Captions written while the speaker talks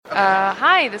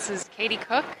Hi, this is Katie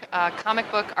Cook, comic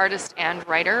book artist and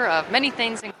writer of many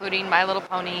things, including My Little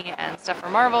Pony and stuff for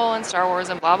Marvel and Star Wars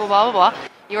and blah, blah, blah, blah, blah.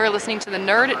 You are listening to the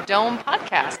Nerd Dome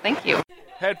podcast. Thank you.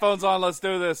 Headphones on, let's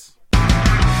do this.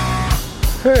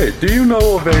 Hey, do you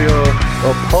know of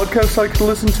a podcast I could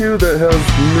listen to that has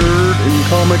nerd and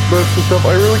comic books and stuff?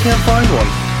 I really can't find one.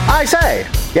 I say,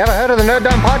 you ever heard of the Nerd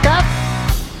Dome podcast?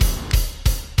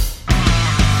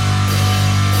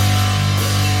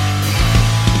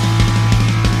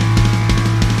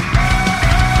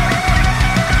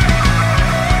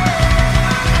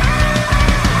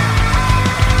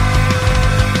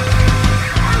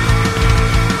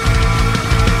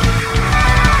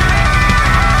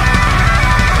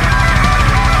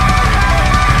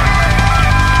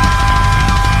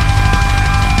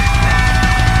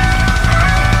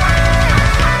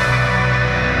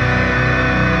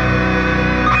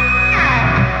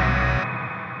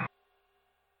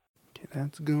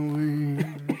 That's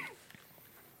going.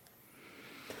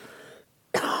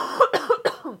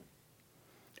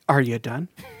 Are you done?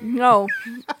 No,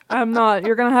 I'm not.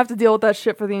 You're gonna have to deal with that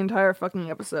shit for the entire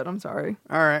fucking episode. I'm sorry.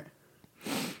 All right.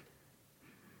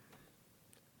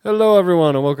 Hello,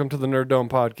 everyone, and welcome to the Nerd Dome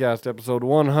Podcast, episode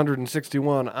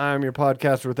 161. I'm your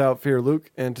podcaster without fear,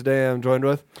 Luke, and today I'm joined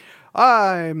with...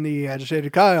 I'm the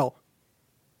agitated Kyle.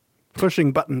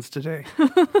 Pushing buttons today.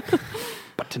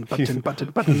 Button.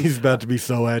 He's about to be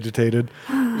so agitated.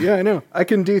 Yeah, I know. I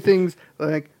can do things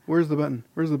like, where's the button?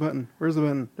 Where's the button? Where's the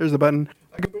button? There's the button.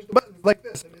 I can push the button like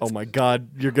this. Oh my god,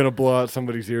 you're going to blow out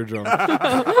somebody's eardrum.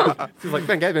 He's like...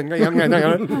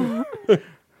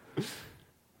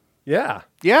 Yeah.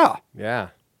 Yeah. Yeah.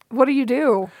 What do you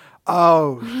do?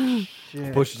 Oh,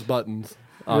 shit. Pushes buttons,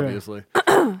 obviously.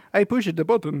 I push the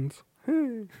buttons.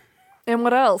 And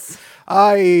what else?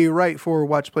 I write for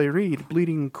Watch, Play, Read,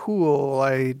 Bleeding Cool.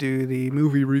 I do the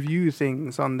movie review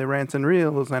things on the Rants and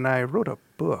Reels, and I wrote a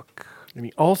book. And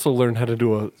he also learned how to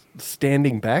do a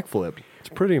standing backflip. It's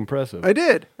pretty impressive. I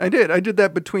did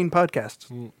that between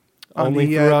podcasts. Only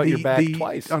threw out your back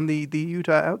twice. On the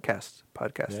Utah Outcasts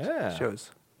podcast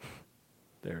shows.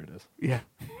 There it is. Yeah.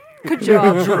 Good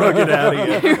job. Drug it out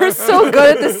of you. You're so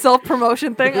good at this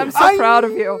self-promotion thing. I'm so proud of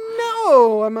you.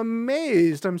 No, I'm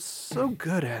amazed. I'm so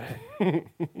good at it.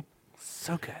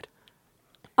 So good.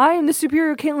 I am the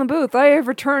superior Caitlin Booth. I have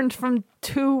returned from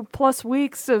 2+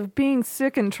 weeks of being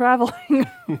sick and traveling.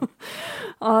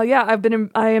 I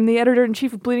am the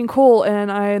editor-in-chief of Bleeding Cool, and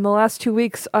in the last 2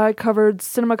 weeks, I covered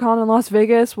CinemaCon in Las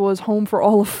Vegas, was home for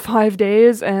all of 5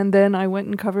 days, and then I went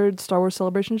and covered Star Wars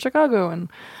Celebration in Chicago, and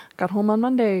got home on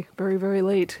Monday, very, very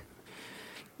late.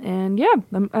 And yeah,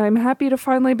 I'm happy to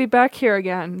finally be back here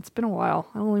again. It's been a while.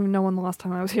 I don't even know when the last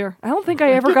time I was here. I don't think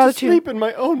I ever got to sleep in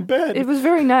my own bed. It was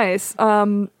very nice.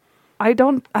 I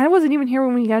wasn't even here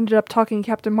when we ended up talking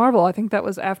Captain Marvel. I think that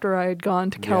was after I had gone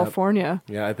to California.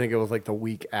 Yeah, I think it was like the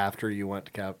week after you went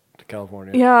to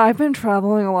California. Yeah, I've been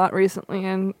traveling a lot recently,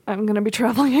 and I'm going to be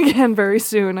traveling again very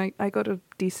soon. I go to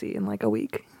D.C. in like a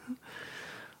week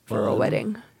for a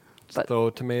wedding. Just throw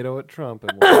a tomato at Trump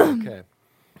and we'll be okay.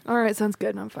 All right, sounds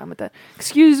good. I'm fine with that.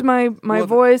 Excuse my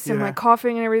voice and my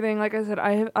coughing and everything. Like I said,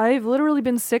 I've literally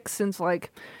been sick since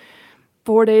like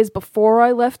 4 days before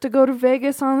I left to go to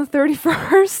Vegas on the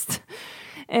 31st.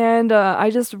 And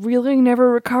I just really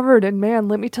never recovered. And man,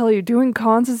 let me tell you, doing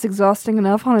cons is exhausting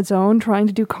enough on its own. Trying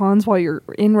to do cons while you're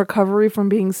in recovery from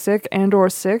being sick and or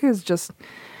sick is just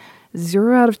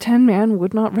 0 out of 10, man.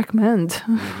 Would not recommend.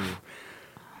 Mm-hmm.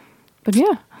 But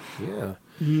yeah. Yeah.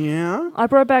 Yeah. I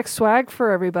brought back swag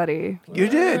for everybody. You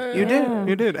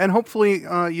did. And hopefully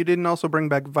you didn't also bring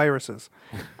back viruses.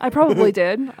 I probably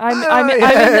did.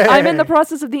 I'm in the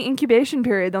process of the incubation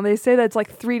period. Though they say that it's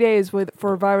like 3 days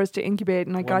for a virus to incubate,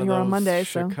 and I got here on Monday.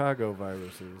 Chicago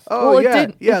viruses. Oh, well, yeah.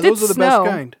 It did Those are the snow.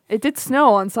 best kind. It did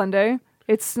snow on Sunday.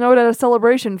 It snowed at a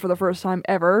celebration for the first time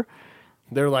ever.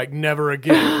 They're like, never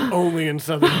again, only in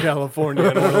Southern California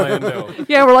and Orlando.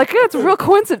 Yeah, we're like, yeah, it's a real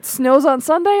coincidence. Snows on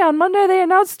Sunday. On Monday, they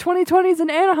announced 2020s in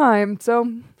Anaheim. So,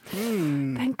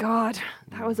 thank God.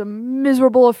 That was a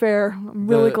miserable affair. I'm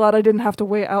really glad I didn't have to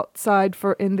wait outside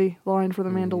in the line for the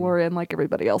Mandalorian like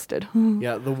everybody else did.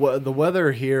 Yeah, the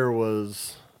weather here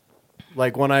was,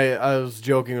 like when I was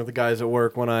joking with the guys at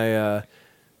work, when I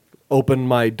opened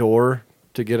my door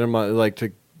to get in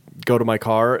to go to my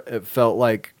car, it felt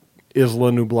like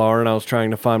Isla Nublar, and I was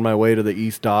trying to find my way to the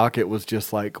East Dock. It was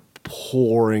just like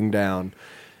pouring down,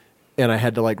 and I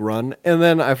had to like run, and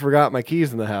then I forgot my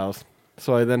keys in the house,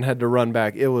 so I then had to run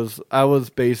back. I was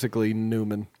basically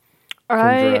Newman.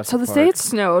 So the day it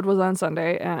snowed was on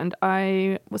Sunday, and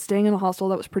I was staying in a hostel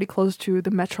that was pretty close to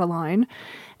the Metro line,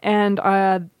 and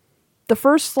the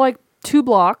first 2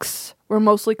 blocks were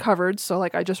mostly covered, so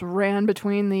like I just ran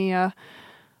between the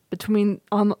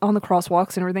on the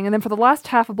crosswalks and everything. And then for the last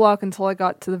half a block until I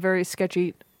got to the very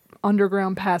sketchy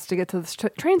underground pass to get to the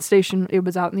train station, it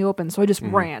was out in the open. So I just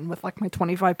ran with like my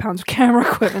 25 pounds of camera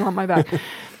equipment on my back.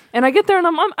 And I get there and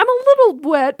I'm a little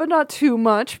wet, but not too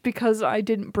much because I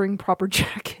didn't bring proper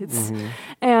jackets.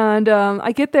 And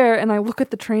I get there and I look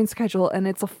at the train schedule and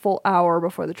it's a full hour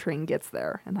before the train gets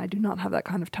there. And I do not have that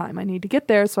kind of time. I need to get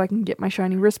there so I can get my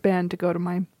shiny wristband to go to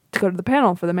the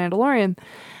panel for The Mandalorian.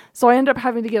 So I end up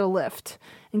having to get a lift.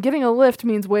 And getting a lift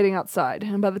means waiting outside.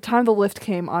 And by the time the lift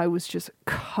came, I was just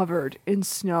covered in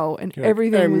snow and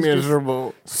everything was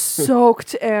miserable. just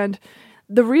soaked. And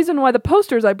the reason why the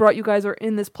posters I brought you guys are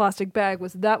in this plastic bag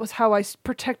was how I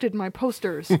protected my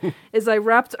posters. Is I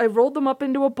rolled them up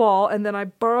into a ball, and then I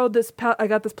borrowed I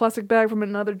got this plastic bag from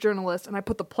another journalist, and I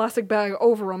put the plastic bag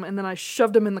over them, and then I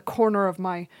shoved them in the corner of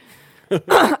my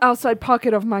outside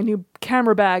pocket of my new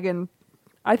camera bag, and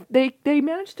they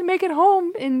managed to make it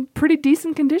home in pretty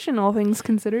decent condition, all things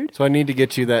considered. So I need to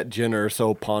get you that gin or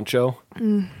so poncho.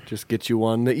 Just get you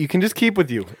one that you can just keep with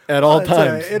you at all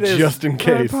times, just in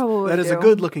case. That is a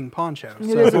good-looking poncho. It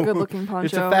is a good-looking poncho.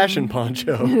 It's a fashion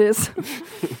poncho. It is.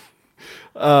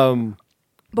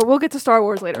 But we'll get to Star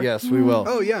Wars later. Yes, we will.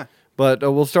 Oh, yeah. But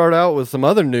we'll start out with some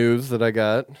other news that I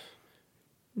got.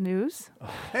 News?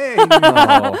 Hey,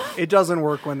 it doesn't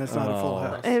work when it's not a full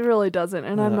house. It really doesn't,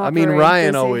 and I'm not. I mean, very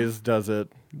Ryan busy. always does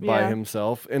it by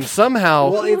himself, and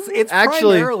somehow, Well, it's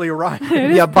actually primarily Ryan.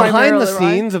 yeah, behind the primarily Ryan.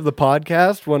 scenes of the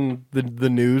podcast, when the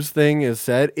news thing is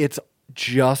said, it's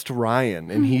just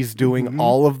Ryan, and he's doing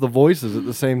all of the voices at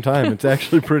the same time. It's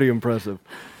actually pretty impressive.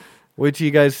 Wait till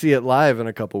you guys see it live in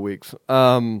a couple weeks.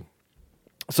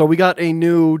 So we got a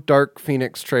new Dark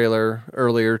Phoenix trailer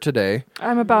earlier today.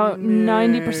 I'm about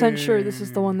 90% sure this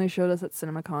is the one they showed us at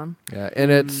CinemaCon. Yeah, and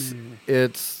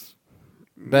it's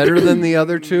better than the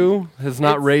other two. Has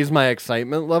not raised my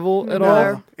excitement level at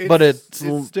all. But it's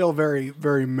still very,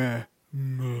 very meh.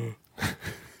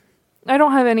 I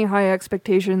don't have any high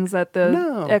expectations that the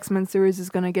No. X-Men series is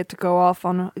going to get to go off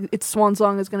on its swan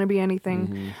song is going to be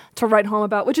anything to write home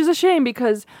about, which is a shame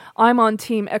because I'm on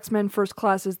team X-Men First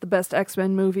Class is the best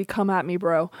X-Men movie. Come at me,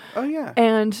 bro. Oh, yeah.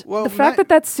 And Well, the fact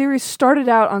that series started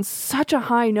out on such a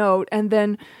high note, and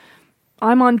then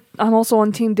I'm also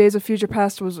on team Days of Future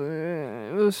Past was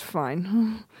it was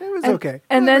fine. It was And- okay.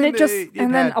 And I then mean,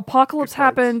 and then had Apocalypse good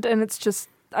parts. happened, and it's just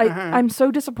I'm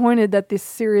so disappointed that this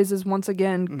series is once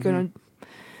again gonna.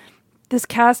 This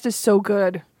cast is so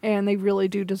good, and they really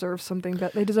do deserve something.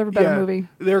 They deserve a better movie.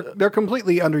 They're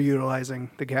completely underutilizing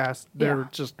the cast. They're Yeah.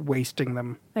 just wasting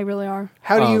them. They really are.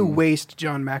 How do you waste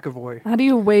John McAvoy? How do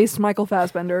you waste Michael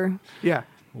Fassbender? Yeah.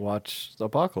 watch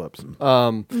Apocalypse.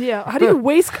 Yeah. How do you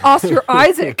waste Oscar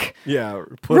Isaac? Yeah.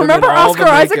 Remember Oscar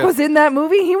Isaac was in that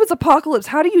movie? He was Apocalypse.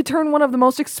 How do you turn one of the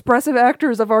most expressive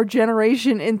actors of our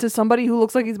generation into somebody who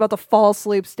looks like he's about to fall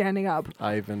asleep standing up?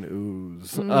 Ivan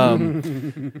Ooze.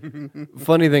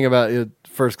 Funny thing about it,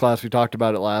 First Class, we talked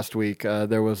about it last week.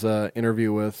 There was an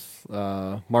interview with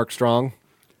Mark Strong,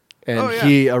 and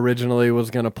he originally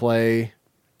was going to play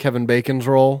Kevin Bacon's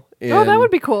role. Oh, that would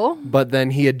be cool. But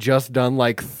then he had just done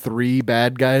like 3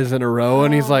 bad guys in a row,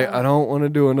 and he's like, I don't want to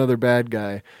do another bad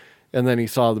guy. And then he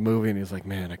saw the movie, and he's like,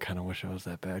 man, I kind of wish I was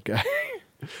that bad guy.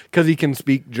 Because he can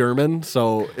speak German,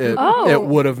 so it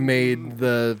would have made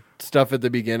the stuff at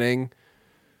the beginning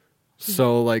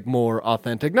so like more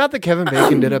authentic. Not that Kevin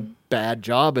Bacon did a bad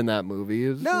job in that movie.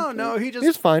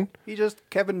 He's fine. He just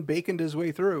Kevin Baconed his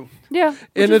way through. Yeah.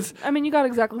 And I mean, you got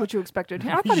exactly what you expected.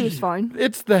 I thought he was fine.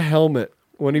 It's the helmet.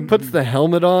 When he puts the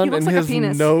helmet on He looks and like a his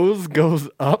penis. nose goes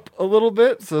up a little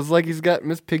bit, so it's like he's got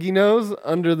Miss Piggy nose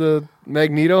under the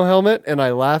Magneto helmet, and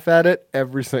I laugh at it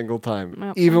every single time,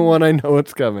 Yep. even when I know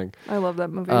it's coming. I love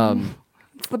that movie.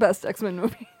 It's the best X-Men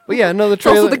movie. But yeah, no, the It's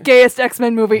also trailer. the gayest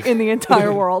X-Men movie in the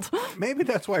entire world. Maybe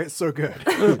that's why it's so good.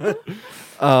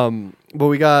 But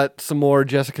we got some more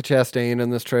Jessica Chastain in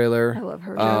this trailer. I love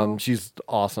her, Joe. She's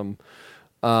awesome.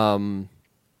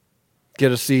 Get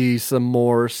to see some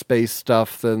more space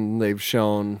stuff than they've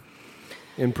shown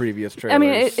in previous trailers. I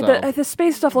mean, so. the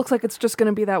space stuff looks like it's just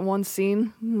going to be that one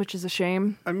scene, which is a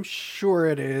shame. I'm sure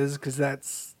it is, because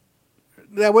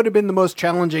that would have been the most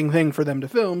challenging thing for them to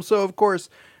film. So, of course,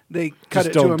 they cut Just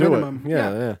it to don't a do minimum. it.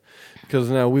 Yeah. Because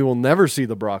now we will never see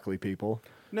the broccoli people.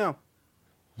 No.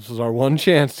 This is our one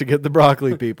chance to get the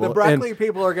broccoli people. The broccoli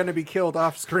people are going to be killed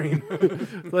off screen.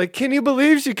 And, like, can you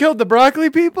believe she killed the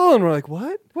broccoli people? And we're like,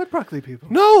 what? What broccoli people?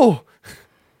 No!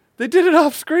 They did it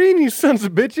off screen, you sons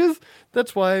of bitches.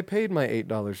 That's why I paid my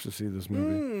 $8 to see this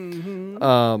movie.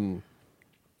 Mm-hmm.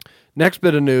 Next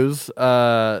bit of news.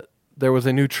 The there was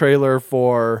a new trailer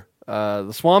for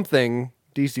the Swamp Thing,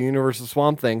 DC Universe's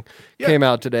Swamp Thing, came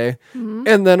out today,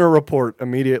 and then a report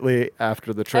immediately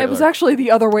after the trailer. It was actually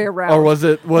the other way around. Or was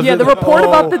it? The report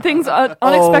about the things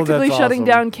unexpectedly that's shutting awesome.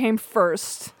 down came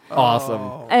first.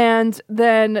 Awesome. And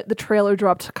then the trailer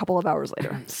dropped a couple of hours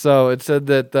later. So it said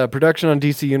that production on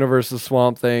DC Universe's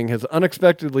Swamp Thing has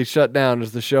unexpectedly shut down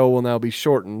as the show will now be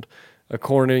shortened,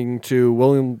 according to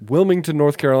Wilmington,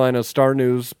 North Carolina Star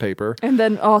newspaper. And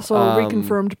then also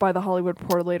reconfirmed by the Hollywood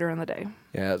Reporter later in the day.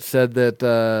 Yeah, it said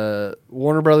that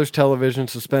Warner Brothers Television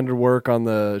suspended work on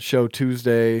the show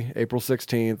Tuesday, April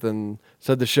 16th, and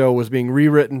said the show was being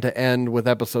rewritten to end with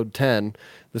episode 10.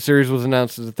 The series was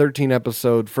announced as a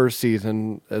 13-episode first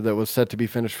season that was set to be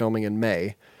finished filming in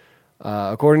May.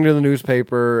 According to the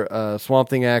newspaper, Swamp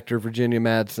Thing actor Virginia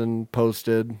Madsen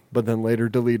posted, but then later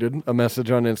deleted, a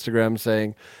message on Instagram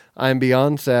saying, "I am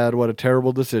beyond sad. What a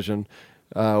terrible decision.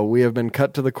 We have been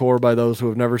cut to the core by those who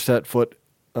have never set foot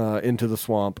into the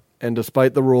swamp. And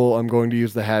despite the rule, I'm going to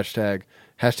use the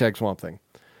hashtag Swamp Thing."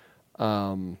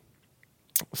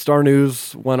 Star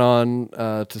News went on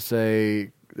to say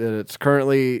that it's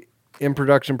currently in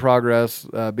production progress,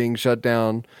 being shut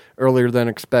down earlier than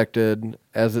expected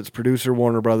as its producer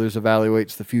Warner Brothers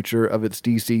evaluates the future of its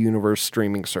DC Universe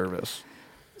streaming service.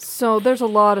 So there's a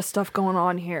lot of stuff going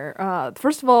on here.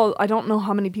 First of all, I don't know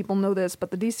how many people know this,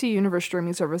 but the DC Universe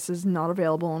streaming service is not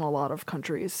available in a lot of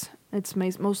countries. It's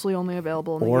mostly only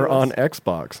available in the Or US. on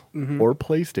Xbox or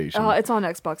PlayStation. It's on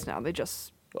Xbox now. They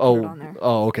just put it on there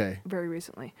Oh, okay. very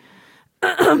recently.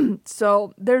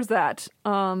 So there's that.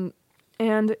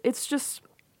 And it's just,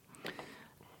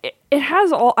 it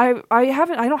has all, I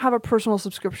don't have a personal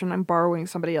subscription. I'm borrowing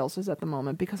somebody else's at the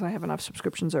moment because I have enough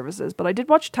subscription services. But I did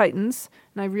watch Titans,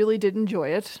 and I really did enjoy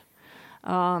it.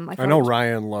 I know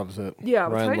Ryan loves it. Yeah,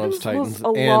 Ryan loves Titans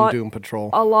was and Doom Patrol.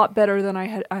 a lot better than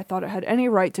I thought it had any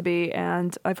right to be,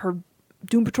 and I've heard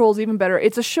Doom Patrol is even better.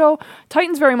 It's a show,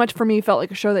 Titans very much for me felt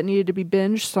like a show that needed to be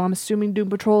binged, so I'm assuming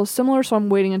Doom Patrol is similar, so I'm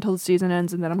waiting until the season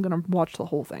ends, and then I'm going to watch the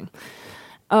whole thing.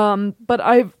 But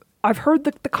I've heard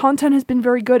that the content has been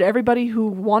very good. Everybody who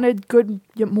wanted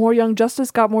more Young Justice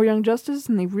got more Young Justice,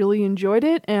 and they really enjoyed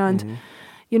it. And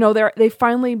they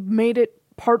finally made it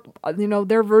part.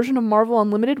 Their version of Marvel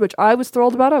Unlimited, which I was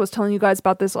thrilled about. I was telling you guys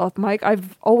about this off mic.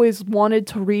 I've always wanted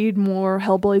to read more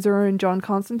Hellblazer and John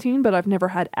Constantine, but I've never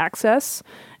had access.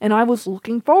 And I was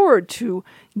looking forward to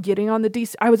getting on the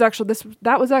DC.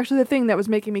 That was actually the thing that was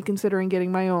making me considering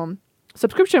getting my own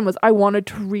subscription. Was I wanted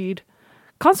to read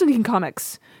Constantine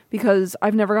comics because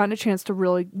I've never gotten a chance to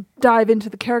really dive into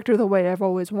the character the way I've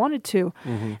always wanted to.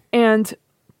 And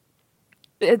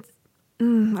I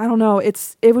don't know,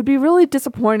 it would be really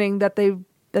disappointing that the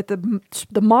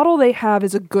model they have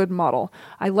is a good model.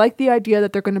 I like the idea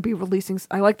that they're going to be releasing,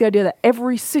 I like the idea that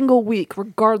every single week,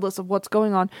 regardless of what's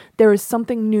going on, there is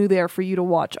something new there for you to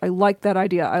watch. I like that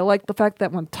idea. I like the fact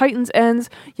that when Titans ends,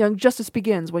 Young Justice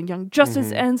begins. When Young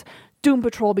Justice ends, Doom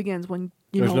Patrol begins. When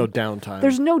There's no downtime.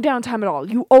 There's no downtime at all.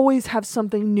 You always have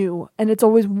something new, and it's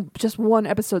always just one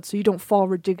episode, so you don't fall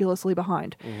ridiculously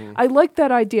behind. I like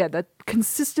that idea, that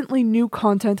consistently new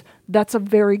content, that's a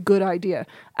very good idea.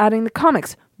 Adding the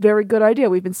comics, very good idea.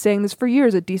 We've been saying this for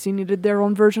years, that DC needed their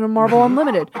own version of Marvel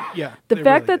Unlimited. Yeah. The they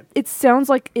fact really that it sounds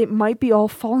like it might be all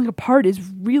falling apart is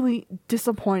really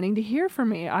disappointing to hear for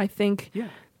me. I think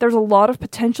there's a lot of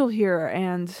potential here,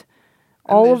 and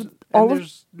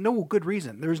there's no good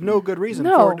reason. There's no good reason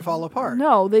for it to fall apart.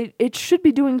 No, it should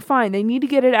be doing fine. They need to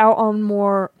get it out on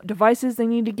more devices. They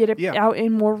need to get it out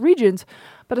in more regions.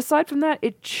 But aside from that,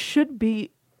 it should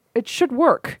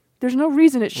work. There's no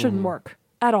reason it shouldn't work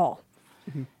at all.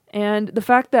 And the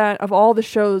fact that of all the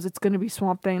shows, it's going to be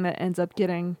Swamp Thing that ends up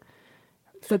getting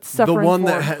that's suffering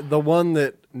the one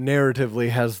that narratively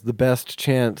has the best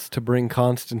chance to bring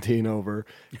Constantine over,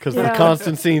 because the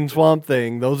Constantine Swamp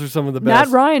Thing, those are some of the best.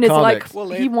 Matt Ryan comics. is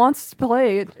like, he wants to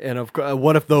play it. And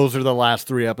what if those are the last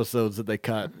 3 episodes that they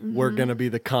cut? We're gonna be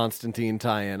the Constantine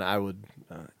tie-in. I would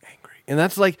angry, and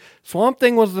that's like Swamp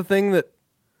Thing was the thing that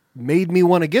made me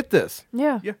want to get this.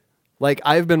 Yeah. Like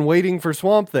I've been waiting for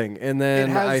Swamp Thing, and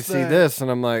then I see this,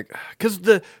 and I'm like, because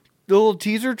the little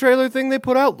teaser trailer thing they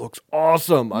put out looks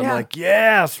awesome. I'm like,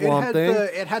 Swamp Thing.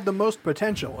 It had the most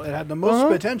potential. It had the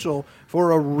most potential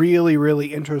for a really,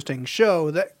 really interesting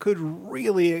show that could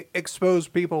really expose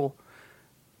people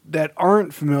that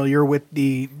aren't familiar with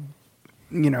the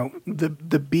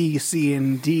B, C,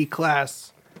 and D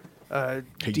class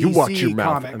DC you watch your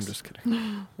mouth. comics. I'm just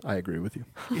kidding. I agree with you.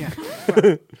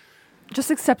 Yeah. Just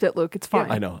accept it, Luke. It's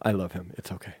fine. I know. I love him.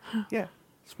 It's okay. Yeah.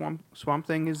 Swamp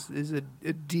Thing is a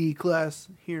D class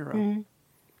hero.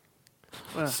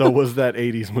 So was that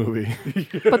 80s movie.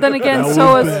 But then again,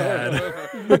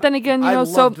 But then again, I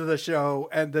loved the show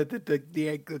and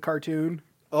the cartoon.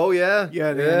 Oh, yeah.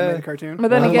 Yeah, the animated cartoon. But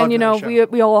then I again, loved that show.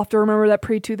 we all have to remember that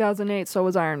pre-2008, so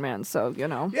was Iron Man. So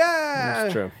Yeah,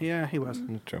 That's true. Yeah, he was.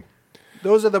 That's true.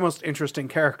 Those are the most interesting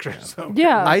characters. So.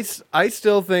 yeah. I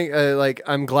still think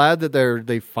I'm glad that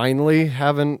they finally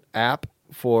have an app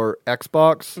for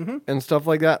Xbox and stuff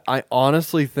like that. I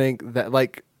honestly think that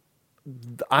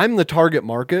I'm the target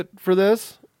market for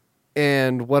this,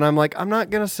 and when I'm not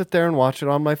gonna sit there and watch it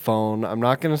on my phone, I'm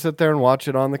not gonna sit there and watch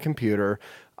it on the computer.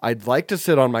 I'd like to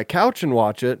sit on my couch and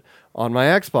watch it on my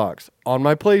Xbox, on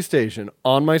my PlayStation,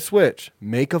 on my Switch.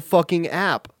 Make a fucking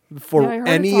app for I heard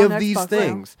any it's of on these Xbox now.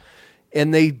 things.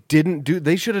 And they didn't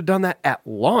they should have done that at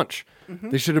launch.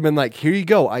 They should have been like, here you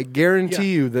go. I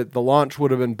guarantee you that the launch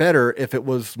would have been better if it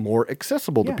was more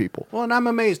accessible to people. Well, and I'm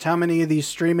amazed how many of these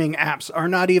streaming apps are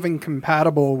not even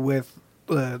compatible with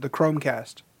the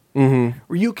Chromecast. Mm-hmm.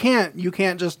 Where you can't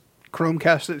just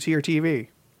Chromecast it to your TV.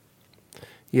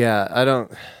 Yeah, I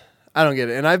don't get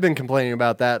it. And I've been complaining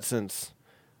about that since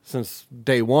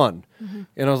day one.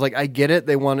 And I was like, I get it.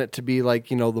 They want it to be like,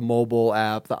 the mobile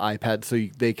app, the iPad, so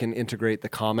they can integrate the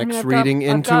comics I've reading got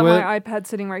into it. my iPad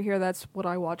sitting right here. That's what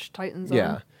I watch Titans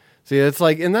Yeah. on. See, it's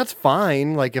like, and that's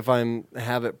fine, like if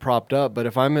have it propped up, but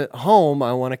if I'm at home,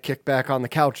 I want to kick back on the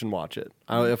couch and watch it.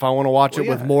 If I want to watch it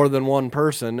with more than one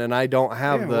person, and I don't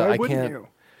have why wouldn't you?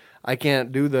 I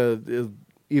can't do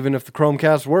even if the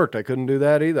Chromecast worked, I couldn't do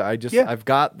that either. I've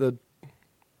got the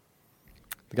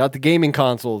gaming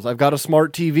consoles. I've got a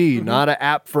smart TV, not an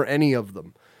app for any of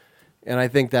them. And I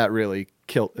think that really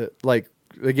killed it. Like,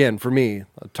 again, for me,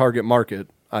 a target market,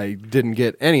 I didn't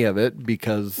get any of it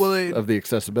because of the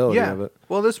accessibility of it.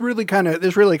 Well, this really kind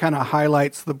of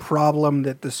highlights the problem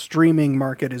that the streaming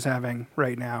market is having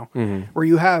right now, where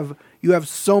you have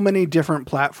so many different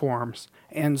platforms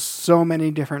and so many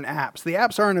different apps. The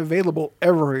apps aren't available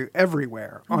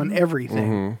everywhere on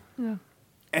everything. Yeah.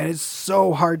 And it's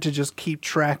so hard to just keep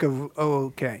track of. Oh,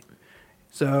 okay.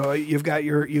 So you got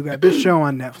this show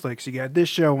on Netflix. You got this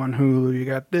show on Hulu. You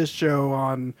got this show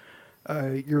on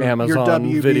your Amazon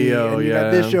WB, Video. And you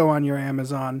got this show on your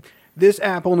Amazon. This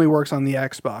app only works on the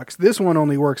Xbox. This one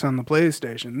only works on the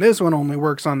PlayStation. This one only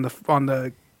works on the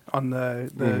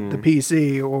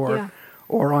PC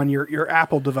or on your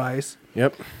Apple device.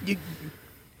 Yep.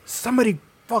 Somebody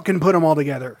fucking put them all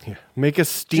together. Yeah. Make a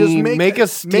Steam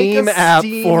app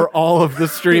Steam. for all of the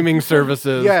streaming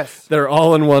services. Yes. They're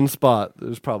all in one spot.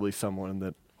 There's probably someone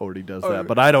that already does that,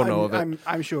 but I don't know of it.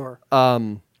 I'm sure.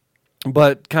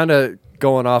 But kind of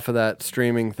going off of that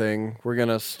streaming thing, we're going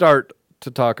to start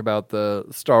to talk about the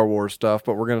Star Wars stuff,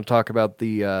 but we're going to talk about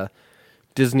the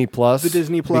Disney Plus. The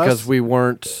Disney Plus.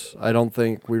 Because I don't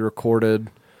think we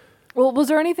recorded. Well, was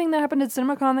there anything that happened at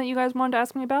CinemaCon that you guys wanted to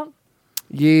ask me about?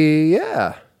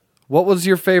 Yeah. What was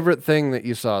your favorite thing that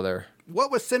you saw there? What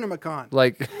was CinemaCon?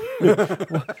 Like,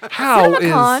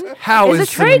 CinemaCon how is is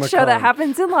a trade show CinemaCon? that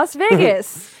happens in Las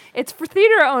Vegas. It's for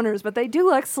theater owners, but they do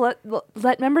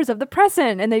let members of the press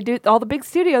in, and all the big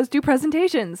studios do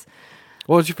presentations.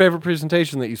 What was your favorite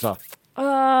presentation that you saw?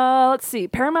 Let's see.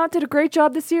 Paramount did a great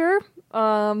job this year.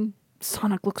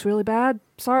 Sonic looks really bad.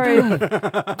 Sorry.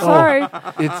 Sorry.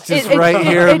 It's just right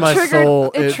here in my soul.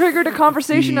 It triggered a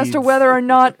conversation as to whether or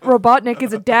not Robotnik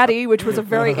is a daddy, which was a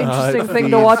very interesting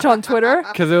thing to watch on Twitter.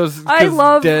 Because it was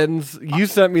Den's. You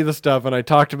sent me the stuff, and I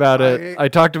talked about it. I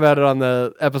talked about it on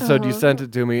the episode you sent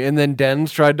it to me, and then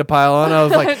Den's tried to pile on. I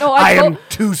was like, No, I am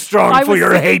too strong for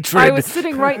your hatred. I was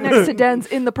sitting right next to Den's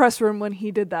in the press room when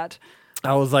he did that.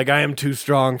 I was like, I am too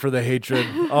strong for the hatred.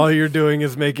 All you're doing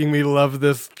is making me love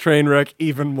this train wreck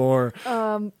even more.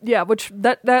 Yeah, which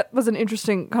that was an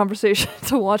interesting conversation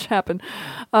to watch happen.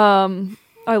 I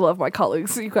love my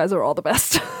colleagues. You guys are all the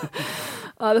best.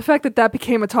 The fact that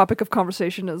became a topic of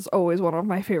conversation is always one of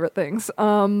my favorite things.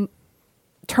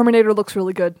 Terminator looks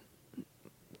really good.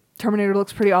 Terminator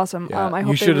looks pretty awesome. Yeah. I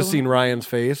hope you should have seen Ryan's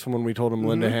face when we told him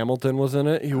Linda Hamilton was in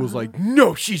it. He was like,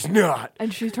 "No, she's not."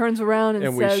 And she turns around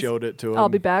and we says, showed it to him. "I'll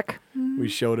be back." We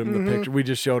showed him the picture. We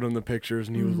just showed him the pictures,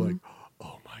 and he was like,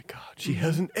 "Oh my god, she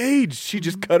hasn't aged. She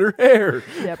just cut her hair."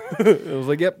 Yep. I was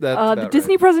like, "Yep, that's about the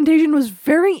Disney presentation was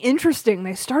very interesting.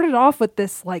 They started off with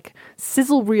this like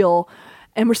sizzle reel,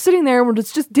 and we're sitting there and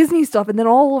it's just Disney stuff, and then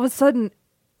all of a sudden,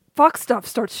 Fox stuff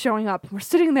starts showing up. We're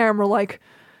sitting there and we're like,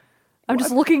 I'm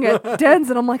just looking at Dens,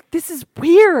 and I'm like, this is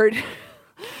weird.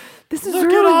 This is Look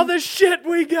really... at all the shit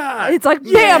we got. It's like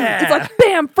bam. It's like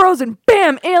bam, Frozen,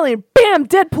 bam, Alien, bam,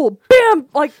 Deadpool, bam,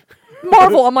 like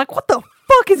Marvel. I'm like, what the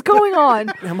fuck is going on?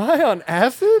 Am I on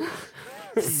acid?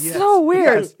 So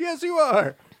weird. Yes, you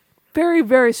are. Very,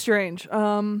 very strange.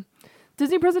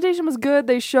 Disney presentation was good.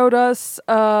 They showed us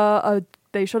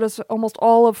almost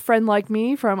all of Friend Like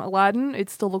Me from Aladdin. It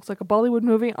still looks like a Bollywood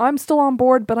movie. I'm still on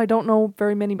board, but I don't know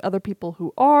very many other people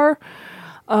who are.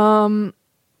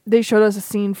 They showed us a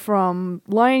scene from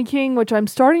Lion King, which I'm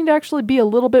starting to actually be a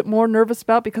little bit more nervous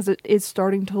about because it is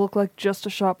starting to look like just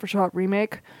a shot-for-shot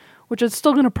remake, which is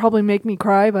still going to probably make me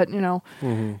cry, but,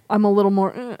 I'm a little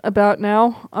more about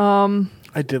now.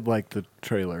 I did like the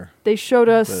trailer. They showed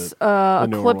us a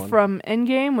clip one. from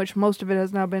Endgame, which most of it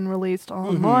has now been released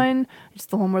online. It's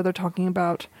the one where they're talking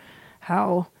about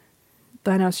how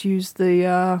Thanos used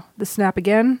the snap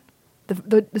again,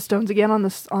 the stones again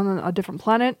on a different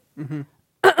planet.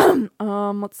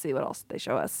 Let's see what else did they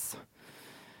show us.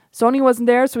 Sony wasn't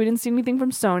there, so we didn't see anything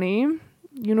from Sony.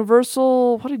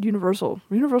 Universal, what did Universal?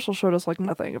 Universal showed us like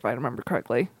nothing, if I remember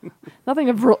correctly. Nothing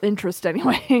of real interest,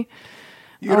 anyway.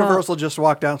 Universal just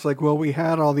walked out. It's like, well, we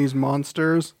had all these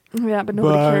monsters. Yeah, but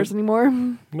nobody cares anymore.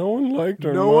 No one liked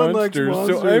our No one likes monsters,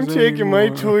 so I'm monsters taking my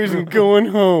anymore. toys and going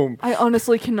home. I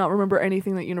honestly cannot remember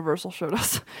anything that Universal showed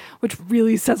us, which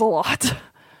really says a lot.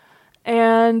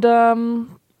 And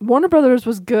Warner Brothers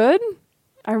was good.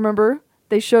 I remember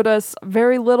they showed us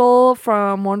very little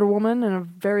from Wonder Woman and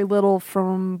very little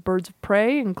from Birds of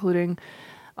Prey, including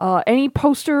any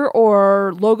poster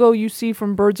or logo you see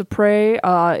from Birds of Prey.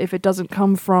 If it doesn't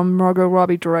come from Margot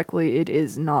Robbie directly, it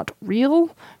is not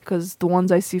real, because the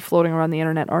ones I see floating around the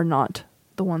internet are not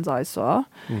the ones I saw.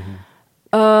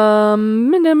 God,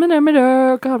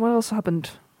 what else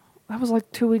happened? That was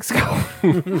like 2 weeks ago.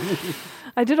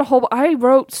 I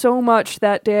wrote so much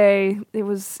that day. It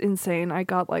was insane. I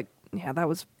got that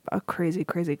was a crazy,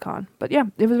 crazy con. But yeah,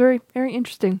 it was very, very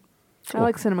interesting. Cool. I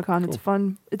like CinemaCon. It's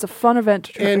fun. It's a fun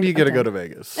event. And you get to go to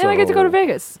Vegas. And I get to go to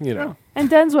Vegas. And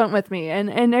Denz went with me. And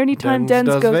anytime Denz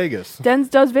does goes... Vegas. Denz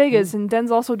does Vegas. And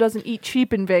Denz also doesn't eat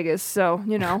cheap in Vegas. So,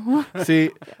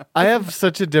 See, I have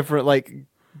such a different,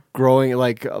 growing,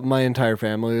 my entire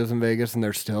family was in Vegas and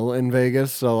they're still in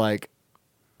Vegas. So,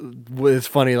 it's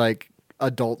funny,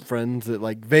 adult friends that,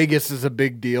 Vegas is a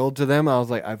big deal to them. I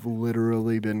was like, I've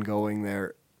literally been going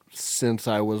there since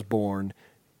I was born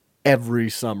every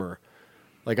summer.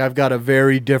 I've got a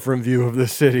very different view of the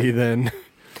city than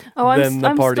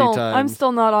the party times. I'm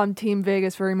still not on Team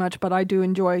Vegas very much, but I do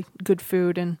enjoy good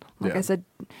food. And I said,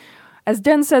 as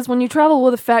Den says, when you travel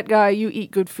with a fat guy, you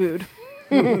eat good food.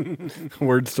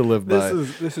 Words to live by.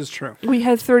 This is true. We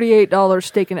had $38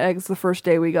 steak and eggs the first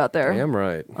day we got there. Damn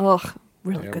right. Ugh,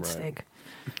 really Damn good right. steak.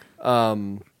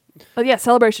 But yeah,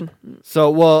 celebration.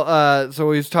 So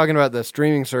we was talking about the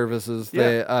streaming services.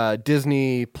 Yeah.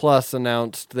 Disney Plus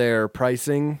announced their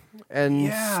pricing and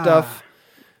stuff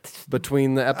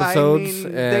between the episodes,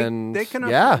 and they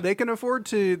can afford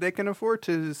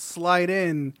to slide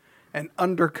in and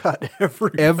undercut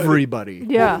everybody.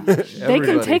 Yeah, they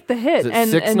can take the hit.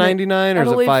 Is it $6.99 or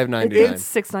is it $5.99?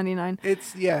 It's $6.99.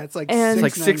 It's like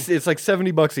it's like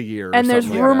 $70 a year. And there's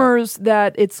something rumors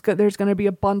that there's going to be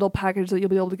a bundle package that you'll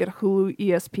be able to get Hulu,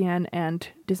 ESPN, and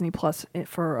Disney Plus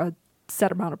for a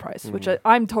set amount of price, which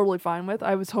I'm totally fine with.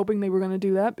 I was hoping they were going to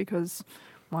do that because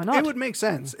why not? It would make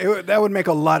sense. That would make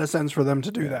a lot of sense for them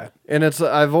to do that. And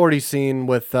I've already seen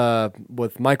with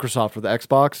Microsoft with the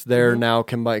Xbox, they're now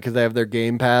combined because they have their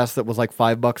Game Pass that was like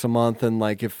 $5 a month, and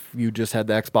if you just had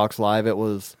the Xbox Live, it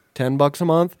was $10 a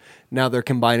month. Now they're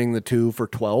combining the two for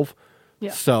 $12.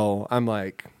 Yeah. So I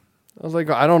was like,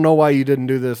 I don't know why you didn't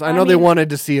do this. I know they wanted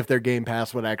to see if their Game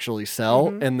Pass would actually sell,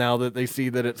 and now that they see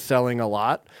that it's selling a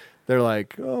lot, they're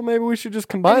like, oh, maybe we should just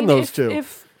combine those two.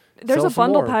 If there's Sell a some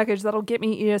bundle more. package that'll get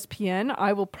me ESPN,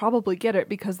 I will probably get it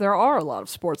because there are a lot of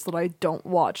sports that I don't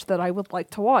watch that I would like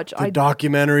to watch. The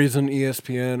documentaries on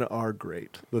ESPN are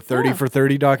great. The 30 for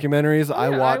 30 documentaries, I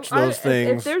watch those things.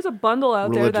 If there's a bundle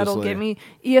out there that'll get me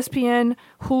ESPN,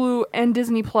 Hulu, and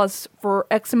Disney Plus for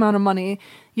X amount of money,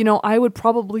 I would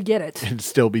probably get it. It'd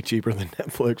still be cheaper than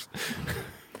Netflix.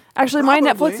 Actually, my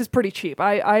Netflix is pretty cheap.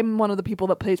 I'm one of the people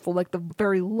that pays for the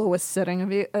very lowest setting of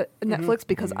Netflix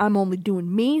because I'm only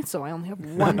doing me, so I only have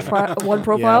one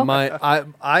profile. Yeah,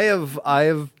 I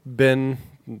have been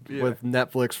with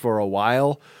Netflix for a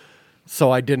while, so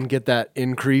I didn't get that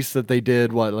increase that they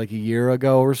did a year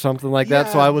ago or something like that.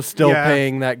 So I was still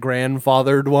paying that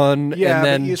grandfathered one, Yeah, and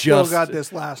then but you still got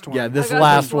this last one. Yeah, this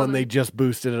last one they just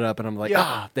boosted it up, and I'm like,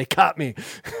 they caught me.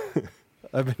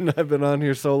 I've been on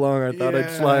here so long, I thought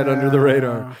I'd slide under the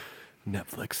radar.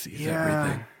 Netflix sees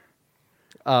everything.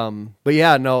 But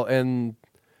yeah, no, and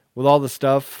with all the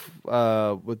stuff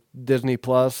with Disney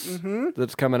Plus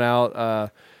that's coming out, I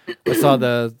saw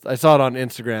it on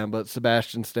Instagram, but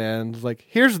Sebastian Stan's like,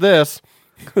 here's this.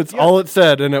 That's all it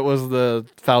said, and it was the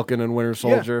Falcon and Winter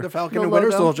Soldier. Yeah, the Falcon The and Winter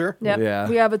logo. Soldier. Yep. Yeah.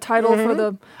 We have a title for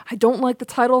the. I don't like the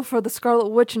title for the Scarlet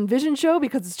Witch and Vision show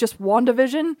because it's just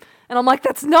WandaVision, and I'm like,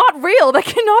 that's not real. That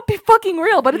cannot be fucking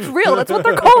real, but it's real. That's what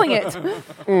they're calling it.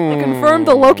 They confirmed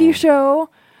the Loki show.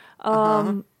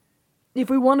 If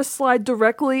we want to slide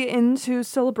directly into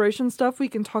celebration stuff, we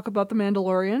can talk about the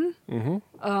Mandalorian.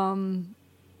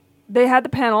 They had the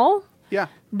panel. Yeah.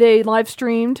 They live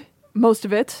streamed most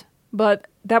of it, but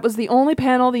that was the only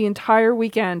panel the entire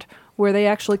weekend where they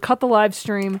actually cut the live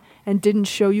stream and didn't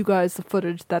show you guys the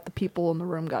footage that the people in the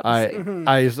room got to see.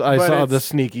 I saw it's- the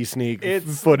sneak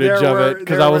footage there of were- it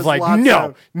because there I was was like,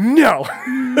 lots no.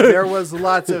 There was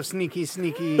lots of sneaky.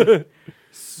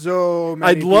 So many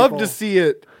I'd love people. to see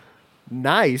it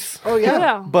nice. Oh yeah.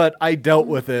 Yeah. But I dealt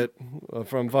with it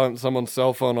from someone's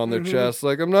cell phone on their Mm-hmm. chest.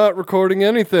 Like, I'm not recording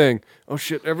anything. Oh,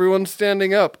 shit, everyone's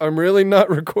standing up. I'm really not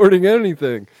recording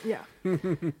anything. Yeah.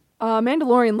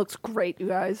 Mandalorian looks great, you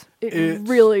guys. It It's-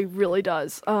 really, really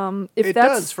does. If It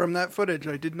that's does from that footage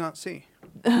I did not see.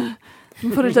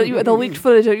 footage that the leaked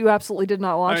footage that you absolutely did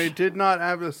not watch. I did not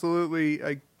absolutely.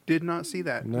 I did not see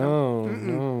that. No.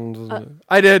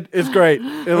 I did. It's great.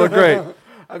 It looked great.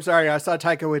 I'm sorry. I saw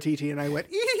Taika Waititi and I went.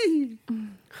 Ee!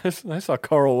 I saw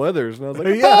Carl Weathers and I was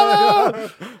like, Yeah.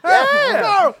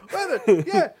 Go, Weather.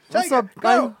 Yeah. Take saw- it.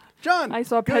 Go, John. I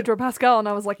saw Good. Pedro Pascal and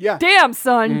I was like, Yeah. damn,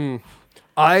 son.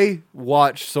 I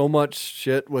watch so much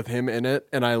shit with him in it,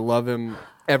 and I love him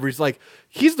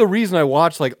he's the reason I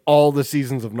watch like all the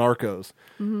seasons of Narcos.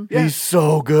 Yeah. He's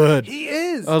so good. He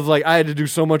is. I was like, I had to do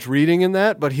so much reading in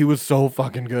that, but he was so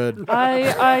fucking good.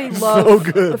 I love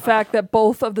the fact that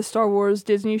both of the Star Wars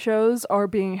Disney shows are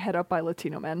being head up by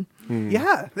Latino men.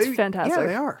 Yeah. It's fantastic. Yeah,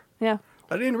 they are. Yeah.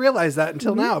 I didn't realize that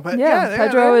until now, but Yeah, yeah,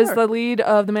 Pedro they is are. the lead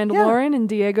of The Mandalorian, and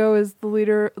Diego is the lead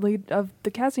of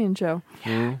the Cassian show.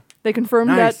 They confirmed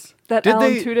Nice. that Did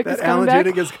Alan they- Tudyk That is Alan coming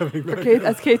back. Tudyk is coming back. Okay,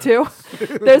 that's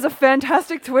K2. There's a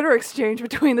fantastic Twitter exchange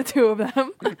between the two of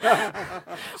them,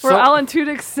 where Alan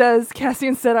Tudyk says,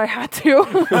 "Cassian said I had to,"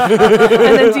 and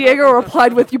then Diego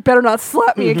replied with, "You better not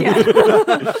slap me again,"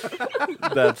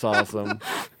 That's awesome.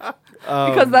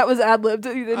 because that was ad libbed.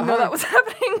 You didn't know that was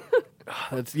happening.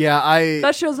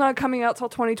 That show's not coming out till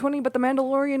 2020, but The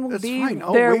Mandalorian will That's be fine.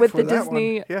 I'll there wait with for the that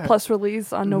Disney one. Yeah. Plus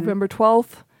release on November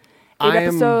 12th. 8 I am-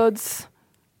 episodes.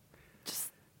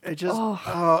 It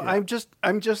just.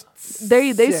 I'm just.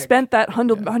 They sick. spent that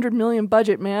 100 million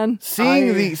budget, man.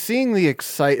 Seeing the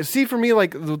excite. See, for me,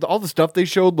 like all the stuff they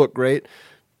showed looked great,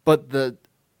 but the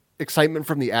excitement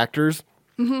from the actors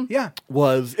Yeah.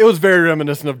 was very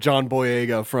reminiscent of John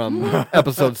Boyega from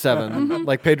Episode 7.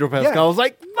 Like Pedro Pascal Yeah. was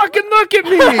like, "Fucking look at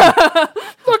me!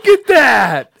 Look at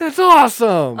that! That's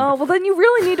awesome!" Oh, well, then you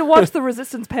really need to watch the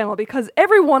Resistance panel because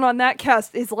everyone on that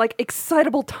cast is like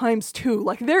excitable times 2.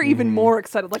 Like they're even more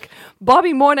excited. Like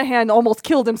Bobby Moynihan almost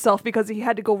killed himself because he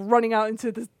had to go running out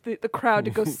into the crowd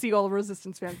to go see all the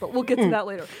Resistance fans. But we'll get to that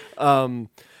later.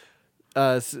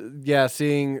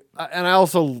 Seeing, and I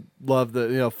also love the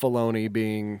Filoni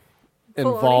being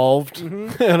involved,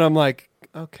 and I'm like,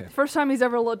 okay. First time he's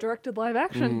ever directed live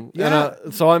action.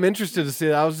 And, so I'm interested to see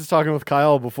that. I was just talking with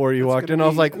Kyle before you walked in. gonna I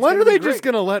was be- like, it's when gonna are they be just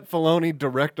great. going to let Filoni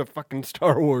direct a fucking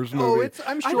Star Wars movie?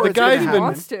 I'm I sure don't it's guy's think gonna he been- happen.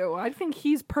 wants to. I think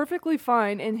he's perfectly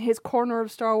fine in his corner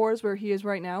of Star Wars where he is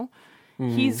right now.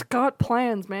 He's got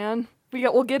plans, man.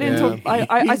 We'll get into.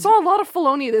 I saw a lot of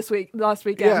Filoni last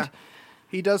weekend. Yeah.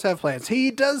 He does have plans. He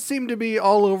does seem to be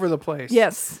all over the place.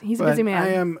 Yes, he's a But busy man. I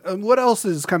am. What else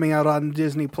is coming out on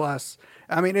Disney Plus?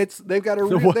 I mean, they've got a.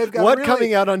 What- They've got what really,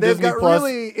 coming out on they've Disney got Plus?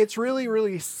 Really, it's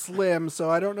really slim. So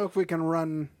I don't know if we can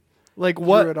run Like through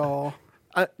what? it all.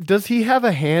 Does he have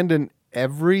a hand in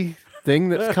everything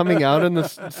that's coming out in the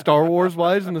Star Wars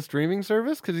wise in the streaming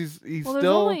service? Because he's well, there's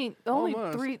still. only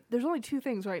Almost. 3. There's only 2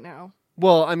 things right now.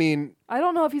 Well, I mean, I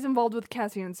don't know if he's involved with the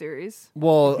Cassian series.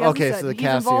 well, He hasn't okay, said. so the He's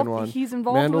Cassian involved, one, He's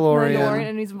involved with Mandalorian,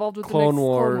 and he's involved with Clone the next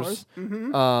Wars.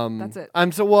 Clone Wars. That's it.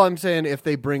 I'm saying if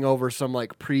they bring over some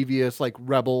like previous like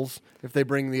Rebels, if they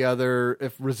bring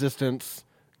if Resistance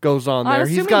goes on I'm there,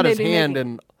 he's assuming got his they'd be hand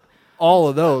making- in all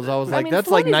of those. I was like, that's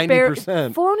like Filoni's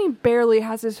 90%. Filoni barely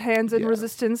has his hands in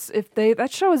Resistance. That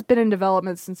show has been in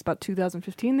development since about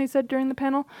 2015. They said during the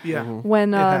panel. Yeah.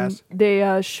 When has.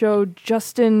 they showed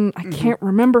Justin, I can't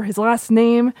remember his last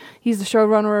name. He's the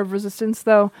showrunner of Resistance,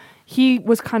 though. He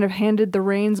was kind of handed the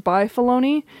reins by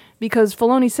Filoni because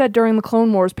Filoni said during the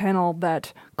Clone Wars panel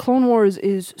that Clone Wars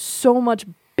is so much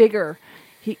bigger.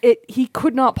 He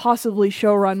could not possibly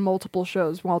showrun multiple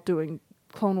shows while doing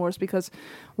Clone Wars, because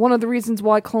one of the reasons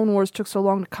why Clone Wars took so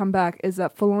long to come back is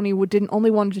that Filoni didn't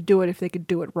only wanted to do it if they could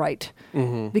do it right,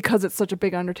 because it's such a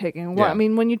big undertaking. Well, Yeah. I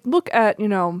mean, when you look at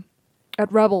at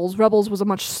Rebels was a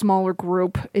much smaller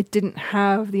group. It didn't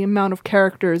have the amount of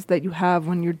characters that you have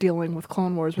when you're dealing with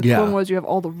Clone Wars. With Yeah. Clone Wars, you have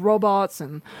all the robots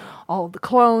and all of the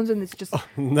clones, and it's just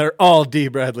They're all D.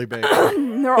 Bradley Baker.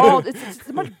 they're all. It's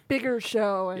a much bigger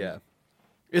show. And Yeah.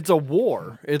 It's a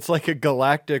war. It's like a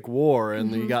galactic war,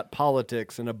 and you got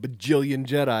politics and a bajillion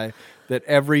Jedi that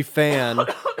every fan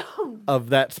of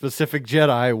that specific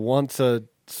Jedi wants a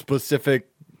specific,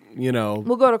 We'll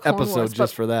go to Clone episode Wars,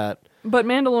 just for that. But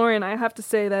Mandalorian, I have to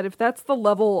say that if that's the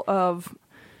level of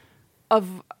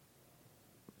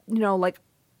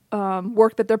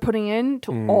work that they're putting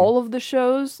into all of the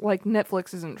shows, like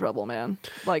Netflix is in trouble, man.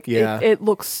 Like Yeah. it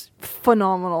looks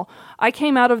phenomenal. I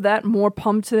came out of that more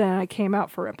pumped than I came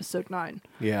out for episode 9.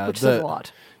 Yeah, which says a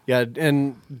lot. Yeah,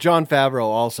 and Jon Favreau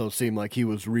also seemed like he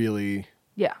was really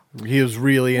Yeah.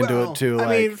 into it too. I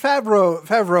mean,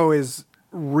 Favreau is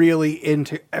really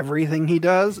into everything he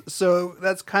does, so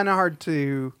that's kind of hard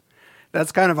to.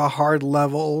 That's kind of a hard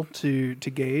level to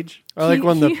gauge. I like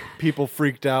when the he- people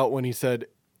freaked out when he said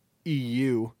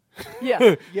EU.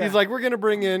 Yeah. He's like, we're going to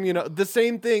bring in, the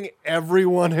same thing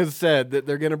everyone has said, that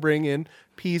they're going to bring in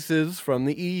pieces from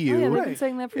the EU. Oh, yeah, they've been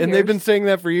saying that for years. And they've been saying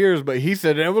that for years, but he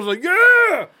said it, and I was like,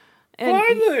 yeah! And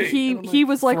Finally! he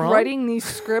was like Thrawn? writing these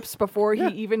scripts before he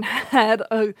even had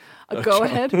a go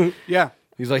ahead. Yeah.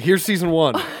 He's like, here's season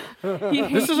 1.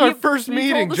 This is our first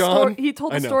meeting, told the John. He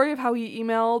told I the know. story of how he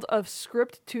emailed a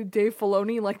script to Dave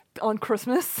Filoni like on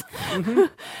Christmas,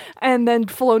 and then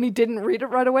Filoni didn't read it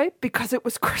right away because it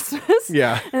was Christmas.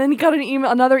 Yeah. and then he got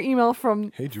another email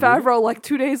from Hey, did you read it? Favreau like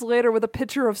 2 days later with a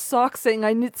picture of socks saying,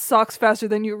 "I knit socks faster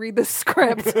than you read this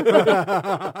script."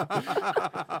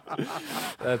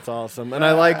 That's awesome. And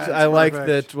I liked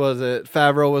perfect. that, was it,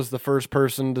 Favreau was the first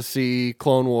person to see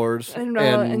Clone Wars. and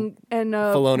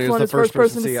Filoni was the Filoni's first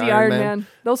person to see Iron Iron Man. Man.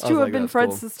 Those I two was have like, been that's friends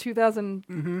cool. since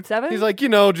 2007. He's like,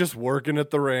 just working at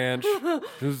the ranch.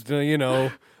 Just,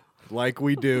 like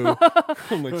we do.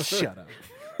 I'm like, shut up.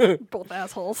 Both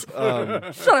assholes.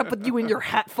 Shut up with you and your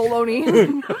hat,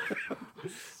 Filoni.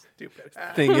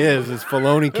 Thing is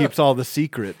Filoni keeps all the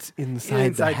secrets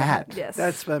inside the hat. Yes. That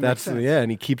makes That's sense. yeah,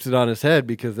 and he keeps it on his head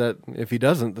because that if he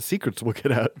doesn't, the secrets will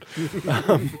get out.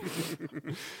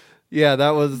 Yeah,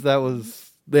 that was The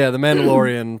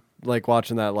Mandalorian. Like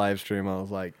watching that live stream, I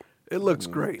was like, It looks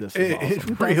great. This is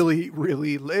It really,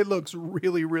 it looks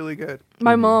really, really good.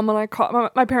 My mom and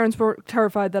my parents were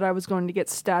terrified that I was going to get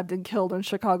stabbed and killed in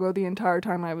Chicago the entire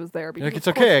time I was there. Because like it's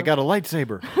of course okay. I they- got a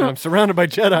lightsaber. And I'm surrounded by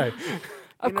Jedi.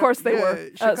 Of course they were.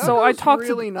 So I Chicago's talked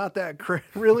really not that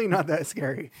really not that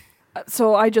scary.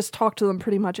 so I just talked to them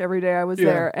pretty much every day I was Yeah.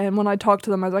 there. And when I talked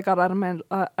to them as I got out of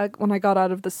when I got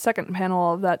out of the second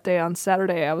panel of that day on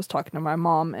Saturday, I was talking to my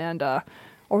mom and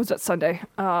or was it Sunday?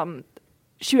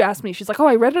 She asked me, she's like, "Oh,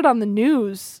 I read it on the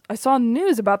news. I saw on the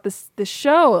news about this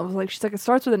show." I was like, she's like, "It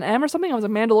starts with an M or something." I was a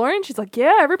Mandalorian. She's like,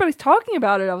 "Yeah, everybody's talking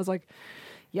about it." I was like,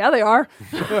 "Yeah, they are.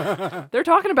 They're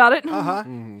talking about it.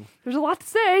 There's a lot to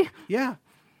say." Yeah,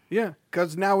 yeah.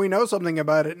 Because now we know something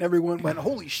about it, and everyone went,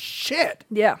 "Holy shit!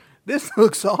 Yeah, This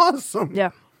looks awesome!"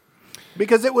 yeah,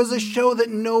 Because it was a show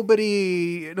that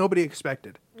nobody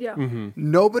expected. yeah.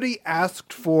 Nobody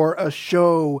asked for a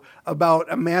show about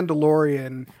a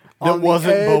Mandalorian That on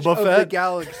wasn't the edge Boba of the Fett?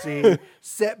 galaxy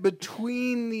set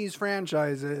between these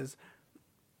franchises.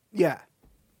 Yeah.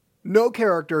 No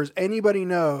characters anybody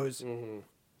knows.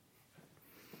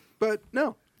 But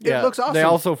no, it looks awesome. They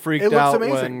also freaked It looks out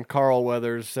amazing. when Carl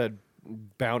Weathers said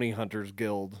Bounty Hunters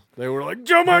Guild. They were like,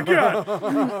 "Oh my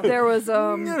god!" There was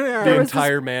The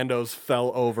entire Mandos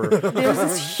fell over. there was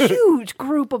this huge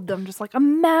group of them, just like a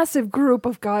massive group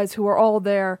of guys who were all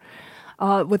there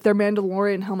with their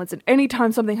Mandalorian helmets. And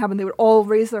anytime something happened, they would all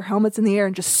raise their helmets in the air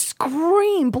and just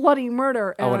scream bloody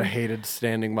murder. I would have hated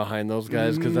standing behind those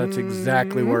guys because that's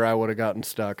exactly where I would have gotten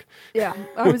stuck. Yeah,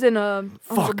 I was in a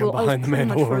Fuck, I I'm was behind the pretty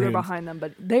much further Mandalorians. behind them,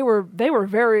 but they were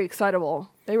very excitable.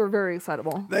 They were very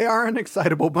excitable. They are an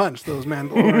excitable bunch, those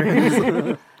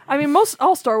Mandalorians. I mean,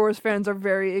 all Star Wars fans are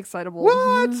very excitable.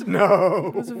 What? No.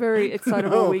 It was a very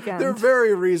excitable weekend. They're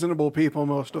very reasonable people,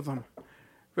 most of them.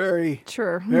 Very,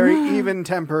 Sure. very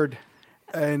even-tempered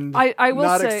and I will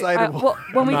not say, excitable. well,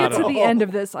 when we Not get to at the end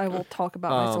of this, I will talk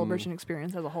about my Um, celebration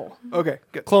experience as a whole. Okay,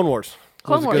 good. Clone Wars.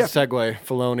 Clone was a Wars. good segue.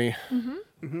 Filoni.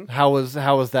 How was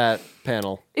that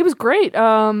panel? It was great.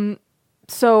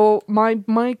 So my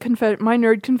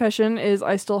nerd confession is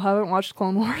I still haven't watched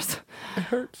Clone Wars. It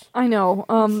hurts. I know.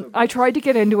 I tried to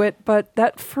get into it, but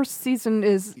that first season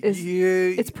is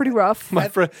it's pretty rough.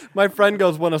 My friend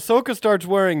goes, when Ahsoka starts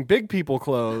wearing big people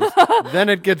clothes, then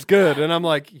it gets good. And I'm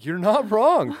like, you're not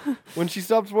wrong. When she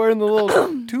stops wearing the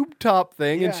little tube top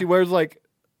thing and she wears like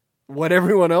what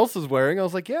everyone else is wearing, I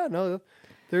was like, yeah, no,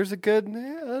 there's a good.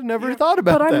 I never thought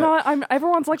about that. But I'm not.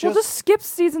 Everyone's like, well, just skip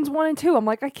seasons 1 and 2. I'm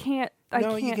like, I can't.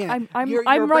 You can't. I'm Your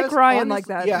like best- Ryan honest- like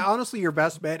that. Yeah, honestly, your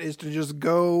best bet is to just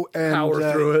go and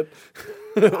Power through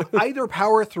it. either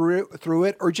power through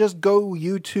it or just go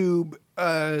YouTube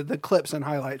the clips and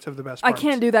highlights of the best I parts.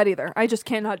 can't do that either. I just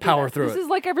cannot do Power that. through This it. is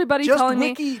like everybody Just telling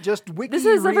wiki, me. just wiki. This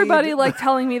is read. everybody like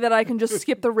telling me that I can just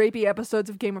skip the rapey episodes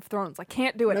of Game of Thrones. I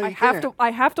can't do it. No, I you have can't. to.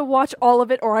 I have to watch all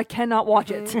of it, or I cannot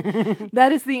watch it.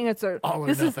 That is the answer. All or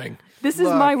this nothing. This is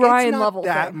Look, my it's Ryan not level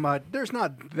that thing. much. There's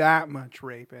not that much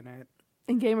rape in it.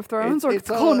 In Game of Thrones It's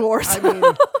or Clone Wars. I mean,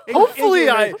 Hopefully,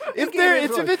 if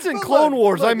if it's in Clone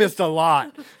Wars, I missed a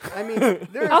lot. I mean,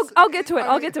 there's, I'll get to it.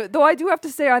 I'll get to it. Though I do have to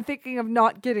say I'm thinking of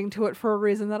not getting to it for a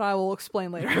reason that I will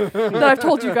explain later. That I've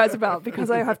told you guys about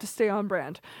because I have to stay on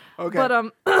brand. Okay.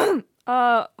 But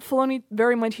Filoni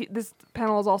very much. This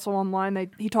panel is also online.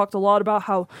 He talked a lot about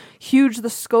how huge the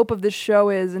scope of this show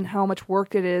is and how much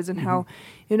work it is, and how,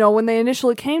 when they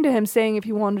initially came to him saying if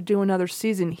he wanted to do another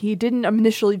season, he didn't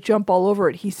initially jump all over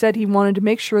it. He said he wanted to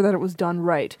make sure that it was done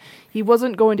right. He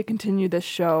wasn't going to continue this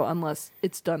show unless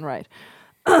it's done right.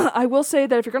 I will say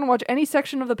that if you're going to watch any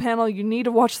section of the panel, you need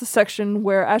to watch the section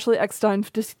where Ashley Eckstein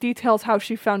just details how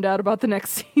she found out about the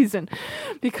next season,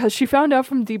 because she found out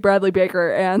from D. Bradley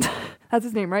Baker, and that's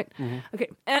his name, right? Okay,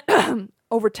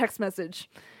 over text message.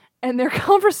 And their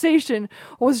conversation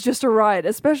was just a ride,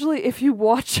 especially if you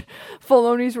watch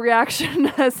Filoni's reaction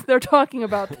as they're talking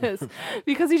about this,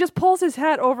 because he just pulls his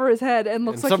hat over his head and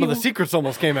looks And like some of the secrets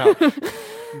almost came out.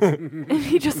 and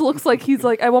he just looks like he's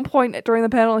like, at one point during the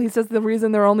panel, he says the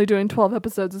reason they're only doing 12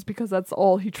 episodes is because that's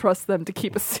all he trusts them to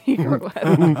keep a secret with.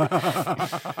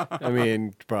 I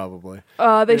mean, probably.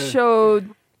 They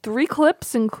showed 3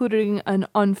 clips, including an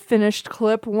unfinished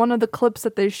clip. One of the clips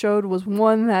that they showed was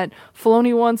one that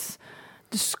Filoni once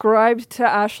described to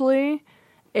Ashley,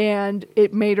 and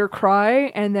it made her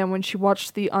cry. And then when she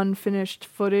watched the unfinished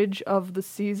footage of the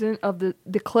season, of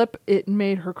the clip, it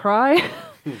made her cry,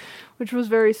 which was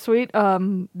very sweet.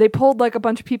 They pulled like a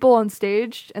bunch of people on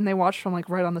stage, and they watched from like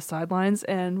right on the sidelines,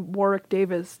 and Warwick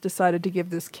Davis decided to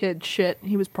give this kid shit.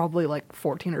 He was probably like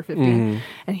 14 or 15,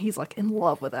 and he's like in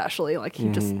love with Ashley. Like he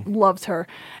just loves her.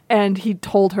 And he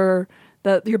told her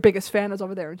that your biggest fan is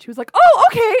over there. And she was like, oh,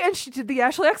 okay. And she did the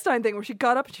Ashley Eckstein thing where she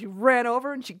got up and she ran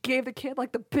over and she gave the kid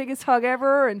like the biggest hug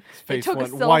ever. And they Face took went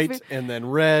a selfie. white and then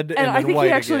red and And I then think white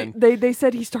he actually, again. they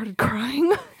said he started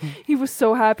crying. He was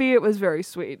so happy. It was very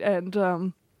sweet. And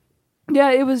yeah,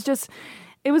 it was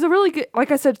a really good, like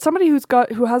I said, somebody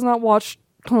who has not watched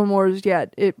Clone Wars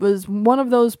yet, it was one of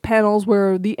those panels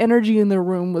where the energy in the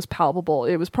room was palpable.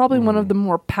 It was probably one of the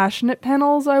more passionate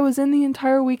panels I was in the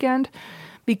entire weekend,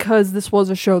 because this was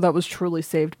a show that was truly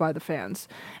saved by the fans.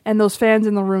 And those fans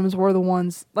in the rooms were the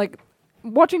ones, like,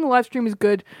 watching a live stream is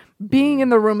good. Being in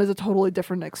the room is a totally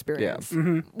different experience,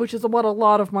 which is what a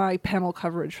lot of my panel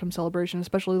coverage from Celebration,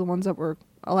 especially the ones that were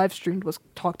live streamed, was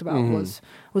talked about,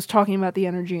 was talking about the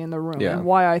energy in the room and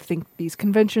why I think these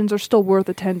conventions are still worth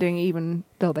attending, even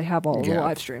though they have all the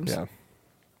live streams. Yeah.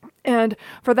 And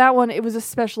for that one, it was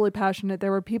especially passionate.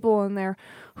 There were people in there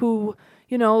who,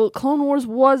 Clone Wars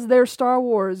was their Star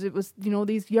Wars. It was,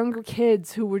 these younger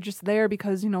kids who were just there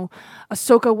because,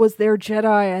 Ahsoka was their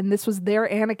Jedi and this was their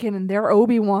Anakin and their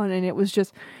Obi-Wan. And it was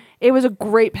a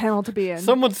great panel to be in.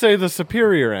 Some would say the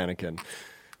superior Anakin.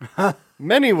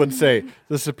 Many would say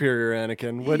the superior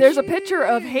Anakin. Which, There's a picture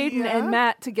of Hayden and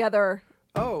Matt together.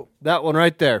 Oh, that one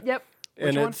right there. Yep.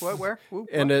 which one? It's, What? Where? Who?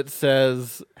 And What? it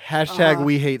says hashtag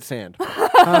we hate sand.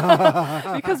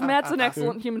 Because Matt's an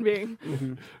excellent human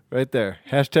being. Right there.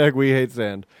 Hashtag we hate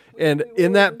sand. And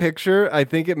in that picture, I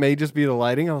think it may just be the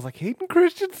lighting. I was like, Hayden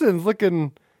Christensen's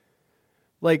looking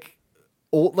like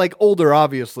older,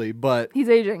 obviously, but He's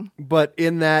aging.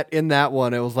 in that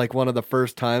one, it was like one of the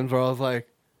first times where I was like,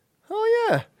 oh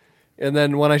yeah. And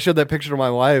then when I showed that picture to my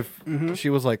wife, she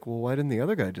was like, well, why didn't the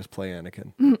other guy just play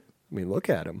Anakin? I mean, look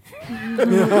at him. And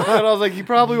I was like, he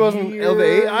probably wasn't of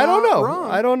age. I don't know.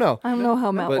 wrong. I don't know. I don't know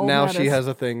how Matt. But old now Matt she is. has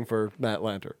a thing for Matt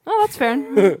Lanter. Oh, that's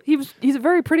fair. He's a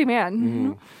very pretty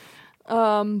man.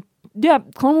 Yeah,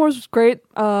 Clone Wars was great.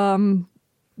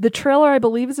 The trailer, I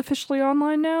believe, is officially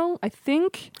online now. I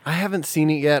think. I haven't seen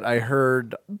it yet. I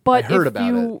heard But about if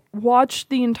you watch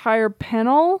the entire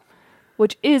panel,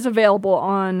 which is available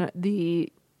on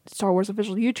the Star Wars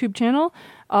official YouTube channel.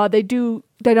 They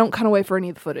don't cut away for any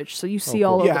of the footage, so you see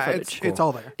all of the footage. It's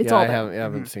all there. It's all there. I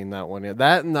haven't seen that one yet.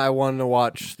 That, and I wanted to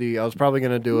watch I was probably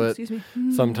going to do it Excuse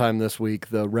me. sometime this week,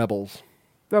 the Rebels.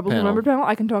 Rebels panel. Remembered panel.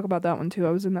 I can talk about that one too.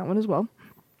 I was in that one as well.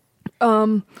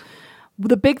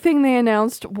 The big thing they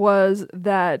announced was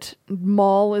that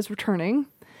Maul is returning,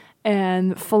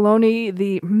 and Filoni,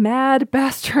 the mad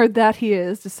bastard that he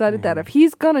is, decided that if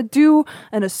he's gonna do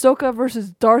an Ahsoka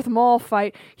versus Darth Maul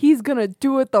fight, he's gonna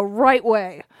do it the right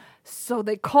way. So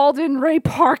they called in Ray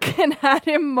Park and had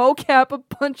him mocap a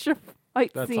bunch of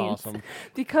fight That's scenes. awesome.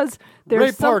 Because there's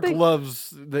Ray Park something...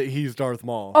 loves that he's Darth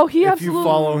Maul. Oh, he if absolutely... you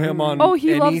follow him on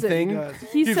he loves it. anything,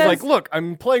 He he's says- like, look,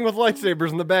 I'm playing with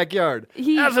lightsabers in the backyard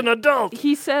as an adult.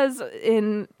 He says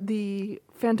in the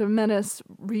Phantom Menace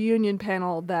reunion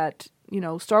panel that,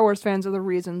 Star Wars fans are the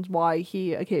reasons why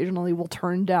he occasionally will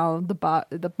turn down the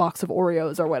box of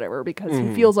Oreos or whatever, because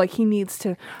he feels like he needs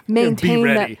to maintain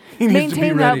ready. that He needs to be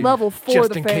that ready, level for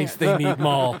just the in fans. case they need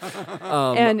Maul.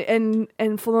 And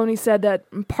Filoni said that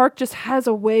Park just has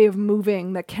a way of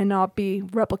moving that cannot be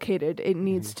replicated. It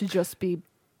needs to just be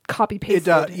copy pasted.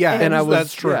 And I was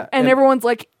that's true. yeah, And everyone's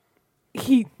like,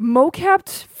 he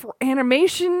mocapped for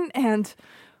animation, and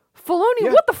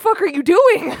Filoni, what the fuck are you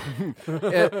doing?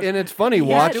 and it's funny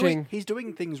watching. He's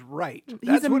doing things right.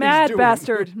 He's a mad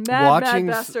bastard. Mad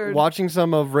bastard. Watching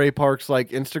some of Ray Park's like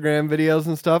Instagram videos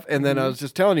and stuff, and then I was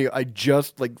just telling you, I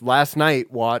just last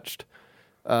night watched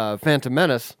Phantom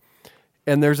Menace,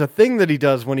 and there's a thing that he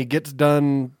does when he gets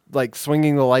done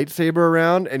swinging the lightsaber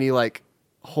around, and he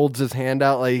holds his hand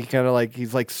out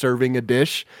he's serving a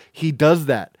dish. He does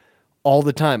that all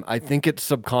the time. I think it's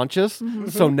subconscious.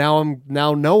 So now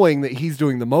knowing that he's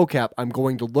doing the mocap, I'm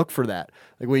going to look for that.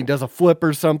 Like when he does a flip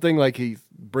or something, he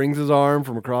brings his arm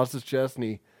from across his chest and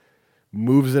he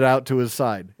moves it out to his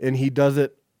side. And he does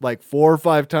it 4 or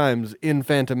 5 times in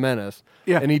Phantom Menace.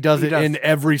 Yeah, and he does it in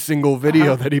every single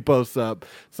video that he posts up.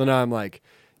 So now I'm like,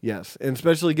 yes. And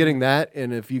especially getting that,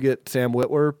 and if you get Sam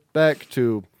Witwer back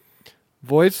to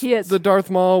voice the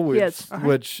Darth Maul, which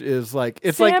is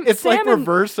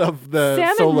reverse of the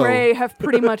Sam Solo. and Ray have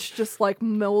pretty much just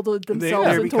melded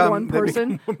themselves into one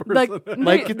person. At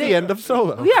the end of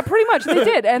Solo. Yeah, pretty much they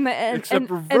did, and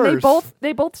Except and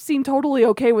they both seem totally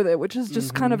okay with it, which is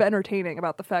just kind of entertaining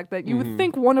about the fact that you would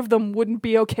think one of them wouldn't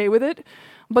be okay with it,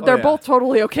 but they're both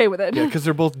totally okay with it. Yeah, because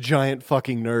they're both giant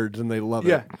fucking nerds and they love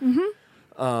it.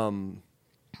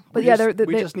 But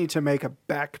we just need to make a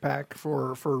backpack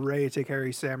for Ray to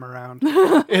carry Sam around.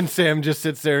 And Sam just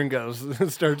sits there and goes,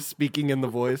 starts speaking in the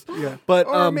voice. Yeah, but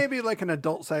or maybe an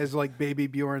adult size Baby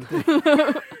Bjorn thing.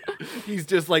 He's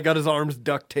just got his arms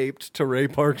duct taped to Ray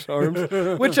Park's arms,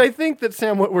 which I think that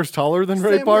Sam Witwer's taller than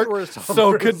Ray Park,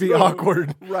 so it could be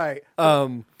awkward. Right.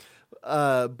 But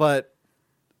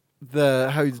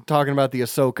how he's talking about the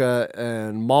Ahsoka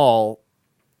and Maul,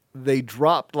 they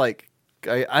dropped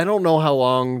I don't know how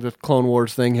long the Clone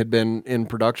Wars thing had been in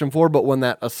production for, but when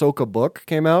that Ahsoka book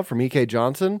came out from E.K.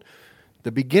 Johnson,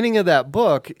 the beginning of that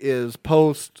book is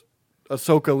post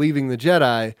Ahsoka leaving the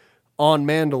Jedi on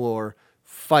Mandalore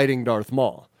fighting Darth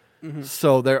Maul.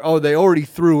 So they already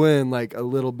threw in a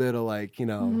little bit of it's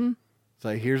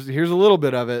here's a little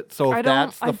bit of it. So I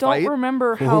that's the fight. I don't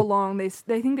remember how long they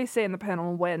think they say in the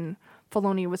panel when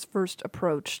Filoni was first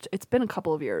approached. It's been a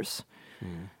couple of years.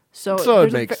 So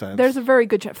it makes sense. There's a very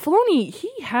good chance. Filoni, he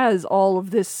has all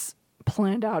of this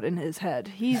planned out in his head.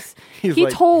 He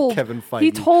told Kevin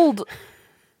Feige.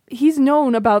 He's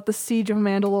known about the Siege of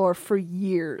Mandalore for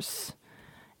years.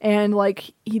 And I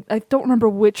don't remember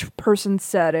which person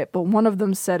said it, but one of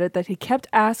them said it, that he kept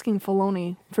asking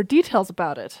Filoni for details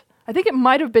about it. I think it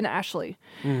might have been Ashley,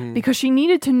 because she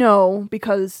needed to know,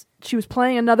 because she was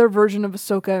playing another version of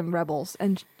Ahsoka in Rebels,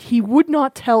 and he would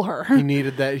not tell her. He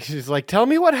needed that. She's like, tell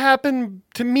me what happened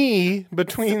to me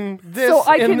between this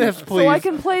and this, please. So I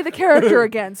can play the character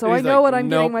again, so I know what I'm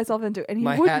nope, getting myself into. And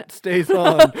my hat stays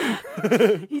on.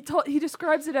 He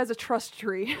describes it as a trust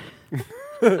tree.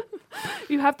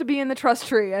 You have to be in the trust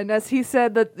tree, and as he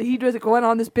said, that he was going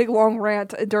on this big long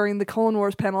rant during the Clone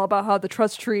Wars panel about how the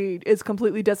trust tree is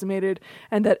completely decimated,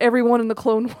 and that everyone in the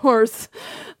Clone Wars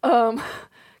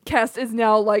cast is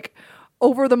now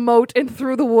over the moat and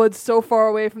through the woods, so far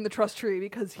away from the trust tree,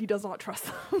 because he does not trust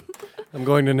them. I'm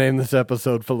going to name this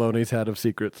episode Filoni's Hat of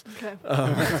Secrets. Okay.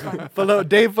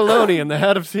 Dave Filoni and the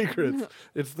Hat of Secrets.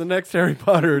 It's the next Harry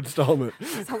Potter installment.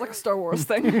 Sounds like a Star Wars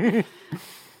thing.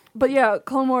 But yeah,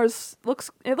 Clone Wars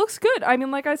looks good. I mean,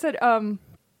 like I said,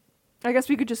 I guess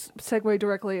we could just segue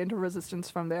directly into Resistance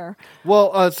from there.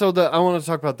 Well, I want to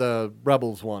talk about the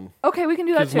Rebels one. Okay, we can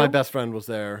do that Because too. my best friend was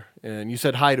there, and you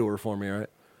said hi to her for me, right?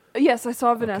 Yes, I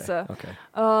saw Vanessa.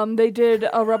 Okay. They did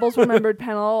a Rebels Remembered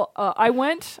panel. I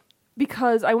went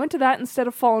because I went to that instead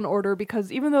of Fallen Order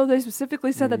because even though they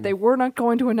specifically said that they were not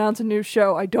going to announce a new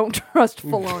show, I don't trust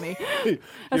Filoni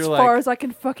as far as I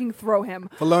can fucking throw him.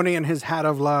 Filoni and his hat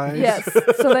of lies. Yes.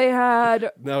 So they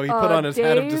had No, he put on his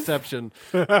head of Dave, deception.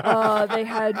 They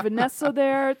had Vanessa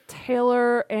there,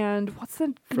 Taylor, and what's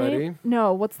the Freddie? name?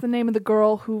 No, what's the name of the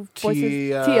girl who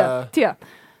voices Tia?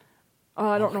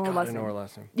 I don't know her last I name. know her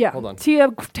last name. Yeah, Hold on. Tia,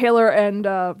 Taylor, and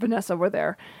Vanessa were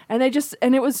there, and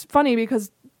it was funny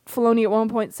because Filoni at one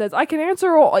point says, "I can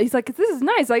answer all." He's like, "This is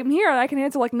nice. I'm here and I can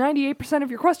answer like 98%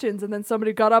 of your questions." And then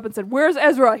somebody got up and said, "Where's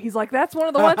Ezra?" He's like, "That's one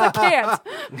of the ones I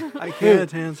can't." I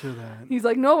can't answer that. He's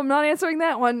like, "No, I'm not answering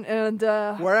that one." And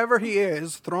Wherever he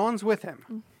is, Thrawn's with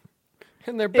him.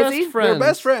 And they're Is best he? friends. They're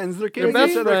best friends. They're They're kids.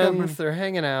 best each other coming. friends. They're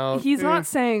hanging out. he's not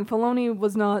saying Filoni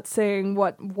was not saying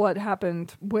what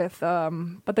happened with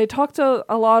but they talked a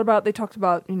lot about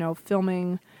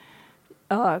filming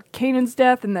Kanan's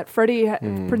death and that Freddie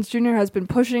Prinze Jr. has been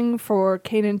pushing for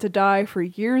Kanan to die for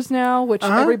years now, which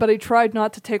everybody tried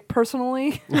not to take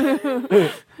personally.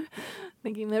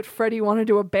 Thinking that Freddie wanted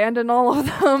to abandon all of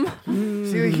them.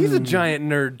 See, he's a giant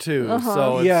nerd too,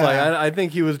 so it's Yeah. like I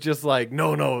think he was just like,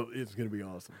 no, it's gonna be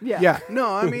awesome. Yeah.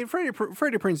 No, I mean, Freddie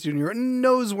Prinze Jr.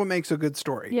 knows what makes a good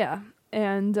story. Yeah.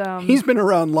 And He's been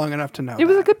around long enough to know. it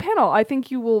was a that. good panel. I think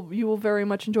you will very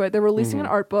much enjoy it. They're releasing an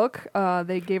art book.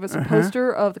 They gave us a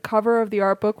poster of the cover of the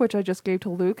art book, which I just gave to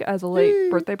Luke as a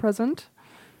late birthday present.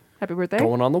 Happy birthday.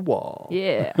 Going on the wall.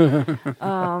 Yeah.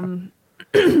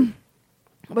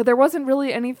 But there wasn't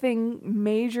really anything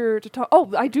major to talk.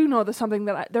 Oh, I do know there's something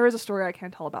there is a story I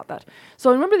can't tell about that. So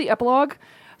remember the epilogue?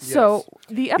 So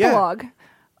the epilogue,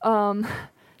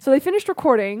 so they finished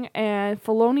recording and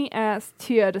Filoni asked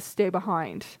Tia to stay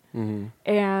behind.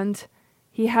 And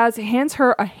he hands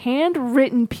her a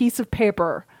handwritten piece of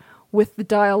paper with the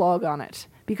dialogue on it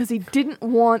because he didn't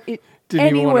want it Didn't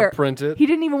even anywhere. want to print it. He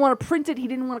didn't even want to print it. He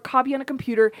didn't want to copy on a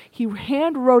computer. He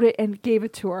hand wrote it and gave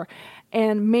it to her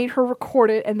and made her record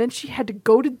it. And then she had to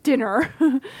go to dinner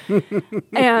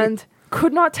and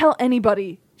could not tell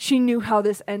anybody she knew how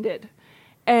this ended.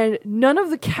 And none of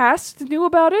the cast knew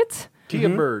about it. Tia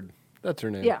Bird. That's her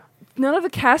name. Yeah. None of the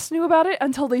cast knew about it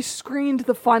until they screened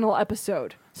the final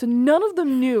episode. So none of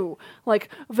them knew. Like,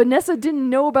 Vanessa didn't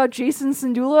know about Jason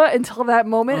Syndulla until that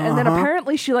moment, and then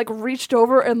apparently she, reached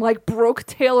over and, broke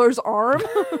Taylor's arm.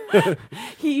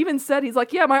 He even said, he's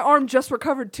like, yeah, my arm just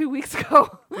recovered 2 weeks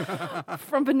ago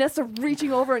from Vanessa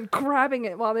reaching over and grabbing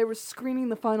it while they were screening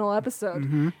the final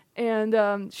episode.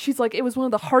 And she's like, it was one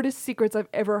of the hardest secrets I've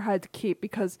ever had to keep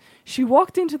because she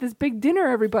walked into this big dinner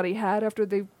everybody had after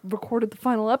they recorded the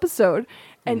final episode,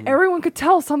 and everyone could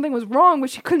tell something was wrong, but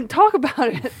she couldn't talk about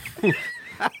it.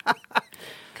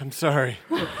 I'm sorry.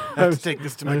 I have to take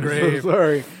this to my grave. So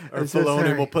sorry. Or I'm so Filoni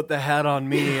sorry. will put the hat on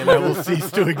me and I will cease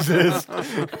to exist.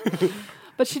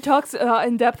 But she talks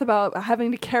in depth about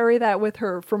having to carry that with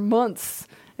her for months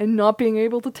and not being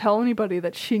able to tell anybody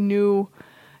that she knew,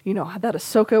 that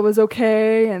Ahsoka was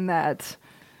okay and that,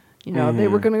 they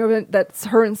were going to, that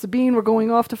her and Sabine were going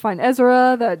off to find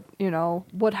Ezra, that,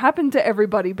 what happened to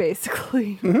everybody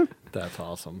basically. That's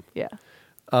awesome. Yeah.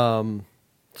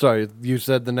 Sorry, you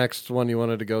said the next one you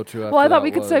wanted to go to after Well, I thought that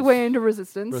we could was segue into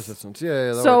Resistance. Resistance.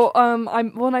 Yeah, that So,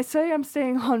 works. when I say I'm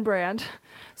staying on brand,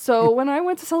 so when I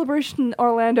went to Celebration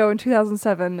Orlando in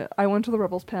 2007, I went to the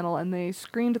Rebels panel and they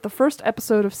screened the first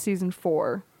episode of season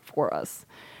 4 for us.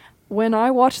 When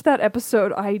I watched that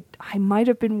episode, I might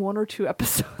have been 1 or 2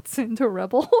 episodes into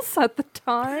Rebels at the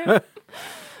time.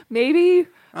 Maybe.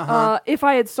 If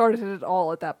I had started it at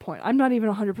all at that point. I'm not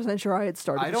even 100% sure I had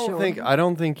started I the show.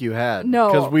 don't think you had. No.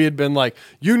 Because we had been like,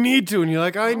 you need to, and you're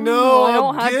like, I know,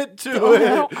 I'll get to it.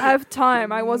 I don't have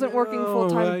time. I wasn't working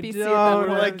full-time at BC at that We're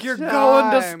point. like, you're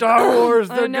going to Star Wars.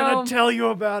 I They're know. going to tell you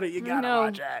about it. You got to know.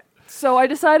 watch it. So I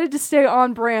decided to stay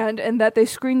on brand and that they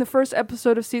screened the first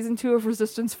episode of season 2 of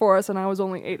Resistance for us, and I was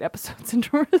only 8 episodes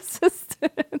into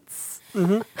Resistance.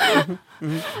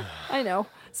 I know.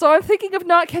 So I'm thinking of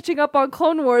not catching up on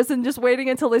Clone Wars and just waiting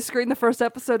until they screen the first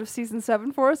episode of season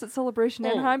 7 for us at Celebration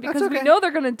Anaheim because we okay. know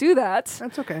they're going to do that.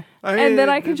 That's okay. And then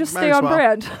I can just might stay as on well.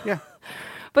 brand. Yeah.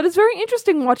 But it's very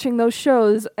interesting watching those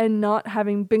shows and not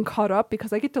having been caught up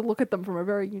because I get to look at them from a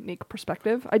very unique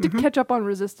perspective. I did catch up on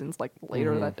Resistance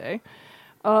later that day.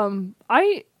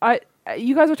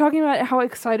 You guys are talking about how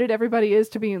excited everybody is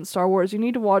to be in Star Wars. You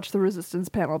need to watch the Resistance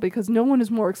panel because no one is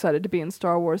more excited to be in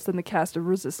Star Wars than the cast of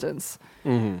Resistance.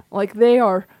 Like, they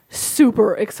are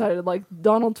super excited. Like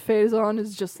Donald Faison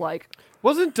is just like,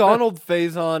 Wasn't Donald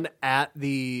Faison at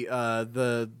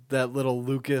that little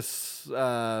Lucas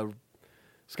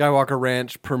Skywalker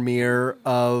Ranch premiere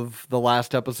of the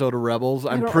last episode of Rebels?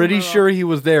 I'm don't pretty remember. sure he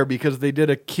was there because they did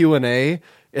a Q&A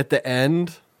at the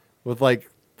end with like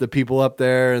the people up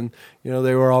there, and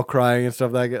they were all crying and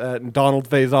stuff like that. And Donald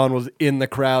Faison was in the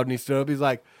crowd, and he stood up. He's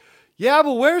like, "Yeah,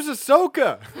 but where's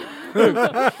Ahsoka?"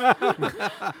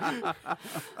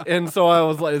 And so I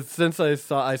was like, since I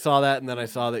saw that, and then I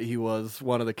saw that he was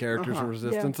one of the characters from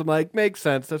Resistance, I'm like, makes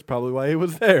sense. That's probably why he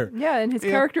was there. yeah, and his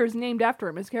character is named after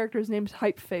him. His character is named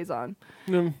Hype Faison.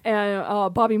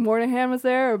 And Bobby Moynihan was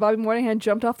there. Bobby Moynihan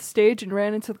jumped off the stage and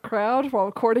ran into the crowd while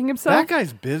recording himself. That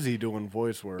guy's busy doing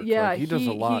voice work. Yeah, Like, he does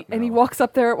a lot and he now. walks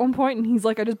up there at one point and he's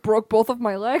like, I just broke both of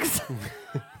my legs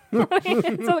running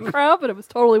into the crowd, but it was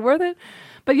totally worth it.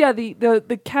 But yeah,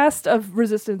 the cast of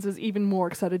Resistance is even more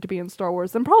excited to be in Star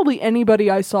Wars than probably anybody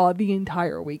I saw the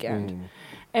entire weekend.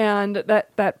 And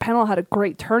that panel had a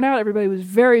great turnout. Everybody was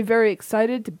very, very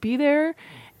excited to be there.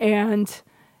 And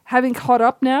having caught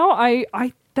up now,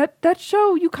 that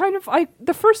show,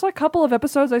 the first couple of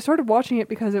episodes, I started watching it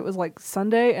because it was like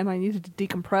Sunday and I needed to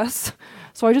decompress.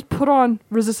 So I just put on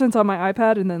Resistance on my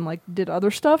iPad and then did other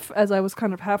stuff as I was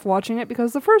kind of half watching it,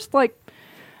 because the first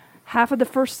half of the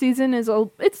first season is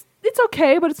it's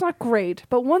okay, but it's not great.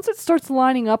 But once it starts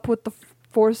lining up with the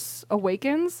Force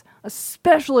Awakens,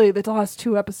 especially the last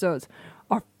 2 episodes,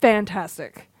 are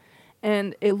fantastic.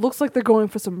 And it looks like they're going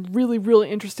for some really, really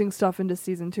interesting stuff into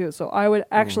season 2. So I would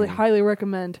actually highly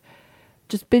recommend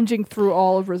just binging through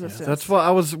all of Resistance. That's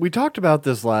what we talked about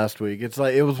this last week. It's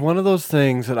like, it was one of those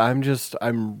things that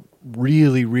I'm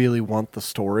really, really want the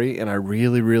story, and I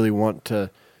really, really want to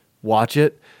watch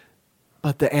it.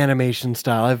 But the animation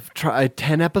style, I've tried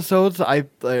 10 episodes,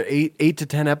 8 to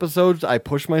 10 episodes, I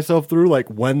pushed myself through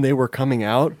when they were coming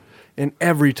out, and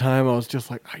every time I was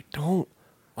just like, I don't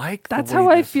like the way That's how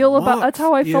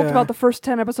I felt Yeah. about the first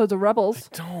 10 episodes of Rebels.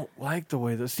 I don't like the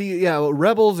way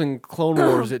Rebels and Clone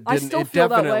Wars, it I didn't. still It feel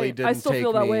that definitely way. didn't. I still take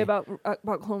feel that me. way about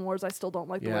Clone Wars. I still don't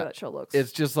like the way that show looks.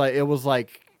 It's just it was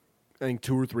I think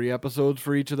 2 or 3 episodes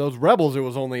for each of those. Rebels, it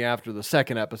was only after the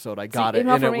second episode I got it,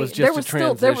 and it was just a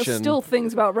transition. There were still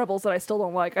things about Rebels that I still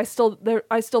don't like. I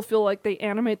still feel like they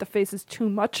animate the faces too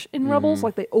much in Rebels,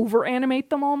 like they over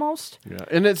animate them almost. Yeah,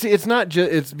 and it's not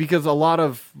just, it's because a lot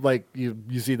of you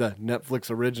see the Netflix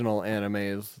original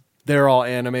animes, they're all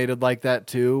animated like that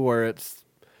too, where it's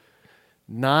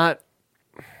not.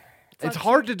 It's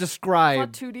hard to describe.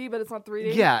 It's not 2D, but it's not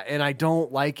 3D. Yeah, and I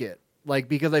don't like it.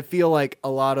 Because I feel like a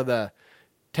lot of the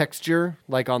texture,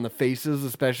 on the faces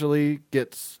especially,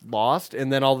 gets lost,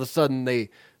 and then all of a sudden they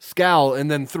scowl,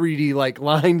 and then 3D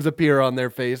lines appear on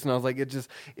their face, and I was like,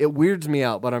 it weirds me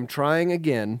out. But I'm trying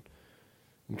again.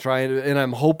 And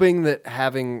I'm hoping that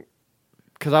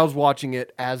because I was watching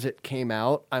it as it came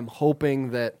out, I'm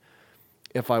hoping that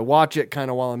if I watch it kind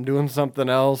of while I'm doing something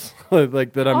else, that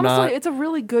I'm not. Honestly, it's a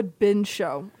really good binge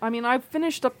show. I mean, I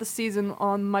finished up the season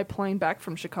on my plane back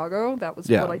from Chicago. That was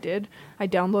what I did. I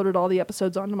downloaded all the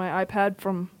episodes onto my iPad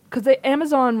because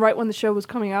Amazon, right when the show was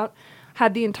coming out,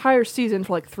 had the entire season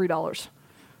for $3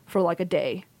 for a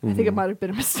day. I think it might have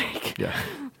been a mistake. Yeah.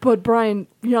 But Brian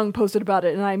Young posted about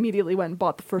it, and I immediately went and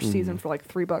bought the first season for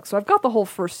 $3. So I've got the whole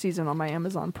first season on my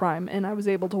Amazon Prime, and I was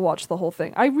able to watch the whole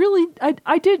thing. I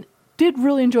did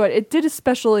really enjoy it. It did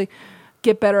especially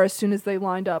get better as soon as they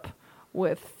lined up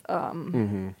with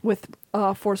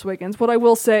Force Awakens. What I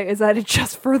will say is that it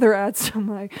just further adds to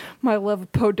my love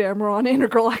of Poe Dameron,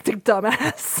 intergalactic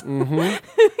dumbass.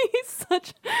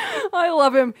 I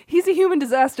love him. He's a human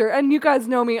disaster, and you guys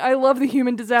know me. I love the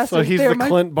human disaster. So he's the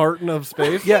Clint Barton of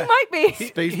space. Yeah. He might be.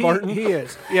 Space Barton. He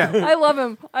is. Yeah. I love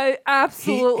him. I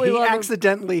absolutely he love him.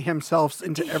 accidentally himself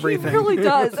into everything. He really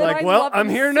does. And I well, love I'm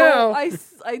him here so- now.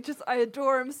 I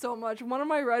adore him so much. One of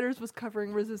my writers was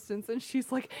covering Resistance, and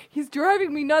she's like, he's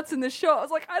driving me nuts in this show. I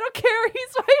was like, I don't care.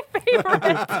 He's my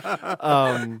favorite.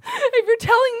 If you're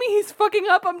telling me he's fucking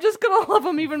up, I'm just gonna love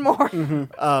him even more.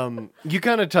 You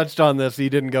kind of touched on this. You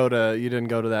didn't go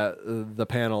to that the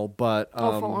panel, but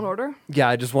Fallen Order. yeah,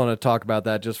 I just want to talk about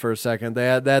that just for a second. They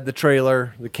had the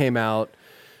trailer that came out,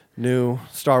 new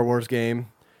Star Wars game,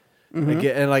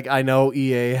 and I know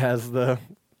EA has the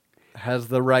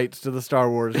rights to the Star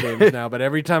Wars games now, but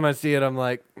every time I see it, I'm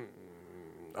like,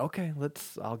 okay,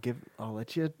 I'll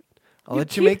let you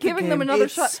Keep make giving the them game. another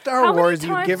It's shot. Star How Wars, many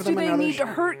you times give them do they another need to shot.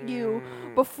 hurt you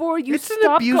before you It's an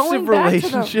stop abusive going back to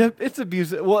them? relationship. It's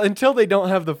abusive. Well, until they don't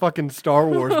have the fucking Star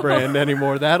Wars brand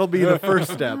anymore, that'll be the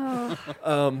first step.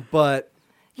 But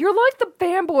You're like the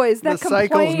fanboys that The cycle's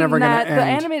complain never gonna that the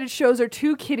end. animated shows are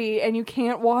too kiddie and you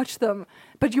can't watch them,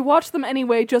 but you watch them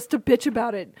anyway just to bitch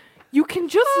about it. You can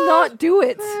just not do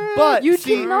it. But you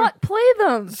see- cannot play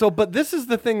them. So, but this is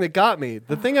the thing that got me.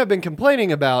 The thing I've been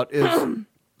complaining about is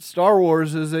Star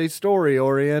Wars is a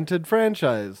story-oriented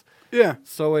franchise. Yeah.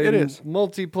 So a It is.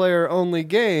 multiplayer-only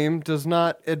game does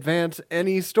not advance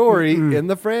any story in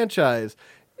the franchise.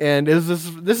 And this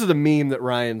is a meme that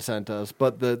Ryan sent us,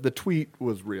 but the tweet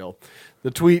was real.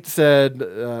 The tweet said,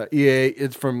 EA,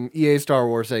 it's from EA Star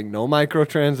Wars saying, no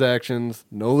microtransactions,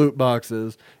 no loot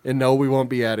boxes, and no, we won't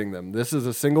be adding them. This is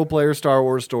a single-player Star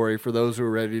Wars story for those who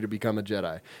are ready to become a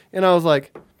Jedi. And I was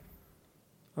like,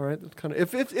 all right, that's kind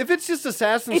of... If it's just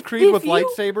Assassin's Creed with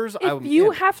lightsabers, if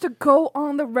you have to go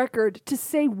on the record to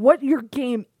say what your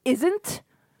game isn't,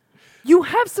 you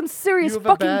have some serious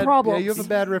fucking problems. Yeah, you have a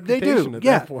bad They reputation do, at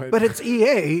yeah. that point. But it's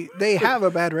EA. They have a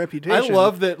bad reputation. I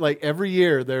love that, like, every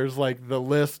year there's, like, the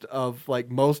list of, like,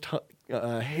 most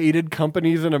hated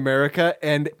companies in America,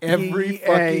 and every EA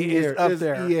fucking is year up is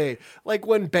there. EA. Like,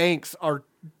 when banks are,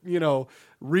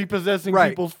 repossessing Right.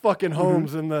 people's fucking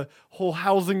homes and the whole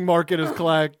housing market is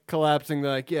collapsing,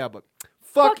 they're like, yeah, but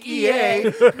fuck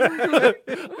EA.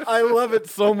 I love it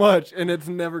so much, and it's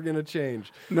never going to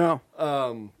change. No.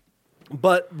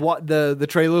 But what the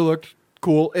trailer looked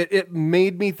cool. It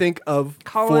made me think of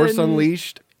Force Colin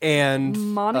Unleashed and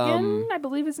Monaghan, I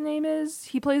believe his name is.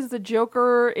 He plays the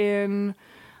Joker in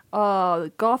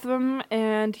Gotham,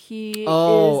 and he is in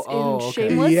okay.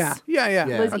 Shameless. Yeah. Yeah.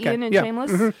 Liz Okay. Ian in Yeah.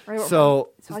 Shameless. Right, So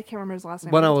I can't remember his last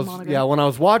name. when but I it's was Monaghan. when I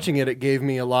was watching it, it gave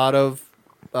me a lot of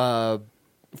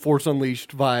Force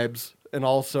Unleashed vibes, and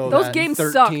also Those that games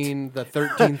 13, the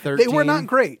 13. They were not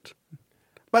great.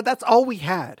 But that's all we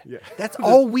had. Yeah. That's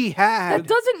all we had. That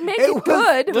doesn't make It it was-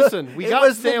 good. Listen, we it got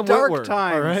was Sam the dark Witwer,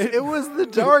 times. all right? It was the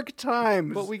dark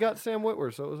times. But we got Sam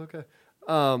Witwer, so it was okay.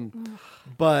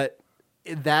 But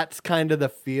that's kind of the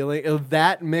feeling.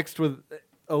 That mixed with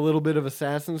a little bit of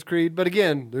Assassin's Creed. But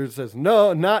again, there's this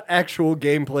not actual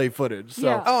gameplay footage. So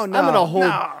Yeah. Oh, no,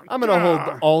 I'm gonna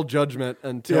hold all judgment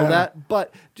until Yeah. that.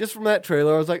 But just from that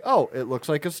trailer, I was like, oh, it looks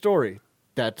like a story.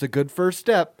 That's a good first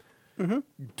step.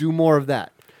 Do more of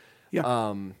that.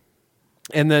 Yeah.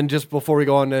 And then just before we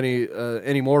go on to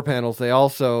any more panels, they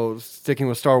also, sticking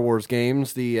with Star Wars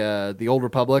games, the Old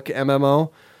Republic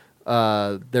MMO,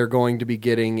 they're going to be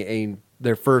getting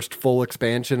their first full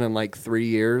expansion in like 3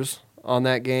 years on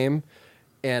that game.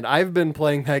 And I've been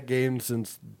playing that game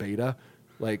since beta.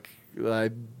 Like I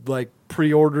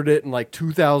pre-ordered it in like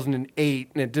 2008,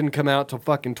 and it didn't come out till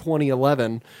fucking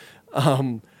 2011.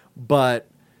 But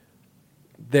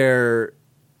the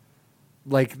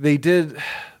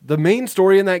main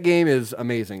story in that game is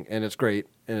amazing, and it's great,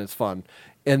 and it's fun.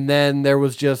 And then there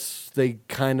was just, the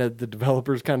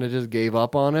developers kind of just gave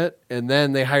up on it. And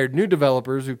then they hired new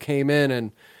developers who came in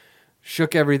and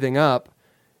shook everything up.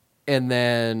 And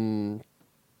then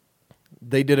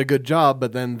they did a good job,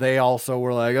 but then they also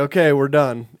were like, okay, we're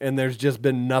done. And there's just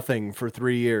been nothing for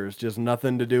 3 years, just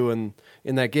nothing to do in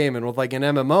that game. And with like an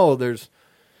MMO,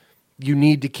 you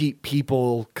need to keep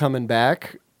people coming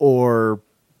back, or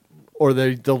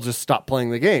they'll just stop playing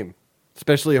the game.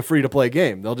 Especially a free-to-play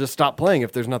game. They'll just stop playing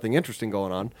if there's nothing interesting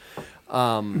going on.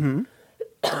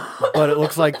 But it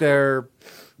looks like they're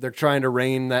trying to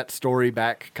rein that story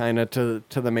back kind of to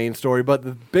the main story. But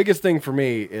the biggest thing for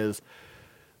me is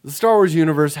the Star Wars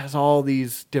universe has all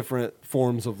these different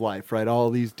forms of life, right?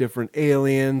 All these different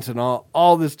aliens and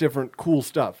all this different cool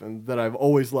stuff and that I've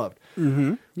always loved. Mm-hmm.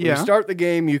 When you start the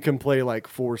game, you can play like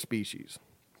 4 species.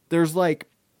 There's like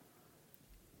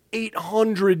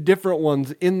 800 different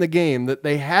ones in the game that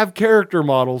they have character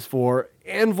models for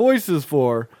and voices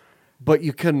for, but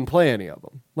you couldn't play any of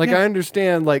them. Like, I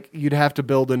understand, like, you'd have to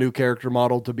build a new character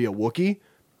model to be a Wookiee.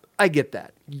 I get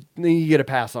that. You get a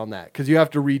pass on that, because you have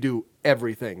to redo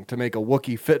everything to make a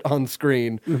Wookiee fit on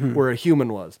screen where a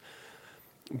human was.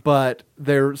 But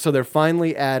they're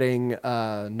finally adding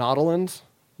Nautilans,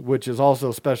 which is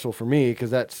also special for me,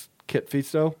 because that's Kit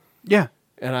Fisto. Yeah.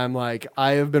 And I'm like,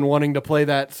 I have been wanting to play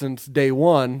that since day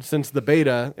one, since the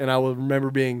beta, and I will remember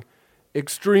being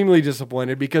extremely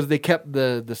disappointed because they kept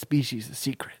the species a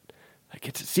secret. Like,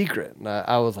 it's a secret. And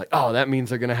I was like, oh, that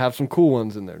means they're going to have some cool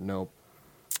ones in there.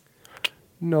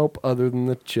 Nope, other than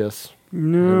the Chiss.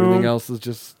 No. Everything else is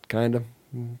just kind of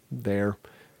there.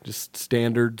 Just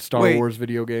standard Star Wars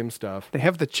video game stuff. They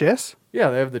have the Chiss?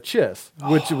 Yeah, they have the Chiss,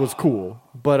 which was cool.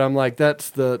 But I'm like, that's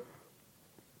the...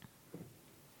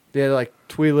 They had like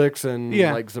Twi'leks and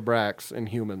like Zabraks and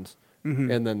humans,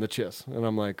 and then the Chiss, and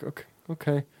I'm like,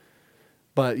 okay.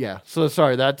 But yeah, so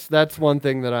sorry. That's one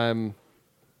thing that I'm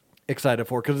excited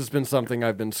for because it's been something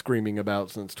I've been screaming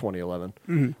about since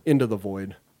 2011. Into the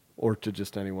Void, or to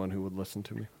just anyone who would listen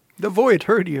to me. The Void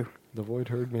heard you. The Void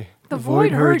heard me. The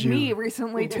Void heard you. me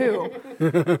recently too.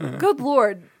 Good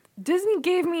Lord. Disney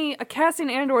gave me a Cassian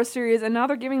Andor series, and now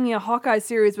they're giving me a Hawkeye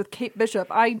series with Kate Bishop.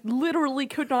 I literally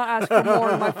could not ask for more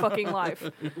in my fucking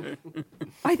life.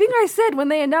 I think I said when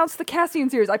they announced the Cassian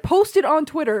series, I posted on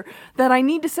Twitter that I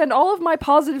need to send all of my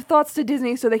positive thoughts to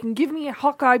Disney so they can give me a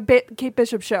Hawkeye Kate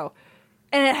Bishop show.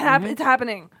 And it's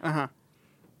happening. Uh-huh.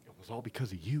 It was all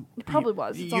because of you. It probably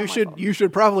was. It's all my fault. You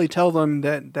should probably tell them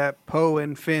that Poe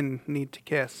and Finn need to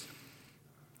kiss.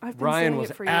 I've been Ryan saying was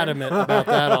it for years. adamant about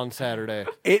that on Saturday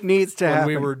It needs to when happen.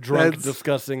 we were drunk That's-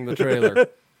 discussing the trailer.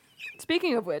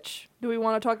 Speaking of which, do we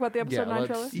want to talk about the episode 9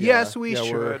 trailer? Yes, we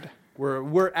should.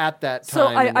 We're at that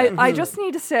So time. I just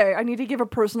need to say, I need to give a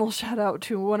personal shout out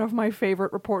to one of my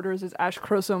favorite reporters, is Ash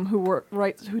Crosum, who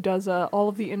does all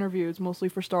of the interviews, mostly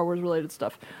for Star Wars related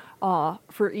stuff,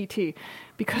 for ET,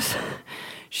 because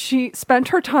she spent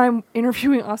her time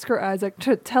interviewing Oscar Isaac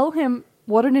to tell him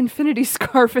what an infinity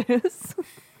scarf is,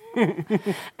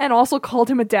 and also called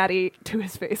him a daddy to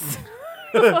his face.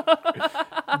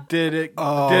 Did he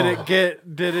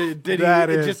That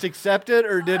is- just accept it,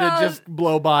 or did it just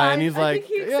blow by? And he's I like,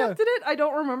 think he yeah. accepted it. I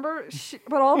don't remember,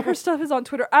 but all of her stuff is on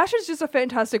Twitter. Ash is just a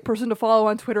fantastic person to follow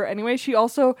on Twitter. Anyway, she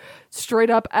also straight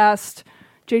up asked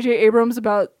J.J. Abrams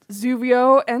about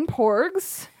Zuvio and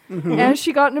Porgs, and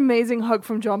she got an amazing hug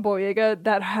from John Boyega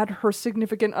that had her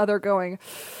significant other going,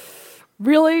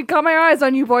 "Really got my eyes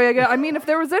on you, Boyega. I mean, if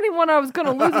there was anyone I was going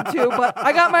to lose it to, but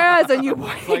I got my eyes on you,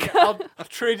 Boyega." Like, I'll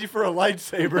trade you for a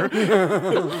lightsaber.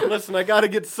 Listen, I got to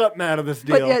get something out of this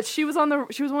deal. But yeah, she was one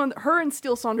of her and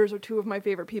Steele Saunders are two of my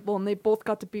favorite people, and they both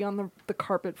got to be on the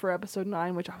carpet for episode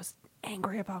 9, which I was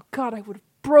angry about. God, I would have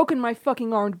broken my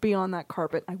fucking arm to be on that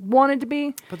carpet. I wanted to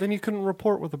be. But then you couldn't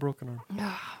report with a broken arm.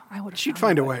 I would. She'd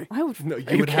find a way. I would. No,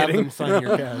 you would have them sign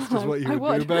your cast, is what you I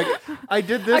would do. would. But I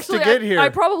did this Actually, to get here. I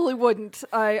probably wouldn't.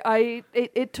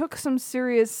 It took some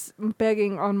serious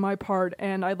begging on my part,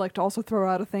 and I'd like to also throw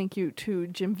out a thank you to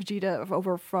Jim Vegeta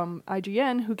over from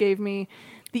IGN, who gave me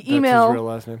the email. That's his real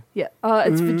last name? Yeah,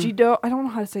 it's Vegito. I don't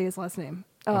know how to say his last name.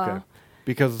 Okay.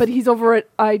 Because But he's over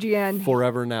at IGN.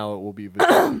 forever now it will be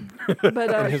Vegeta.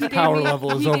 But His he gave power me-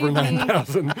 level is he over gave me-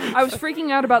 9,000. I was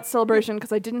freaking out about Celebration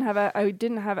because I didn't have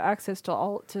access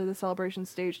to the Celebration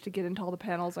stage to get into all the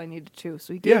panels I needed to.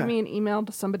 So he gave me an email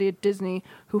to somebody at Disney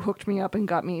who hooked me up and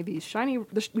got me these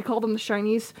we call them the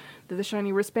shinies. They're the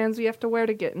shiny wristbands we have to wear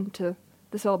to get into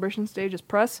the Celebration stage as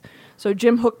press. So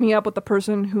Jim hooked me up with the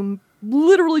person who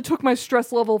literally took my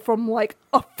stress level from like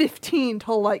a 15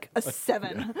 to like a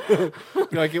 7.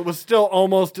 Like, it was still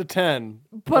almost a 10.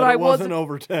 But I it wasn't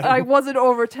over 10. I wasn't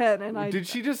over 10, and I Did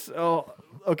she just... Oh,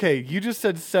 okay, you just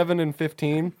said 7 and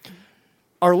 15.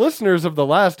 Our listeners of the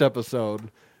last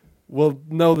episode will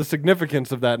know the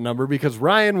significance of that number because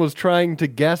Ryan was trying to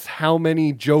guess how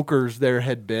many Jokers there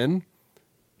had been,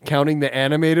 counting the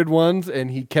animated ones, and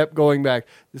he kept going back.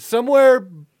 Somewhere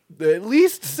at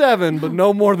least 7, but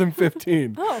no more than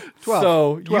 15. Oh. 12.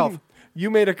 So 12. You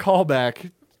made a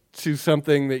callback to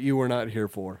something that you were not here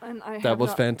for. And That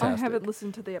was fantastic. I haven't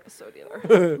listened to the episode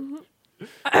either.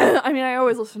 I mean, I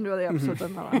always listen to the episodes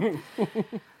I'm not on.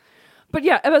 But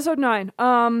yeah, episode 9.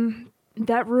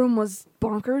 That room was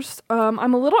bonkers.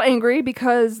 I'm a little angry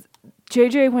because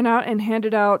JJ went out and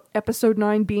handed out episode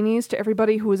 9 beanies to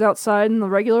everybody who was outside in the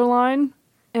regular line,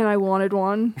 and I wanted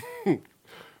one.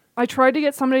 I tried to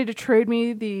get somebody to trade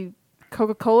me the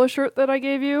Coca-Cola shirt that I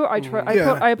gave you. I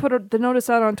put the notice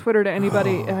out on Twitter to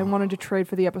anybody, and I wanted to trade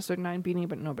for the episode 9 beanie,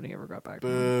 but nobody ever got back to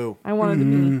me. Boo. I wanted the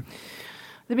beanie.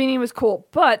 The beanie was cool,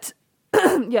 but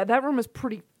yeah, that room was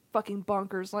pretty fucking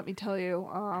bonkers, let me tell you.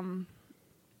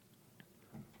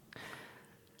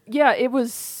 Yeah, it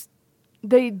was.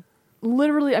 They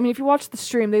literally, I mean, if you watch the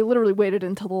stream, they literally waited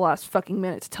until the last fucking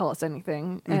minute to tell us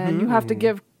anything, and you have to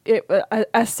give it.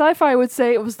 As sci-fi would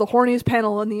say, it was the horniest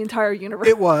panel in the entire universe.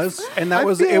 It was, and that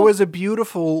it was a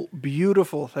beautiful,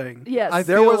 beautiful thing. Yes,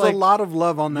 There feel was like- a lot of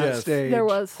love on that Yes. stage. there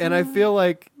was. And I feel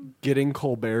like getting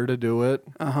Colbert to do it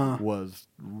was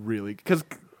really... Because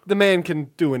the man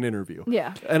can do an interview.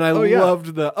 Yeah. And I yeah.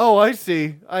 loved I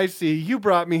see. You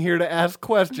brought me here to ask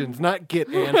questions, not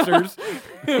get answers.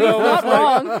 You know, Not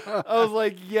wrong. I was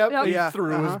like, yep. Yep. He Yeah.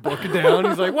 threw his book down.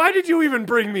 He's like, why did you even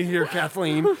bring me here,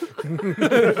 Kathleen?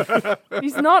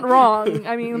 He's not wrong.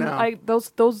 I mean, No.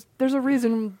 those. There's a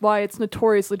reason why it's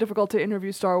notoriously difficult to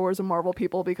interview Star Wars and Marvel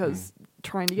people because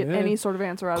trying to get any sort of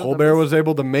answer out of them. Colbert was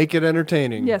able to make it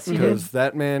entertaining. Yes, he did. Because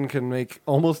that man can make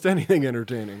almost anything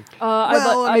entertaining.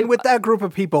 Well, I mean, with that group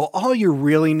of people, all you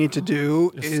really need to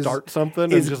do Just is start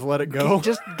something and just let it go.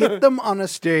 Just get them on a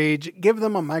stage, give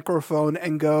them a microphone,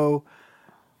 and go.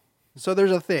 So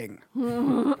there's a thing,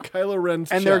 Kylo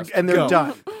Ren's and chest. they're Go.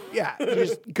 done. Yeah,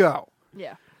 just go.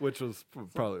 Yeah. Which was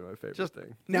probably my favorite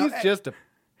thing. now- He's just a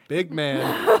big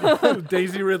man.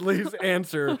 Daisy Ridley's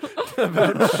answer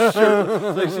about sure.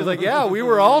 Like, she's like, yeah, we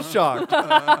were all shocked.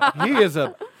 He is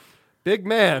a big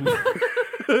man.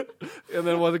 And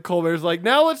then one of the Colbert's like,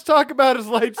 now let's talk about his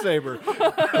lightsaber.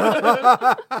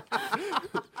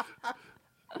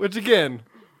 Which again,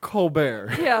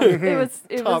 Colbert. Yeah, it was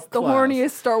Top the class.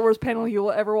 horniest Star Wars panel you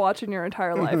will ever watch in your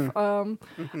entire life.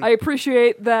 I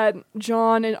appreciate that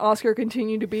John and Oscar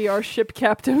continue to be our ship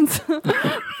captains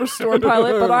for Storm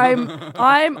Pilot, but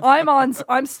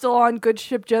I'm still on good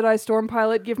ship Jedi Storm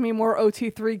Pilot. Give me more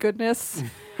OT3 goodness.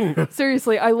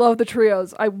 Seriously, I love the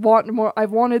trios. I want more.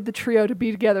 I've wanted the trio to be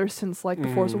together since like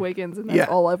The Force Awakens, and that's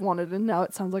all I've wanted. And now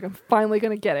it sounds like I'm finally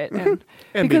gonna get it. And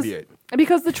because BB-8.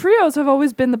 because the trios have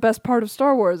always been the best part of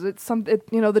Star Wars. It's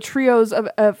the trios of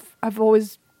I've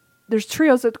always. There's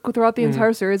trios that go throughout the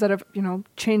entire series that have,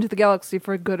 changed the galaxy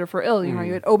for good or for ill. You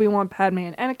had Obi-Wan, Padme,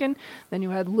 and Anakin. Then you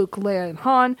had Luke, Leia, and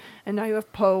Han. And now you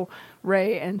have Poe,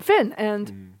 Rey, and Finn.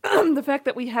 And the fact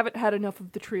that we haven't had enough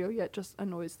of the trio yet just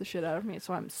annoys the shit out of me.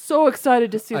 So I'm so excited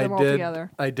to see them all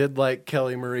together. I did like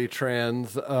Kelly Marie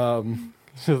Tran's.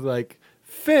 She was like,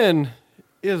 Finn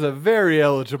is a very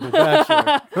eligible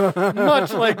bachelor,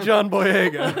 much like John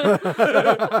Boyega.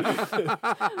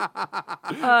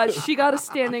 She got a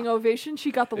standing ovation.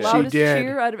 She got the She loudest did.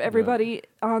 cheer out of everybody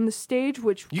on the stage,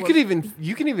 which You was,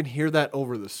 can even hear that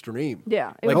over the stream.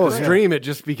 Yeah, it Like was the great. stream, it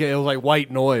just became like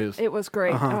white noise. It was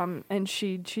great, and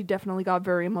she definitely got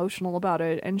very emotional about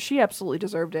it, and she absolutely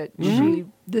deserved it.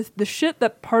 The shit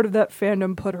that part of that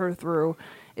fandom put her through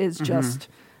is just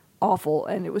awful,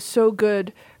 and it was so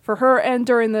good for her. And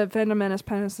during the Fandom Menace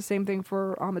Pen, it's the same thing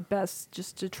for Ahmed Best,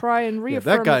 just to try and Yeah,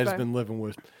 reaffirm that guy's the fact- been living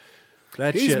with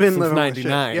that He's shit been since living with shit,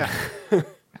 '99. yeah.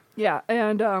 Yeah,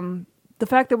 and the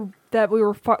fact that we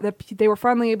were that they were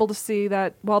finally able to see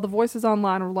that while the voices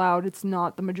online are loud, it's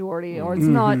not the majority, or it's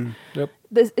not. Yep.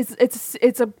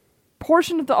 It's a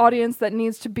portion of the audience that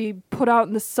needs to be put out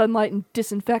in the sunlight and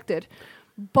disinfected,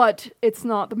 but it's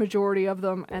not the majority of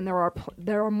them, and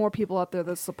there are more people out there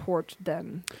that support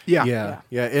than. Yeah,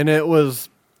 and it was.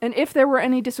 And if there were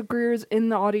any disagreeers in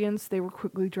the audience, they were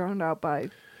quickly drowned out by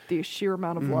the sheer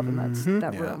amount of love in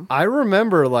that room. I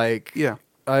remember, like, Yeah.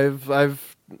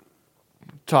 I've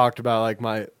talked about like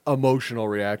my emotional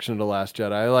reaction to Last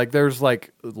Jedi. Like, there's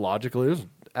like logically,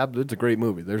 it's a great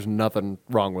movie. There's nothing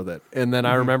wrong with it. And then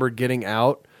I remember getting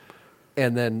out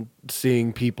and then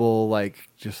seeing people like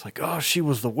just like, oh, she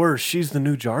was the worst. She's the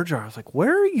new Jar Jar. I was like,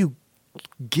 where are you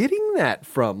getting that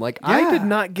from? Like, I did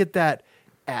not get that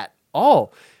at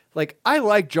all. Like, I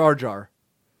like Jar Jar,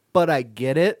 but I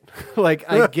get it. Like,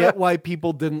 I get why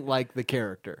people didn't like the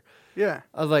character. Yeah.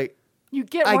 I was like, You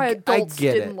get why adults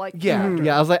get didn't it. like Yeah, the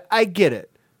yeah. I was like, I get it.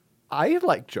 I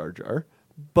like Jar Jar,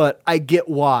 but I get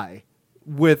why.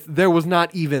 There was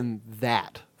not even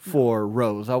that for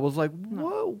Rose. I was like,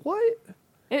 what?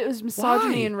 It was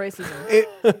misogyny Why? and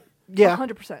racism. Yeah.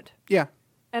 100%. Yeah.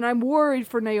 And I'm worried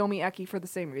for Naomi Eki for the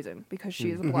same reason, because she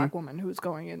is a black woman who's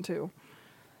going into.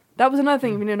 That was another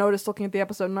thing you noticed looking at the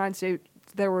episode 9 stage.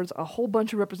 There was a whole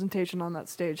bunch of representation on that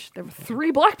stage. There were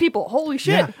 3 black people. Holy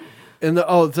shit! Yeah. And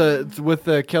it's with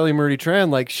Kelly Marie Tran,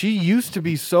 like, she used to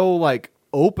be so like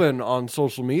open on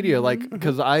social media, like,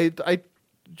 because I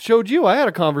showed you, I had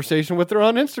a conversation with her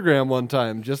on Instagram one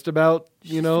time just about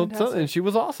fantastic. something, and she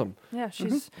was awesome. Yeah,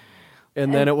 she's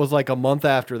And then it was like a month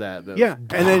after that. Yeah.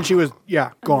 And then she was,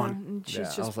 gone. and she's Yeah, I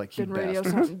just was like, you been radio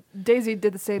bastard. silent. Daisy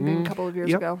did the same thing a couple of years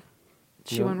Yep. ago.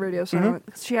 She went radio silent.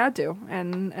 She had to,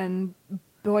 and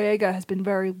Boyega has been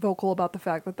very vocal about the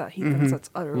fact that he thinks that's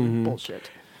utter bullshit.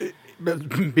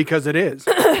 Because it is.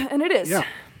 And it is. Yeah.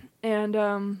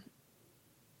 And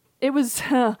it was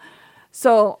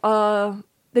so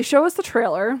they show us the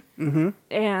trailer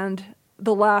and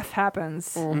the laugh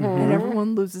happens and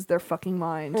everyone loses their fucking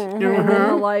mind. And then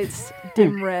the lights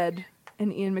dim red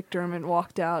and Ian McDermott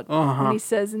walked out and he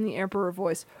says in the Emperor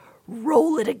voice,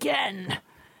 "Roll it again."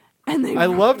 And they I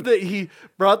loved that he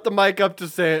brought the mic up to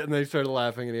say it, and they started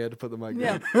laughing, and he had to put the mic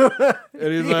down.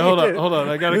 And he's like, hold on,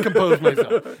 I gotta compose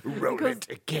myself. Roll it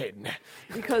again.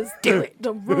 because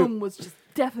the room was just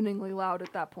deafeningly loud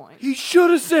at that point. He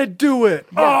should have said, do it.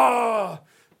 Oh,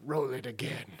 roll it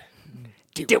again.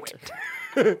 Do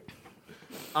it.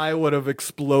 I would have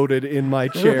exploded in my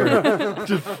chair.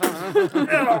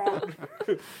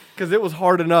 Because it was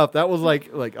hard enough. That was like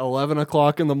 11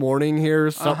 o'clock in the morning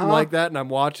here, something like that, and I'm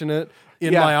watching it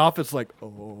in my office like,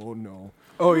 oh, no.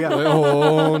 Oh, yeah. Like,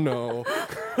 oh, no.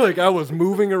 Like, I was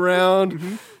moving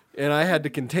around, and I had to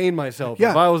contain myself.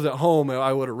 Yeah. If I was at home,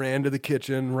 I would have ran to the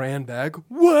kitchen, ran back.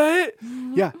 What?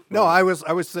 Yeah. No, I was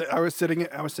sitting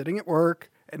at work,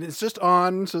 and it's just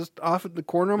on, just off at the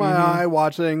corner of my eye,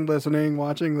 watching, listening.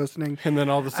 And then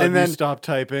all of a sudden you stop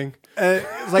typing.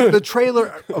 It's like the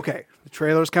trailer. Okay, the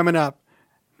trailer's coming up.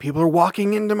 People are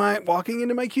walking into my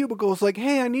cubicle. It's like,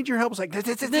 hey, I need your help. It's like,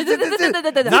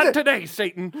 Not today,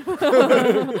 Satan.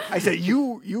 I said,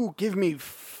 you give me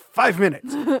 5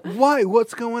 minutes. Why?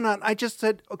 What's going on? I just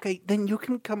said, okay, then you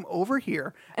can come over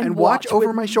here and watch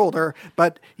over my shoulder,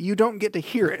 but you don't get to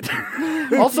hear it.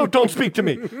 Also, don't speak to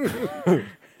me.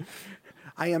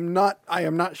 I am not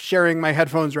sharing my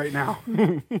headphones right now.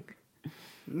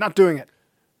 Not doing it.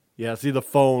 Yeah, see, the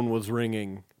phone was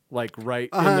ringing like right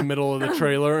in the middle of the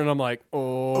trailer, and I'm like,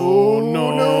 oh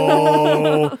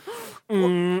no.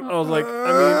 I was like,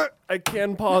 I mean, I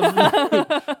can pause.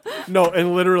 No,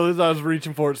 and literally as I was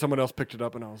reaching for it, someone else picked it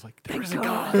up, and I was like, there's a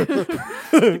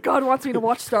God. God wants me to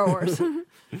watch Star Wars.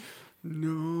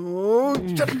 No.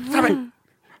 Stop it.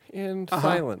 In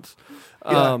silence.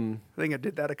 Yeah, I think I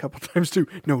did that a couple times too.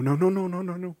 No.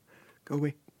 Go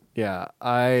away. Yeah,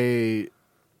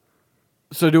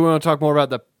 So do we want to talk more about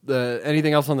the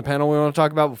anything else on the panel we want to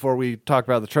talk about before we talk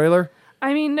about the trailer?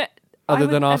 I mean, Other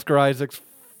than Oscar Isaac's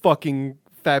fucking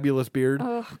fabulous beard.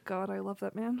 Oh God, I love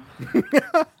that man.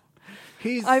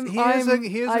 He is a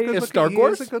good Star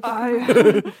Wars?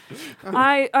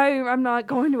 I'm not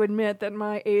going to admit that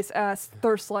my ace ass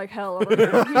thirsts like hell over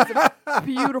him. He's a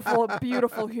beautiful,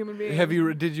 beautiful human being.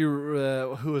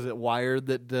 Who is it, Wired,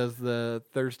 that does the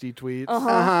thirsty tweets?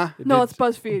 No, it's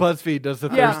BuzzFeed. BuzzFeed does the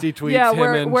thirsty tweets. Yeah,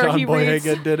 Him where and he John reads-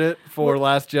 Boyega did it for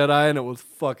Last Jedi, and it was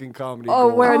fucking comedy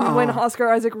gold. When Oscar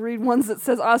Isaac read ones that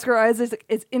says Oscar Isaac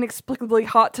is inexplicably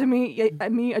hot to me,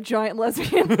 a giant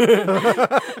lesbian.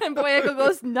 And Boyega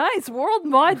goes, nice,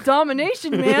 worldwide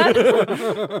domination, man.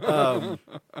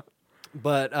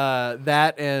 But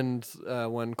that and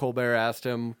when Colbert asked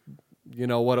him,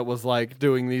 what it was like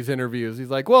doing these interviews, he's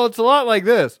like, well, it's a lot like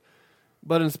this,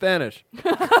 but in Spanish.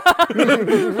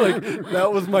 That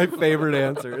was my favorite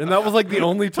answer. And that was like the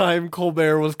only time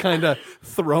Colbert was kind of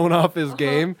thrown off his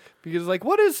game, because like,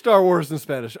 what is Star Wars in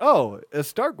Spanish? Oh, it's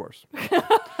Star Wars.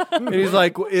 And he's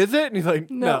like, is it? And he's like,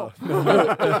 no.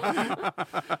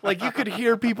 Like, you could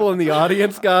hear people in the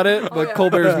audience got it, but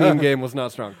Colbert's meme game was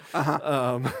not strong.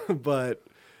 But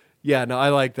yeah, no, I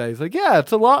like that. He's like, yeah,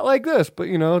 it's a lot like this, but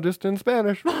just in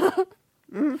Spanish.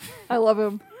 I love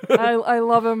him. I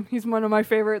love him. He's one of my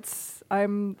favorites.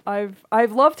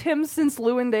 I've loved him since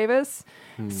Llewyn Davis,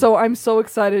 so I'm so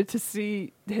excited to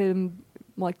see him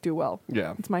do well.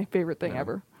 Yeah, it's my favorite thing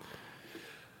ever.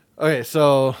 Okay,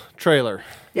 so trailer.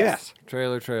 Yes.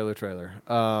 Trailer.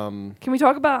 Can we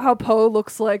talk about how Poe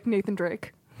looks like Nathan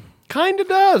Drake? Kind of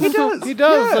does. He does. He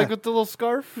does, Yeah. like with the little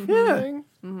scarf thing.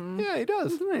 Yeah, he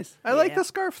does. That's nice. I like the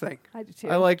scarf thing. I do too.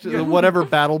 I liked whatever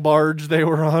battle barge they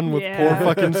were on with poor Yeah.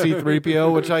 fucking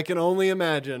C-3PO, which I can only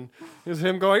imagine is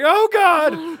him going, "Oh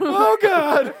God, oh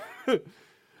God."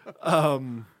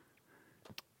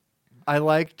 I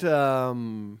liked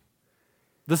the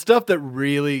stuff that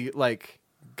really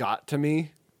got to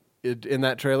me in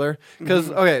that trailer,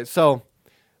 because okay, so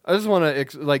I just want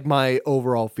to my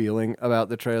overall feeling about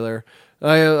the trailer.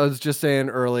 I was just saying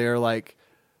earlier, I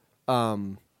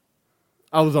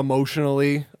was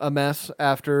emotionally a mess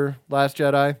after Last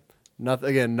Jedi.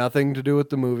 Nothing to do with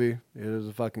the movie. It is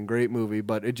a fucking great movie,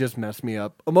 but it just messed me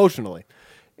up emotionally.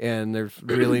 And there's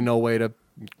really no way to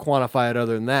quantify it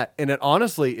other than that. And it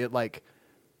honestly, like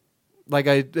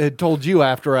I had told you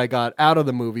after I got out of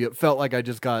the movie, it felt like I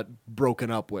just got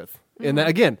broken up with. And that,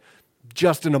 again,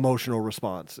 just an emotional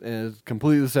response, and it's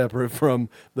completely separate from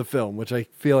the film, which I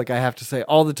feel like I have to say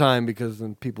all the time, because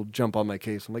then people jump on my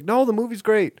case. I'm like, no, the movie's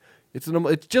great. It's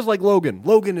just like Logan.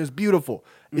 Logan is beautiful.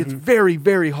 It's very,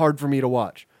 very hard for me to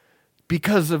watch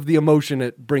because of the emotion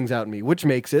it brings out in me, which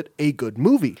makes it a good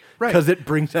movie, because it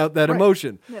brings out that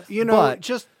emotion. Yes.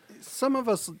 Just some of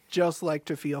us just like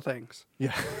to feel things.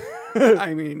 Yeah.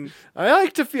 I mean, I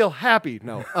like to feel happy.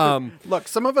 No. Look,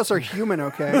 some of us are human,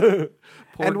 okay?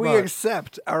 And we Buck.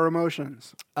 accept our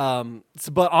emotions.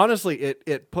 But honestly,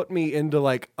 it put me into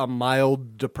a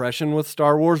mild depression with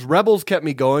Star Wars. Rebels kept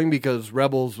me going, because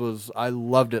Rebels I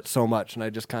loved it so much, and I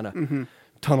just kind of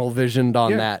tunnel visioned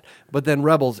on that. But then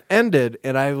Rebels ended,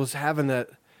 and I was having that,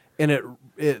 and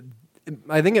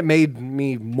I think it made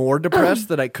me more depressed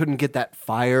that I couldn't get that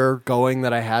fire going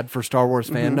that I had for Star Wars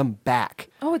fandom back.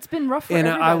 Oh, it's been rough for And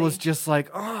everybody. I was just like,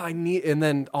 and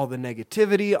then all the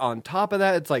negativity on top of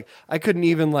that. It's like I couldn't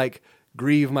even like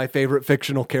grieve my favorite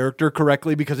fictional character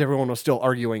correctly because everyone was still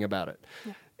arguing about it.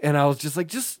 Yeah. And I was just like,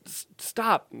 just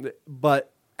stop.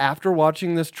 But after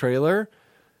watching this trailer,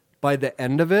 by the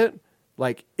end of it,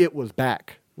 like it was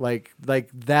back. Like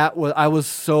that was, I was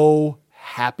so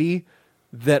happy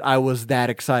that I was that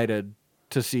excited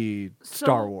to see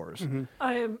Star Wars.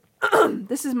 I am.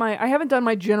 I haven't done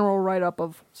my general write-up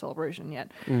of Celebration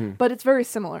yet, but it's very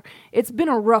similar. It's been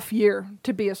a rough year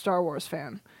to be a Star Wars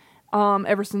fan.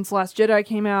 Ever since Last Jedi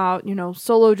came out,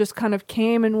 Solo just kind of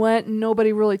came and went, and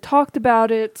nobody really talked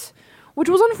about it, which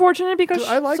was unfortunate because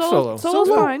I like Solo. Solo's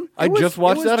fine. I just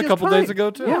watched that a couple days ago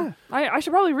too. Yeah, I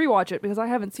should probably rewatch it because I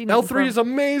haven't seen it. L3 is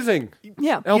amazing.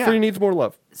 Yeah, L3 needs more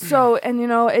love. So, and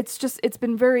it's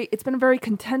been very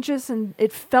contentious, and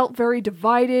it felt very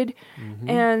divided,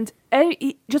 and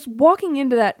just walking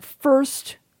into that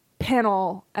first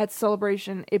panel at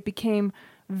Celebration, it became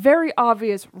very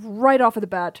obvious right off of the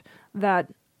bat that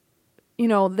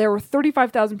there were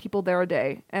 35,000 people there a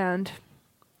day, and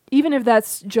even if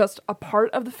that's just a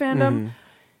part of the fandom,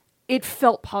 it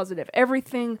felt positive.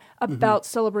 Everything about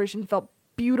Celebration felt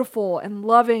beautiful and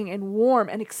loving and warm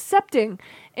and accepting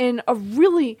in a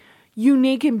really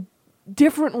unique and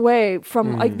different way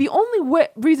from like the only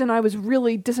reason I was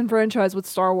really disenfranchised with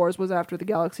Star Wars was after the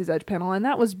Galaxy's Edge panel, and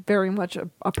that was very much a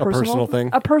personal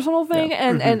thing. A personal thing,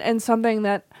 and something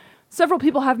that several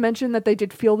people have mentioned that they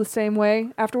did feel the same way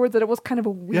afterwards, that it was kind of a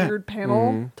weird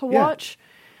panel to watch.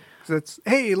 So it's,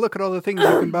 hey, look at all the things you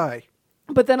can buy.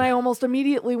 But then I almost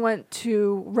immediately went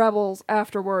to Rebels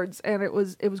afterwards, and it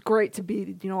was great to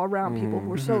be around people who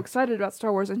were so excited about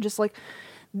Star Wars, and just like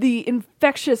the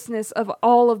infectiousness of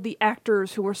all of the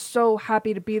actors who were so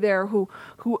happy to be there, who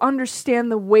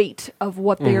understand the weight of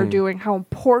what they are doing, how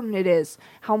important it is,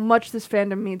 how much this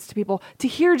fandom means to people. To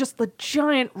hear just the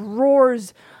giant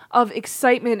roars of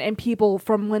excitement and people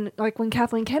from when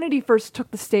Kathleen Kennedy first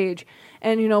took the stage,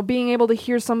 and being able to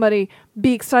hear somebody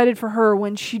be excited for her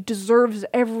when she deserves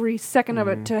every second of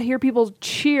it, to hear people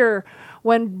cheer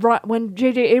when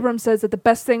J.J. Abrams says that the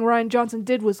best thing Rian Johnson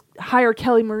did was hire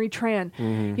Kelly Marie Tran,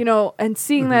 and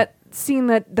seeing that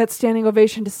standing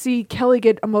ovation, to see Kelly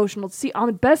get emotional, to see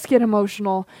Ahmed Best get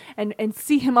emotional, and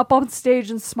see him up on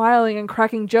stage and smiling and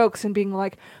cracking jokes and being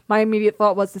like, my immediate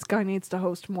thought was, this guy needs to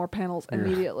host more panels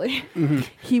immediately.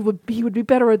 He would be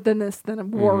better than this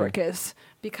than Warwick is,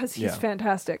 because he's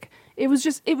fantastic. It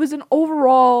was an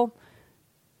overall,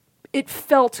 it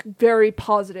felt very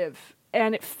positive.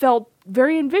 And it felt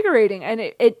very invigorating. And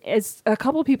it as a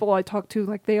couple of people I talked to,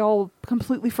 like, they all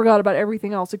completely forgot about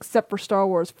everything else except for Star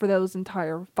Wars for those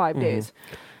entire 5 days.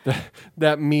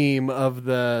 That meme of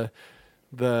the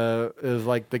is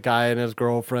like the guy and his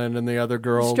girlfriend and the other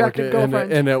girl, distracted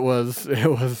girlfriend. and it was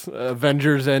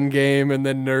Avengers Endgame and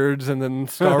then Nerds and then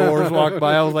Star Wars walked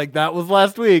by. I was like, that was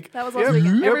last week. That was last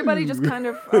week. Everybody just kind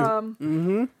of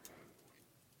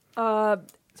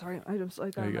sorry, I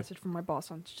got a message from my boss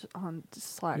on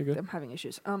Slack. I'm having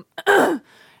issues. And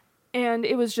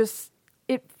it was just,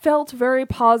 it felt very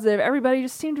positive. Everybody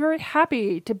just seemed very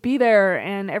happy to be there,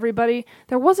 and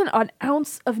there wasn't an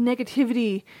ounce of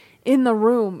negativity in the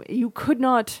room. You could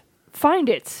not find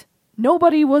it.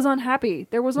 Nobody was unhappy.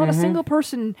 There was not a single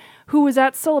person who was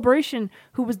at Celebration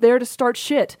who was there to start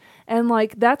shit. And,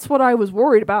 like, that's what I was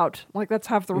worried about. Like, that's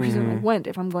half the reason I went,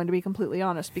 if I'm going to be completely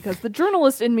honest, because the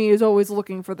journalist in me is always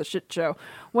looking for the shit show.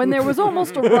 When there was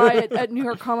almost a riot at New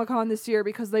York Comic Con this year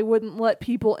because they wouldn't let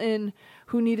people in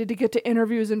who needed to get to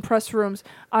interviews in press rooms,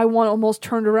 I almost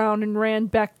turned around and ran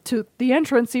back to the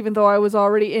entrance, even though I was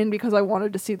already in, because I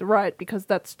wanted to see the riot, because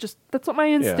that's what my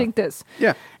instinct is.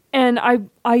 Yeah. And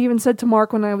I even said to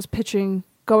Mark when I was pitching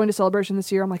going to Celebration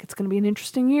this year, I'm like, it's going to be an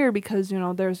interesting year because,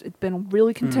 it's been a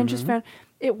really contentious fan.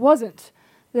 It wasn't.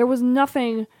 There was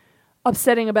nothing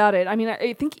upsetting about it. I mean,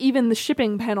 I think even the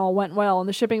shipping panel went well, and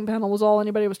the shipping panel was all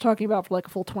anybody was talking about for like a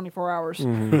full 24 hours.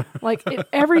 Like,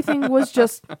 everything was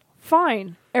just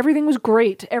fine. Everything was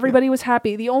great. Everybody was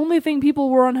happy. The only thing people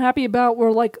were unhappy about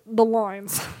were, like, the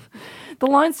lines. The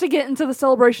lines to get into the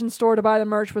Celebration store to buy the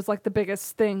merch was like the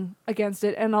biggest thing against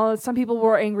it, and some people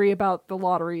were angry about the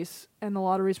lotteries, and the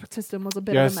lotteries system was a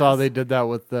bit of a mess. I saw they did that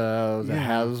with the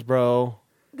Hasbro.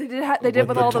 They did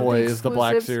with all toys, the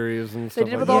Black Series and stuff. They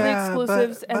did it with all the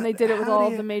exclusives, and they did it with all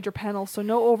of the major panels, so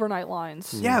no overnight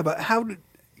lines. Yeah, but how did...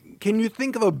 Can you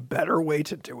think of a better way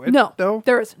to do it? No, though.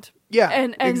 there isn't. Yeah,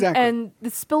 and exactly. And the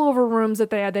spillover rooms that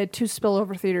they had 2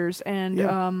 spillover theaters, and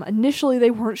Yeah. Initially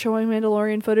they weren't showing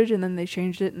Mandalorian footage, and then they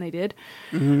changed it, and they did.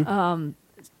 Mm-hmm.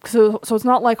 So it's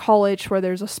not like Hall H where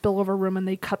there's a spillover room and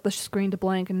they cut the screen to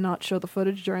blank and not show the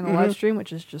footage during the live stream,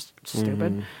 which is just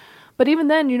stupid. But even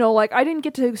then, like I didn't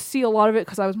get to see a lot of it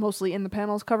because I was mostly in the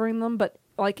panels covering them. But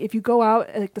like if you go out,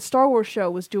 like the Star Wars show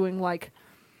was doing like.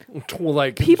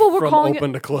 Like People were from calling open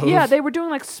it, to close. Yeah, they were doing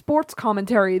like sports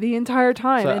commentary the entire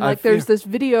time, So and I like there's feel- this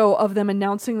video of them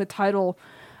announcing the title,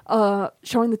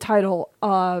 showing the title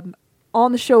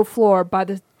on the show floor by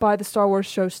the Star Wars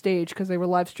show stage because they were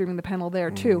live streaming the panel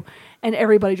there too, and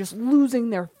everybody just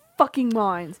losing their fucking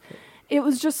minds. It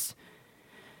was just.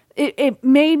 It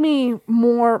made me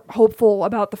more hopeful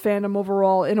about the fandom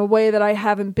overall in a way that I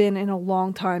haven't been in a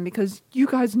long time because you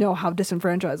guys know how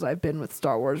disenfranchised I've been with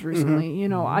Star Wars recently.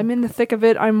 I'm in the thick of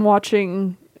it. I'm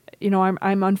watching,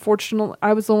 I'm unfortunate.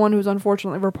 I was the one who was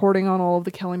unfortunately reporting on all of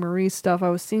the Kelly Marie stuff. I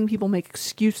was seeing people make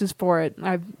excuses for it.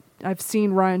 I've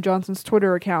seen Ryan Johnson's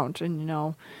Twitter account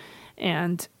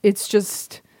and it's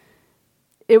just...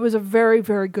 It was a very,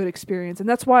 very good experience. And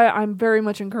that's why I'm very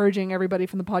much encouraging everybody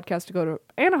from the podcast to go to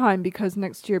Anaheim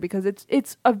next year because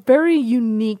it's a very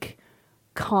unique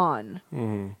con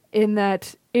in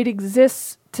that it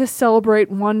exists to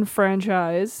celebrate one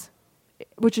franchise,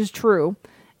 which is true.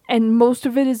 And most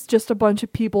of it is just a bunch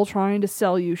of people trying to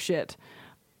sell you shit.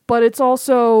 But it's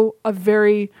also a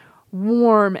very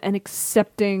warm and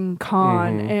accepting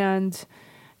con. And...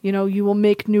 you will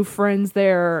make new friends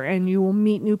there and you will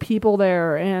meet new people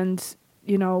there. And,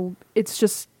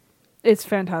 it's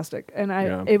fantastic.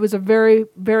 And it was a very,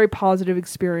 very positive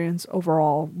experience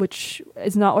overall, which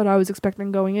is not what I was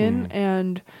expecting going in.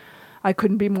 And I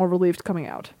couldn't be more relieved coming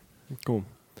out. Cool.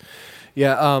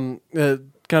 Yeah. Kind of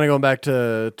going back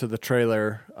to the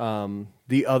trailer.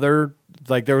 The other,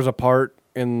 like there was a part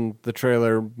in the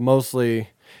trailer, mostly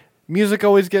music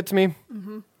always gets me.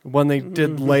 When they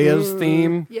did Leia's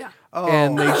theme,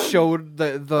 and they showed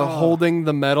the holding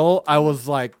the medal, I was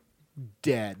like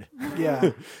dead.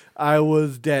 Yeah. I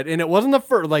was dead, and it wasn't the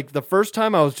first. Like the first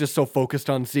time, I was just so focused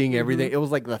on seeing everything. It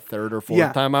was like the third or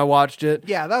fourth time I watched it.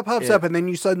 Yeah, that pops up, and then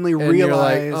you suddenly And you're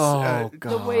realize. like, oh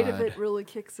god, The weight of it really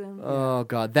kicks in. Oh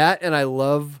god, that, and I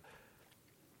love.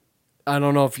 I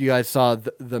don't know if you guys saw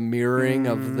the mirroring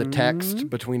of the text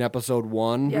between episode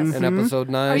 1 Yes. and episode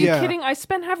 9. Are you Yeah. kidding? I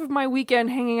spent half of my weekend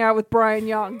hanging out with Brian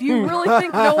Young. Do you really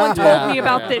think no one told me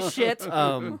about this shit?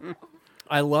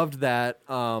 I loved that.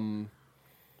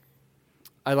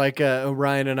 I like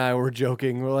Ryan and I were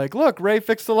joking. We're like, look, Ray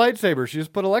fixed the lightsaber. She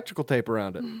just put electrical tape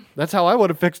around it. That's how I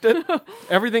would have fixed it.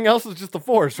 Everything else is just the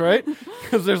Force, right?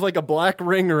 Because there's like a black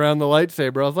ring around the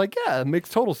lightsaber. I was like, yeah, it makes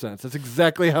total sense. That's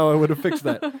exactly how I would have fixed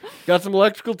that. Got some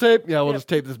electrical tape? Yeah, we'll just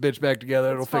tape this bitch back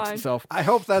together. It'll fix fine. itself. I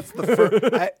hope that's the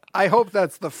first. I hope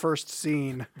that's the first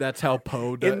scene. That's how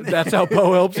Poe. That's how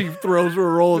Poe helps. He throws her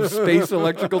a roll of space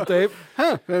electrical tape.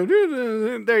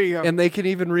 There you go. And they can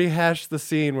even rehash the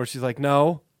scene where she's like,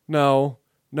 no,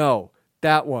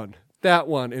 that one.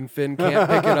 And Finn can't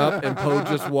pick it up, and Poe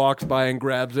just walks by and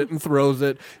grabs it and throws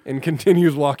it and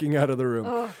continues walking out of the room.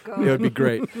 Oh, God. It would be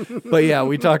great. But yeah,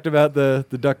 we talked about the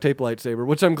duct tape lightsaber,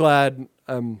 which I'm glad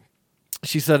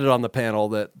she said it on the panel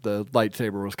that the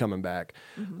lightsaber was coming back.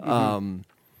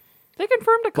 They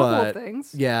confirmed a couple of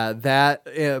things. Yeah, but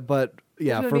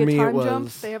yeah, There's for gonna be me a it time was.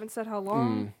 jump. They haven't said how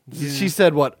long. She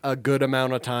said what a good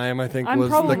amount of time. I think I'm was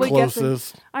the probably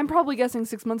closest. I'm probably guessing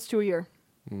 6 months to a year.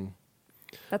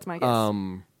 That's my guess.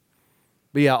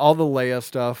 But yeah, all the Leia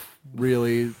stuff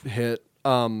really hit.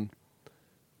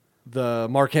 The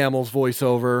Mark Hamill's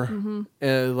voiceover,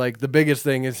 and like the biggest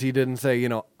thing is he didn't say,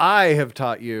 I have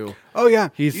taught you. Oh yeah,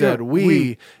 He said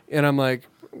we, and I'm like,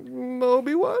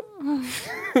 Obi-Wan.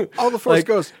 All the Force Like,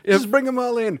 Ghosts. if- Just bring them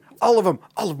all in. All of them.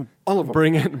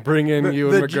 Bring in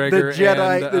Ewan McGregor. the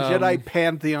Jedi, and, the Jedi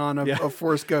pantheon of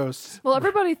Force Ghosts. Well,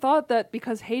 everybody thought that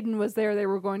because Hayden was there, they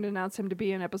were going to announce him to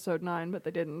be in Episode 9, but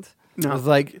they didn't. I was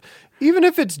like, even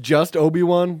if it's just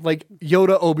Obi-Wan, like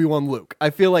Yoda, Obi-Wan, Luke,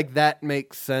 I feel like that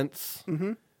makes sense.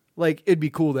 Like, it'd be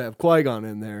cool to have Qui-Gon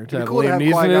in there, to have cool to Liam have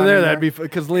Neeson Qui-Gon in there. in That'd there. be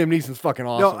because Liam Neeson's fucking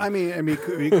awesome. No, I mean, it'd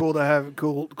be cool to have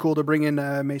cool to bring in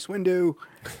Mace Windu,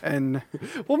 and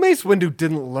Well, Mace Windu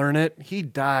didn't learn it. He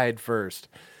died first.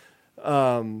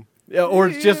 Yeah, or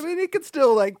it's just. I mean, he could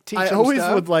still like teach. I him always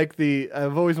stuff. would like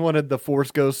I've always wanted the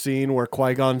Force Ghost scene where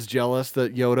Qui-Gon's jealous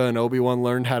that Yoda and Obi-Wan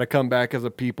learned how to come back as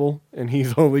a people, and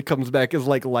he's only comes back as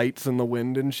like lights in the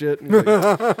wind and shit. And he's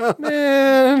like,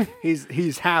 man,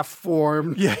 He's half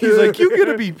formed. yeah, he's like, you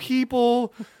gonna be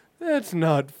people. that's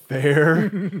not fair.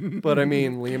 But I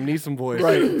mean, Liam Neeson voice.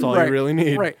 Right. That's all right, you really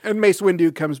need. Right. And Mace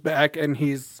Windu comes back and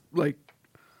he's like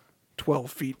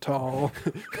 12 feet tall.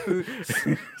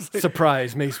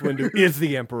 Surprise, Mace Windu is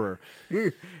the Emperor.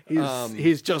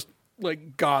 He's just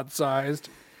like God-sized.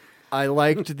 I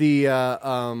liked the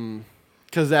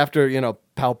because after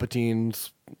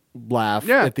Palpatine's laugh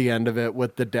at the end of it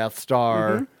with the Death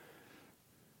Star,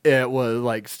 it was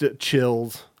like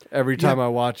chills every time I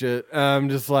watch it. I'm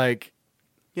just like,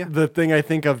 the thing I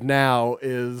think of now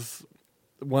is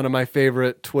one of my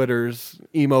favorite Twitters,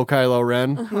 emo Kylo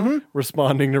Ren,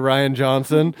 responding to Ryan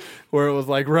Johnson, where it was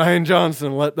like, Ryan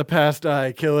Johnson, let the past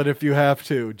die, kill it if you have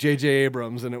to. J.J.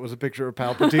 Abrams, and it was a picture of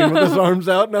Palpatine with his arms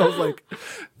out, and I was like,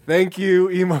 thank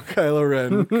you, emo Kylo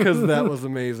Ren, because that was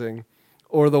amazing.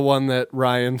 Or the one that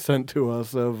Ryan sent to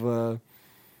us of,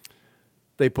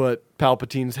 they put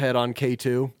Palpatine's head on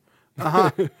K2.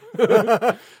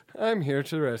 I'm here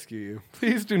to rescue you.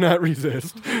 Please do not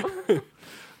resist.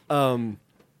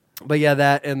 But yeah,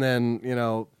 that, and then,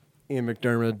 Ian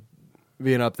McDermott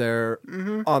being up there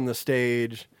on the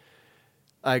stage.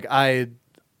 Like, I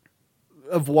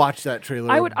have watched that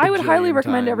trailer. I would highly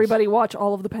recommend times. everybody watch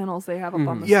all of the panels they have up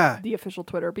on the official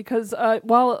Twitter, because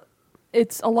while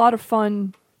it's a lot of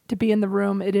fun to be in the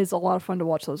room, it is a lot of fun to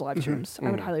watch those live streams.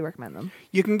 I would highly recommend them.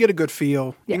 You can get a good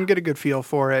feel. Yeah. You can get a good feel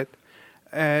for it.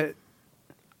 That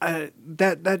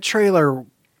trailer,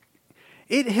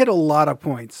 it hit a lot of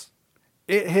points.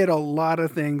 It hit a lot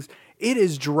of things. It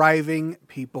is driving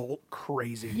people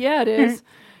crazy. Yeah, it is.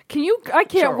 I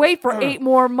can't wait for 8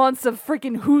 more months of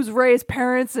freaking who's Rey's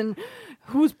parents and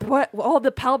who's what, all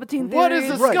the Palpatine theories. What is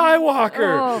a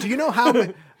Skywalker? Oh. Do you know how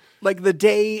like the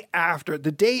day after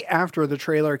the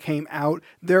trailer came out,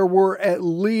 there were at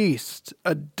least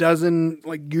a dozen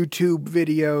like YouTube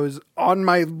videos on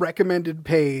my recommended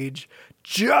page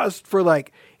just for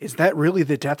like, is that really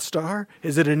the Death Star?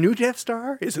 Is it a new Death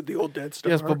Star? Is it the old Death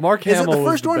Star? Yes, but Mark Is Hamill it the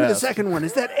was first the one or the best. second one?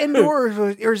 Is that Endor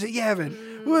or is it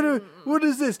Yavin? What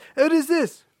is this? What is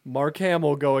this? Mark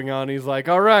Hamill going on. He's like,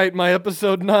 all right, my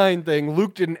episode 9 thing.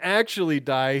 Luke didn't actually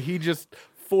die. He just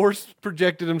force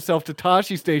projected himself to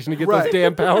Tashi Station to get those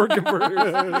damn power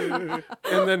converters.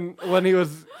 And then when he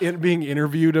was being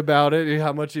interviewed about it,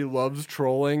 how much he loves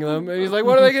trolling them, and he's like,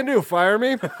 what are they going to do, fire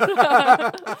me?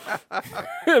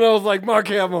 And I was like, Mark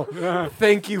Hamill,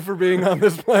 thank you for being on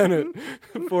this planet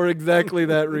for exactly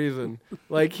that reason.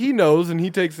 Like, he knows and he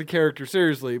takes the character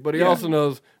seriously, but he also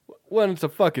knows when it's a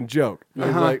fucking joke. And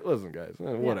he's like, listen, guys,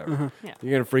 whatever. Yeah.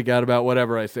 You're going to freak out about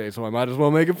whatever I say, so I might as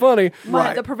well make it funny.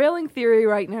 The prevailing theory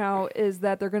right now is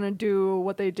that they're going to do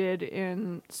what they did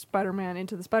in Spider-Man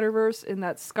Into the Spider-Verse, in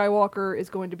that Skywalker is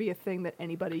going to be a thing that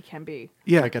anybody can be.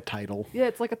 Yeah. Like a title. Yeah,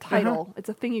 it's like a title. It's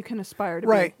a thing you can aspire to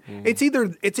Right. be. It's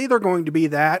either going to be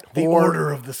that The or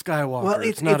Order of the Skywalker. well,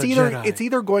 it's not a Jedi. it's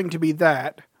either going to be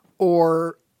that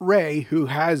or Rey, who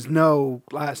has no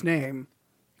last name,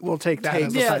 will take that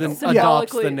as a Yeah, title.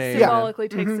 adopts the name. symbolically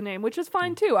takes the name, which is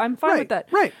fine too. I'm fine with that.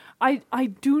 Right. I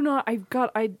do not. I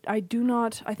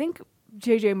think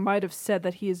JJ might have said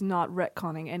that he is not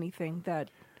retconning anything that.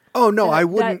 Oh no, that, I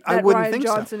wouldn't. That I wouldn't Ryan think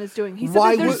Johnson so. is doing. He said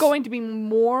Why that there's would- going to be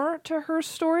more to her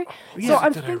story. Yeah, so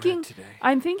I'm that I read thinking. today.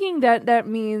 I'm thinking that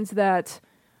means that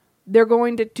they're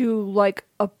going to do like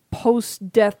a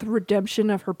post-death redemption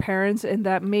of her parents, and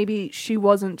that maybe she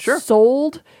wasn't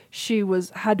sold. She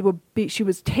was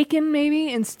taken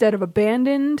maybe instead of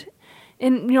abandoned,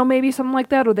 and maybe something like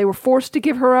that, or they were forced to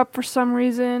give her up for some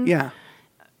reason. Yeah.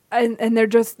 And they're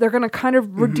going to kind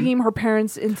of redeem her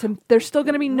parents into. They're still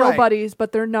going to be nobodies,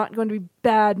 but they're not going to be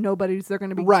bad nobodies. They're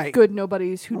going to be good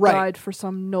nobodies who died for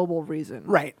some noble reason.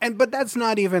 Right. But that's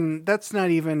not even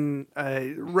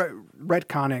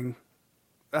retconning.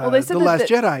 Well, they said The Last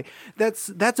Jedi.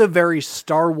 That's a very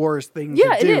Star Wars thing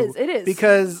to do. It is.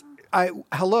 Because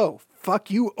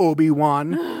fuck you,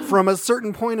 Obi-Wan. From a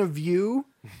certain point of view,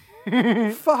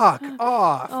 fuck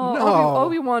off. Oh, no.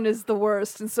 Obi-Wan is the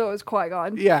worst, and so is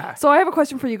Qui-Gon. Yeah. So I have a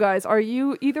question for you guys. Are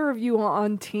you either of you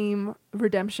on Team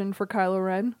Redemption for Kylo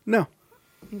Ren? No.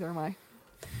 Neither am I.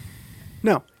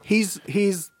 No. He's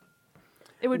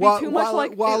It would be too much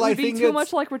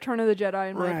like Return of the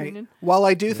Jedi, in my opinion. While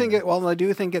I do think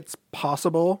it's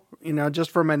possible,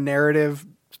 just from a narrative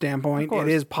standpoint, it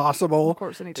is possible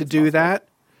to do that,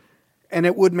 and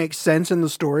it would make sense in the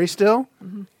story still.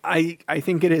 Mm-hmm. I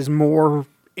think it is more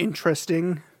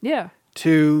interesting. Yeah.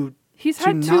 He's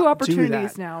had 2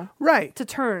 opportunities now, right, to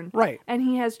turn, right, and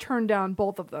he has turned down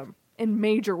both of them in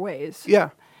major ways. Yeah.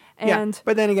 And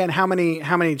but then again, how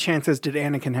many chances did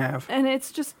Anakin have? And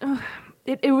it's just.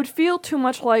 It would feel too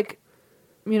much like,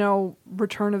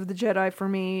 Return of the Jedi for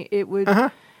me. It would,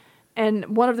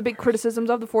 And one of the big criticisms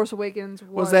of The Force Awakens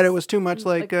Was that it was too much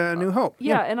like New Hope.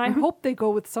 Yeah, and I hope they go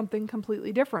with something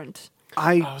completely different.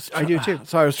 I do too.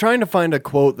 So I was trying to find a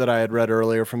quote that I had read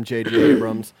earlier from J.J.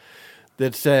 Abrams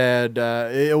that said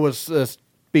it was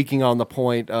speaking on the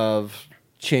point of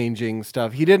changing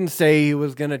stuff. He didn't say he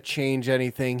was going to change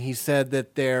anything. He said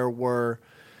that there were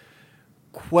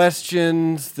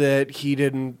questions that he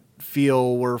didn't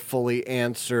feel were fully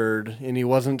answered, and he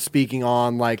wasn't speaking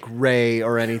on like Rey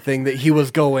or anything that he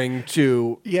was going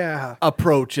to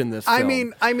approach in this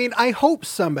film. I mean, I hope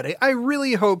I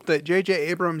really hope that J.J.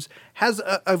 Abrams has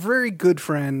a very good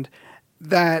friend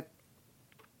that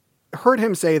heard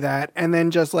him say that and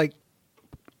then just like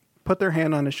put their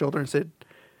hand on his shoulder and said,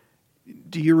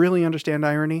 "Do you really understand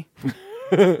irony?"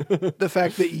 The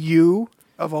fact that you,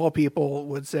 of all people,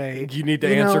 would say you need to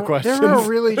answer questions. There are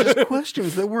really just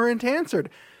questions that weren't answered.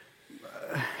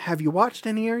 Have you watched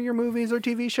any of your movies or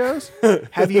TV shows?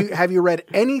 Have you read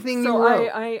anything you wrote?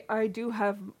 I do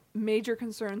have major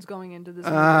concerns going into this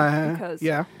movie because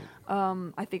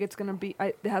I think it's going to be.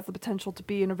 It has the potential to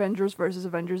be an Avengers versus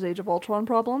Avengers: Age of Ultron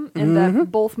problem, and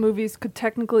that both movies could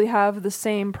technically have the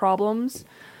same problems,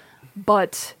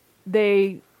 but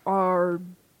they are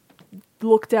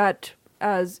looked at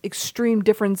as extreme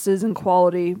differences in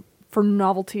quality for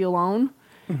novelty alone.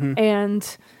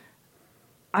 And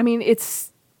I mean,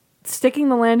 sticking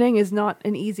the landing is not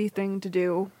an easy thing to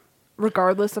do,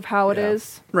 regardless of how it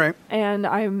is. Right. And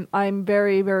I'm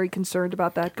very, very concerned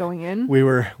about that going in. We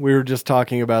were just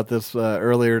talking about this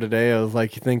earlier today. I was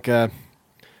like, you think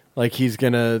like he's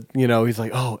gonna, he's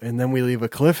like, oh, and then we leave a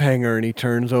cliffhanger, and he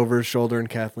turns over his shoulder, and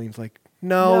Kathleen's like,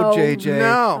 no, JJ,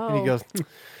 no. And he goes,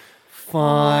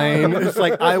 fine. It's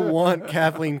like, I want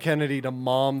Kathleen Kennedy to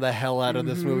mom the hell out of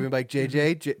this movie. I'm like,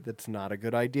 JJ, that's not a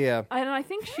good idea. And I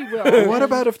think she will. What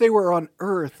about if they were on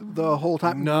Earth the whole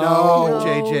time? No,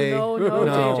 JJ. No,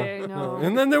 JJ, no.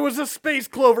 And then there was a space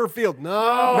Cloverfield.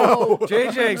 No.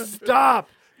 JJ, stop.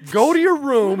 Go to your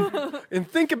room and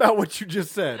think about what you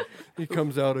just said. He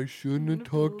comes out, I shouldn't have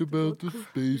talked about the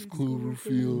space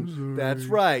Cloverfield. That's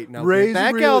right. Now get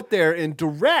back out there and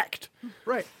direct.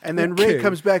 Right. And then Ray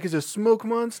comes back as a smoke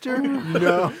monster?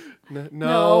 No,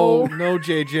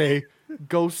 JJ.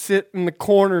 Go sit in the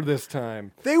corner this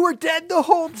time. They were dead the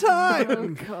whole time. Oh,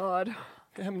 God.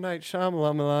 M. Night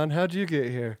Shyamalan, how'd you get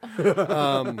here?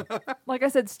 Like I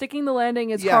said, sticking the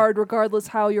landing is hard regardless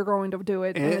how you're going to do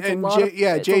it. And it's a lot of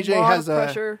JJ has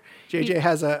pressure. JJ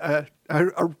has a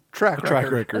track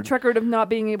record. A track record of not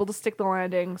being able to stick the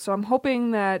landing. So I'm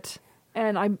hoping that,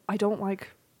 and I don't like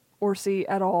Orsi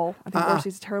at all. I think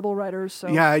Orsi's a terrible writer. So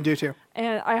yeah, I do too.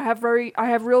 And I have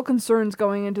real concerns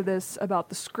going into this about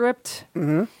the script,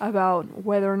 about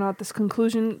whether or not this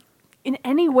conclusion in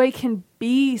any way can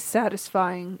be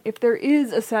satisfying. If there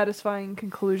is a satisfying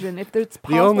conclusion, if it's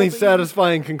possible. The only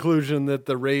satisfying conclusion that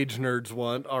the rage nerds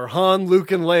want are Han, Luke,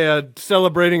 and Leia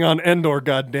celebrating on Endor,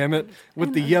 goddammit,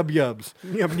 with the yub-yubs.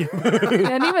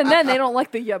 And even then, they don't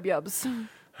like the yub-yubs.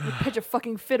 They pitch a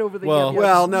fucking fit over the yub-yubs.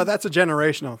 Well, no, that's a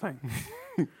generational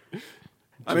thing.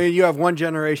 I mean, you have one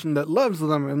generation that loves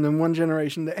them, and then one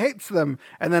generation that hates them,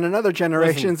 and then another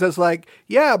generation that's like,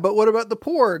 yeah, but what about the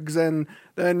porgs? And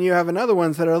then you have another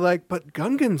ones that are like, but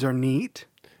Gungans are neat.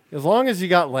 As long as you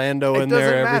got Lando in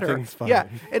there, everything's fine. Yeah,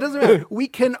 it doesn't matter. We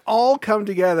can all come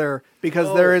together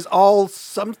because there is all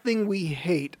something we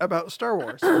hate about Star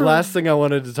Wars. Last thing I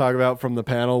wanted to talk about from the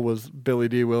panel was Billy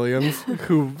D. Williams,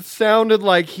 who sounded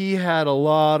like he had a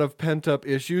lot of pent-up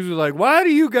issues. He was like, why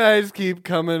do you guys keep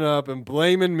coming up and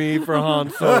blaming me for Han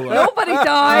Solo? Nobody died.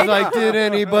 I was like, did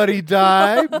anybody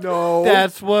die? No.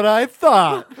 That's what I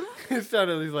thought. He's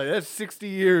like, that's 60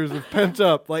 years of pent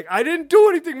up. Like, I didn't do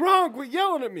anything wrong. Quit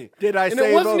yelling at me. Did I and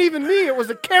save it wasn't even me. It was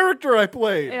a character I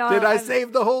played. Yeah, Did I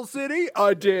save the whole city?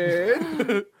 I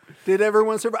did. Did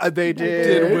everyone survive? They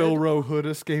did. Did Will Hood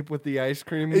escape with the ice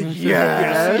cream? Yes.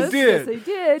 Yes, he did. Yes,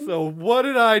 he did. So what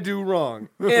did I do wrong?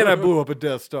 And I blew up a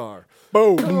Death Star.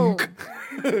 Boom.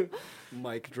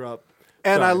 Mic drop.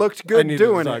 And Sorry. I looked good I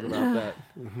doing to talk it. about that.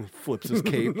 Flips his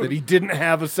cape that he didn't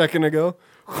have a second ago.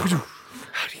 How do you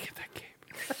get that cape?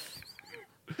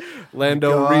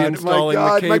 Lando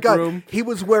reinstalling the cape room. He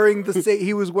was wearing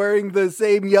the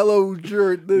same yellow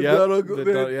shirt.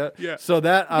 Yeah. So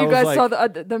that I you was guys like, saw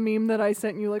the meme that I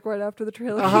sent you like right after the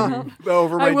trailer came out.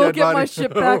 Over my I will dead get body. my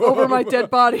ship back over my dead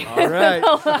body. all right.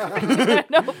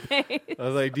 No pain. I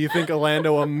was like, do you think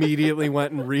Orlando immediately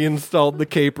went and reinstalled the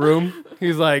cape room?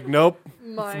 He's like, nope.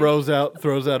 Mine. Throws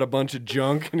out a bunch of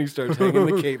junk, and he starts hanging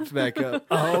the capes back up.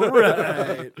 All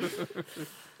right.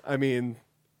 I mean,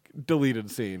 deleted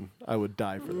scene. I would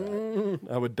die for that.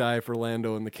 I would die for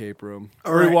Lando in the cape room.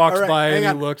 All Or he right, walks all right, by and hang he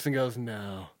on. looks and goes,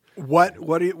 no.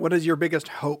 What is your biggest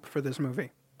hope for this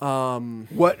movie?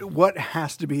 What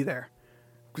has to be there?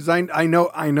 Because I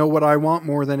know what I want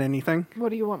more than anything. What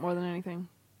do you want more than anything?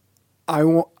 I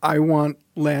want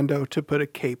Lando to put a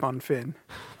cape on Finn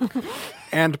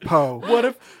and Poe. What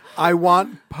if I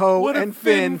want Poe What if and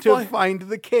Finn Finn to find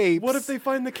the capes. What if they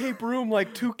find the cape room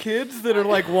like two kids that are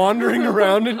like wandering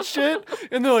around and shit,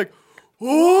 and they're like,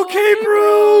 "Oh,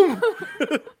 cape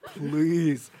room!"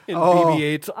 please? And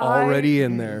BB-8's already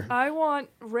in there. I want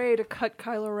Rey to cut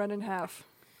Kylo Ren in half.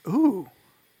 Ooh,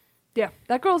 Yeah,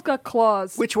 that girl's got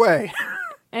claws. which way?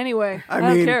 Anyway, I mean,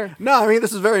 don't care. no, I mean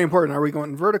this is very important. Are we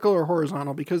going vertical or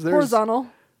horizontal? Because there's Horizontal.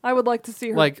 I would like to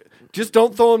see her. Like, just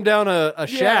don't throw him down a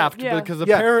shaft yeah. because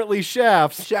Yeah. apparently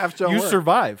shafts don't you work.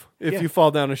 survive if Yeah. you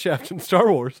fall down a shaft in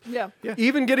Star Wars. yeah.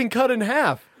 Even getting cut in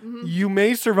half, you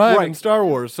may survive in Right. Star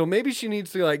Wars. So maybe she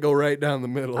needs to like go right down the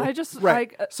middle. I just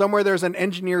right. like Somewhere there's an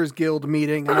engineers guild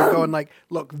meeting, and I'm going like,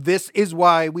 look, this is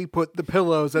why we put the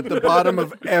pillows at the bottom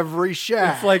of every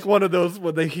shaft. It's like one of those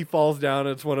when he falls down.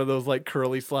 It's one of those like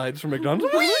curly slides from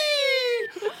McDonald's. Whee!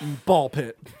 Ball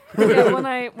pit. yeah,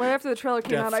 when after the trailer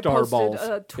came Death out, I Star posted balls a in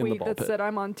the tweet ball that pit. said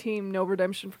I'm on team no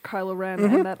redemption for Kylo Ren,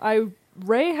 and that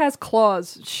Rey has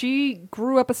claws. She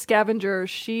grew up a scavenger.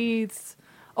 She's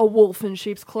a wolf in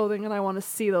sheep's clothing, and I want to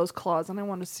see those claws, and I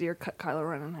want to see her cut Kylo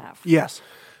Ren in half. yes,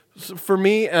 So for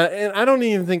me, and I don't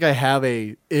even think I have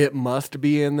it must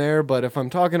be in there, but if I'm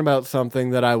talking about something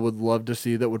that I would love to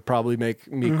see that would probably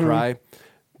make me cry,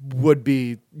 would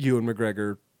be Ewan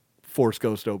McGregor, Force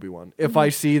Ghost Obi-Wan. If I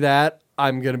see that,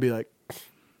 I'm going to be like,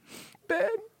 Ben.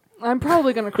 I'm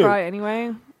probably gonna cry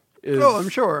anyway. oh, I'm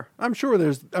sure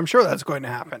that's going to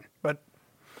happen. But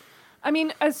I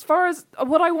mean, as far as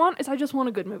what I want is, I just want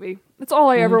a good movie. That's all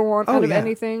I ever want Oh, out of yeah.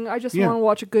 anything. I just Yeah. want to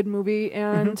watch a good movie,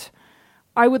 and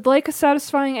I would like a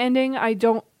satisfying ending. I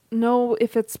don't know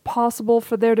if it's possible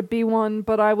for there to be one,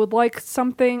 but I would like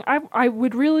something. I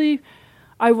would really,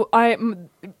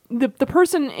 the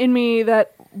person in me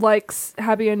that likes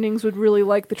happy endings would really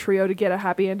like the trio to get a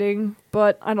happy ending,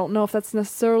 but I don't know if that's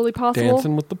necessarily possible.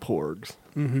 Dancing with the Porgs.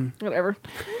 Whatever.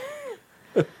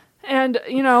 And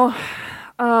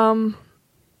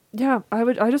yeah,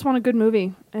 I just want a good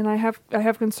movie, and I have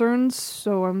concerns,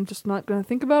 so I'm just not going to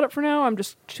think about it for now. I'm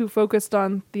just too focused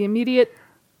on the immediate,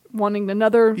 wanting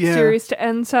another Yeah. series to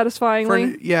end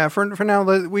satisfyingly. for now,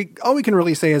 all we can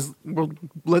really say is, well,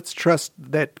 let's trust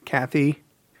that Kathy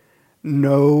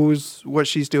knows what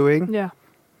she's doing. Yeah,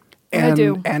 and I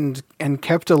do. and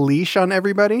kept a leash on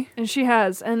everybody. And she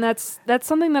has, and that's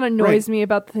something that annoys me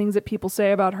about the things that people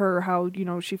say about her. How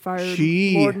she fired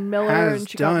She Lord and Miller, has and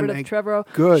she got rid done of a Trevorrow.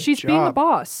 good She's being a job.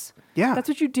 boss. Yeah. That's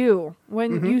what you do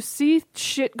when you see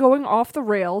shit going off the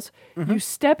rails. You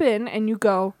step in and you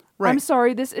go, "I'm Right.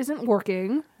 sorry, this isn't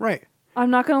working. Right. I'm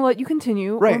not going to let you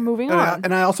continue. Right. We're moving and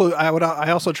on." I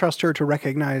also trust her to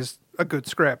recognize a good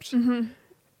script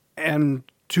and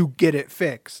to get it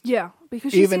fixed. Yeah,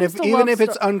 because she Even seems if to love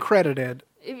it's Star- uncredited.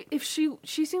 if she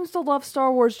seems to love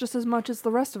Star Wars just as much as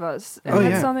the rest of us, and Oh,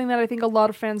 that's yeah. something that I think a lot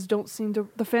of fans don't seem to.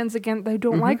 The fans again, they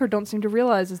don't like her, don't seem to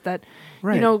realize is that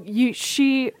Right.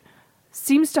 she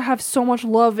seems to have so much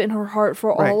love in her heart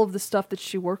for Right. all of the stuff that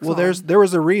she works Well, on. there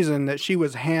was a reason that she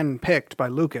was handpicked by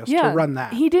Lucas to run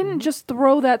that. He didn't just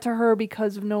throw that to her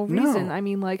because of no reason. No. I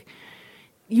mean, like,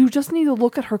 you just need to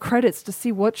look at her credits to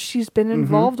see what she's been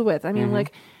involved with. I mean,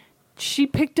 like, she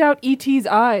picked out E.T.'s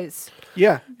eyes.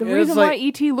 Yeah. The It's reason like- why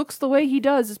E.T. looks the way he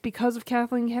does is because of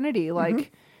Kathleen Kennedy.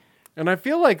 Like, And I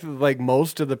feel like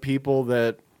most of the people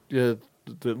that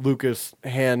Lucas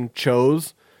hand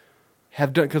chose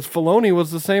have done, because Filoni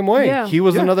was the same way. Yeah. He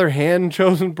was Yeah. another hand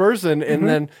chosen person, and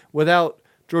then without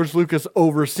George Lucas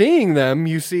overseeing them,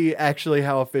 you see actually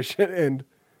how efficient and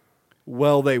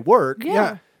well they work.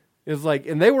 yeah. Is like,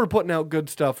 and they were putting out good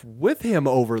stuff with him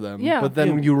over them. Yeah. But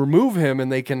then when you remove him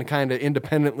and they can kind of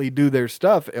independently do their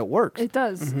stuff, it works. It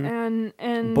does. And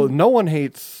But no one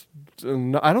hates.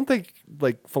 I don't think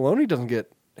Filoni doesn't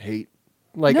get hate.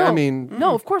 Like, no, I mean,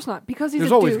 no, of course not, because he's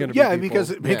there's a always dude. going to be Yeah,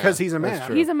 people. because he's a that's man.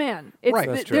 true. He's a man. It's Right.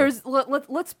 That's true. there's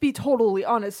let's be totally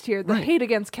honest here. The hate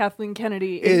against Kathleen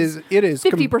Kennedy is It is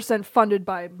 50% funded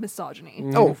by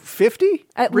misogyny. Oh, 50?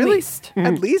 At really? least.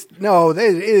 At least? No, it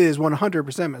is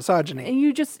 100% misogyny.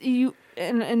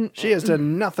 And and She has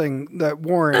done nothing that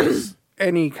warrants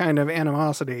any kind of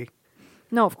animosity.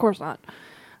 no, of course not.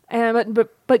 And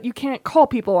but you can't call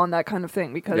people on that kind of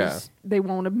thing because Yeah. they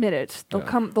won't admit it.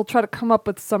 They'll try to come up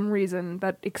with some reason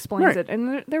that explains Right. it,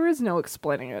 and there is no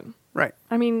explaining it. Right.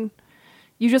 I mean,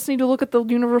 you just need to look at the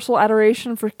universal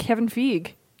adoration for Kevin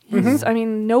Feige. I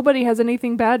mean, nobody has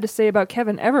anything bad to say about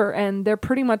Kevin ever, and they're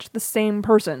pretty much the same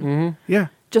person, Yeah.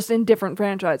 just in different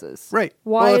franchises. Right.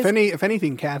 Why? Well, if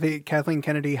anything, Kathleen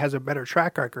Kennedy has a better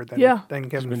track record than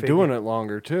Kevin Been Feige. doing it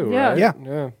longer too. Yeah. Right?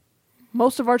 Yeah.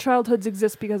 Most of our childhoods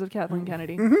exist because of Kathleen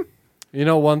Kennedy. You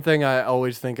know, one thing I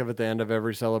always think of at the end of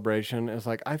every celebration is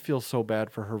like, I feel so bad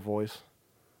for her voice.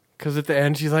 Because at the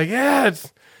end, she's like,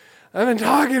 I've been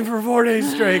talking for 4 days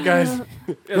straight, guys.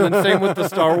 And then same with the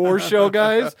Star Wars show,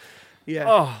 guys. Yeah.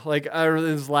 Oh, like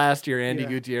this last year, Andy Yeah.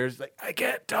 Gutierrez, like, I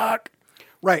can't talk.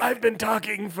 Right. I've been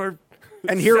talking for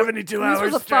And here- 72 This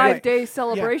hours was a straight. 5-day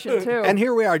celebration, too. And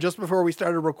here we are, just before we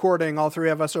started recording, all three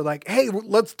of us are like, hey,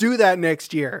 let's do that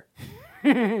next year.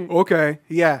 Okay.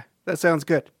 Yeah, that sounds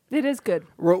good. It is good.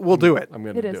 We'll do it. I'm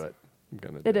going It to is. do it. I'm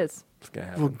going to do It is. It's going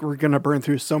to happen. We're going to burn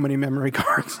through so many memory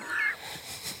cards.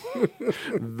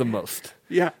 The most.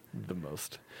 Yeah. The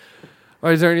most. All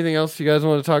right, is there anything else you guys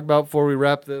want to talk about before we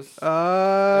wrap this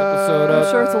episode I'm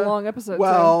up? sure it's a long episode.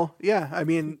 Well, yeah, I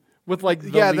mean, With like the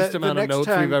Yeah, least the amount of next notes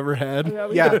time- we've ever had. too.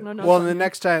 We yeah. got no notes Well, on the it.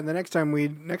 next time we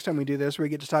do this, we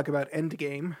get to talk about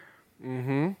Endgame.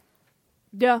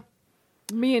 Yeah.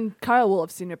 Me and Kyle will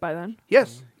have seen it by then.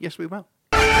 Yes, yes, we will.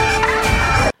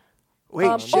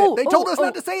 Wait, shit! oh, they told oh, us oh.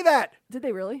 not to say that. Did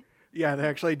they really? Yeah, they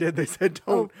actually did. They said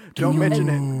don't can you mention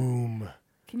it. Boom.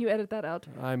 Can you edit that out?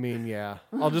 I mean, yeah.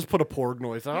 I'll just put a porg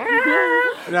noise on.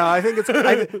 No, I think it's.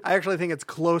 I actually think it's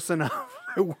close enough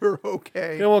that we're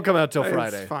okay. It won't come out till It's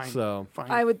Friday. fine. So Fine.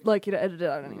 I would like you to edit it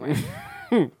out anyway.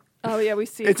 Oh, yeah, we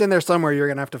see. It's in there somewhere. You're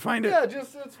gonna have to find it. yeah,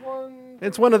 just it's one.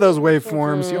 It's one of those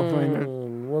waveforms. You'll find it.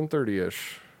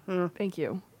 1:30ish, Thank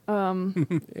you.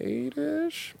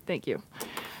 8ish. Thank you.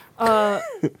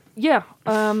 Yeah,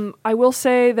 I will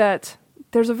say that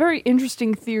there's a very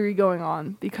interesting theory going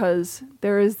on because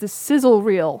there is this sizzle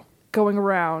reel going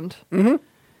around.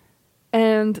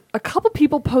 And a couple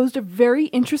people posed a very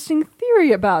interesting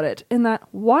theory about it, in that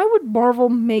why would Marvel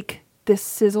make this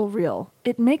sizzle reel?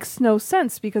 It makes no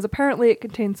sense because apparently it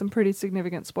contains some pretty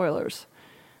significant spoilers.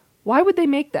 Why would they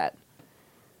make that?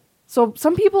 So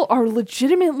some people are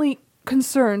legitimately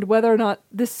concerned whether or not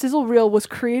this sizzle reel was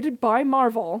created by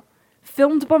Marvel,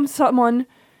 filmed by someone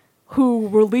who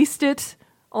released it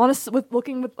with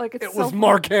like it's It was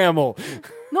Mark Hamill.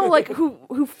 no, like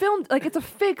who filmed, like it's a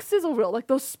fake sizzle reel. Like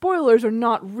those spoilers are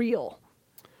not real,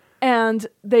 and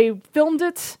they filmed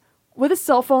it with a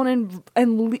cell phone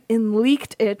and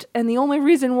leaked it. And the only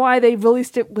reason why they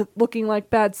released it with looking like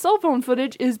bad cell phone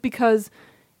footage is because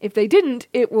if they didn't,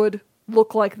 it would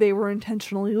look like they were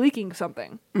intentionally leaking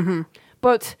something.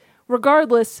 But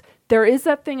regardless, there is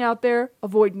that thing out there.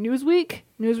 Avoid Newsweek.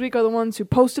 Newsweek are the ones who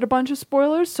posted a bunch of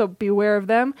spoilers, so beware of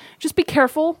them. Just be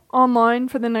careful online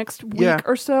for the next week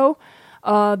or so.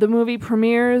 The movie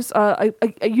premieres.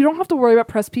 You don't have to worry about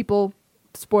press people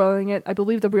spoiling it. I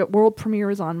believe the world premiere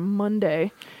is on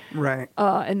Monday. Right.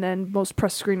 And then most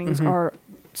press screenings are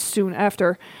soon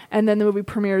after. And then the movie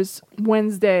premieres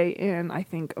Wednesday in, I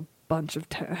think, a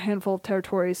handful of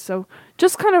territories. So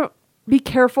just kind of be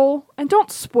careful and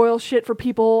don't spoil shit for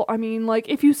people. I mean, like,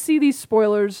 if you see these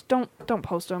spoilers, don't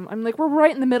post them. I'm like, we're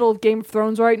right in the middle of Game of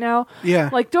Thrones right now. Yeah.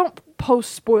 Like, don't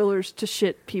post spoilers to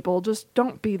shit people. Just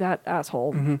don't be that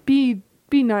asshole. Be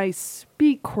nice.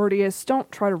 Be courteous.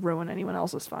 Don't try to ruin anyone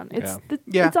else's fun. It's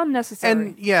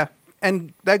unnecessary.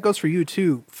 And that goes for you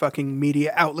too, fucking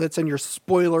media outlets and your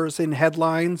spoilers in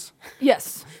headlines.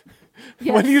 Yes.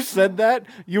 When you said that,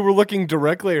 you were looking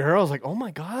directly at her. I was like, oh my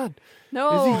God.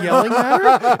 No. Is he yelling at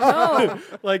her? No.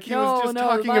 Like he was just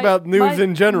talking my- about news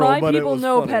in general, My but it people was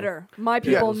know funny. better. My It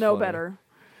people was know funny. better.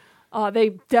 They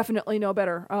definitely know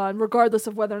better. Regardless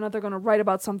of whether or not they're going to write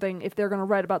about something, if they're going to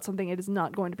write about something, it is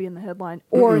not going to be in the headline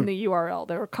or in the URL.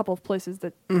 There are a couple of places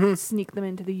that sneak them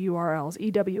into the URLs.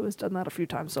 EW has done that a few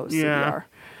times, so has CBR.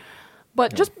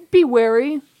 But just be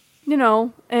wary,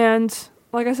 and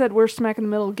like I said, we're smack in the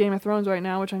middle of Game of Thrones right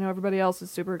now, which I know everybody else is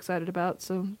super excited about,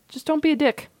 so just don't be a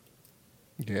dick.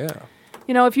 Yeah.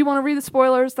 If you want to read the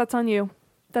spoilers, that's on you.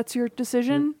 That's your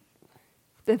decision.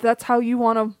 If that's how you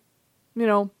want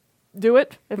to, do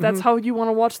it. If that's how you want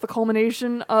to watch the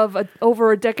culmination of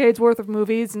over a decade's worth of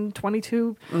movies and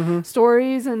 22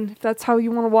 stories, and if that's how you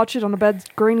want to watch it on a bad,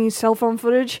 grainy cell phone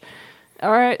footage,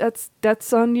 all right,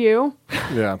 that's on you.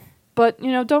 Yeah. But,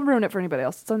 don't ruin it for anybody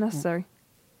else. It's unnecessary.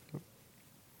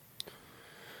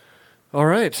 All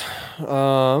right. Do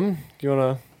you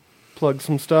want to plug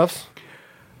some stuffs?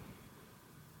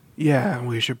 Yeah,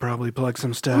 we should probably plug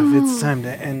some stuff. It's time to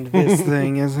end this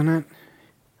thing, isn't it?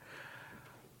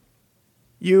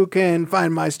 You can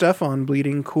find my stuff on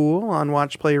Bleeding Cool, on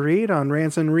Watch Play Read, on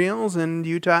Rants and Reels, and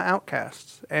Utah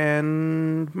Outcasts,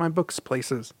 and my books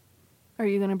places. Are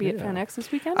you going to be at FanX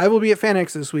this weekend? I will be at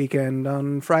FanX this weekend.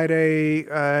 On Friday,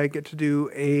 I get to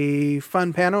do a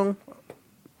fun panel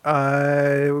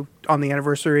on the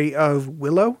anniversary of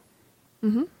Willow.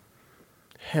 Mm-hmm.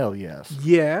 Hell yes.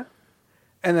 Yeah.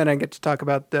 And then I get to talk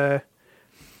about the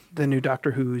new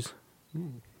Doctor Who's.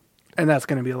 And that's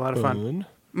going to be a lot of fun.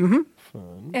 Mm-hmm.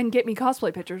 Fun. And get me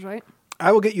cosplay pictures, right?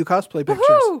 I will get you cosplay pictures.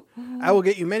 Woohoo! I will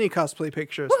get you many cosplay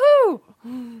pictures.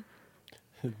 Woohoo!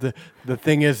 The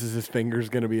thing is his finger's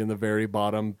going to be in the very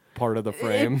bottom part of the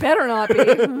frame. It better not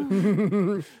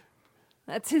be.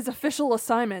 That's his official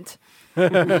assignment.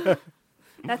 I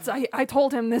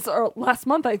told him this last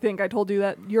month. I think I told you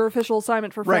that your official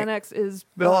assignment for Right. FanX is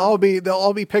They'll all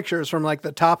be pictures from like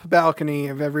the top balcony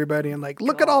of everybody, and like,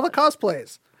 look at all the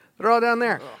cosplays. They're all down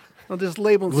there. They'll just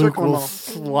label and Luke circle them will all.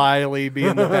 slyly be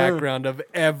in the background of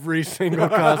every single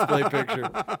cosplay picture.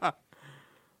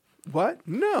 What?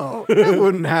 No, that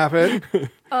wouldn't happen.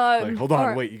 Like, hold on, all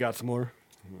right. wait, you got some more?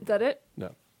 Is that it?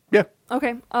 No. Yeah.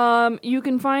 Okay. You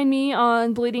can find me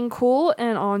on Bleeding Cool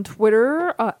and on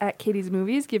Twitter at Katie's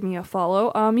Movies. Give me a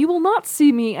follow. You will not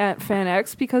see me at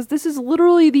FanX because this is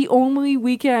literally the only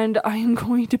weekend I am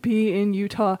going to be in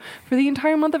Utah for the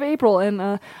entire month of April. And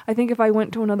I think if I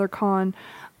went to another con,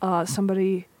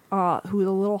 somebody who is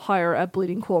a little higher at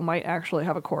Bleeding Cool might actually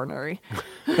have a coronary.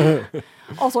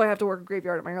 Also, I have to work a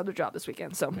graveyard at my other job this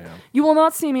weekend, so you will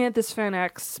not see me at this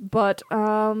FanX. But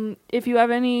if you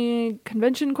have any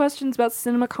convention questions about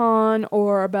CinemaCon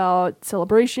or about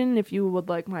Celebration, if you would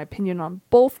like my opinion on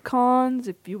both cons,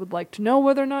 if you would like to know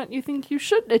whether or not you think you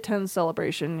should attend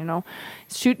Celebration,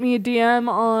 shoot me a DM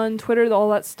on Twitter. All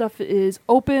that stuff is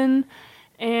open.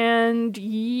 And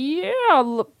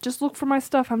just look for my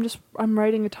stuff. I'm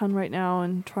writing a ton right now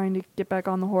and trying to get back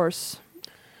on the horse.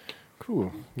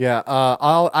 Cool. Yeah,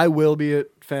 I will be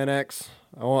at FanX.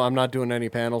 I'm not doing any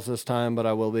panels this time, but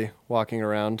I will be walking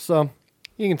around, so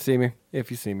you can see me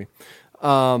if you see me.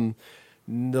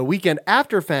 The weekend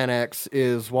after FanX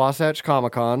is Wasatch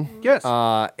Comic-Con. Yes.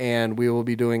 And we will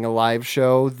be doing a live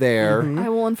show there. I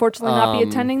will unfortunately not be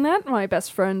attending that. My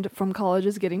best friend from college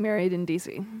is getting married in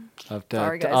D.C.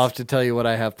 Sorry, guys. I'll have to tell you what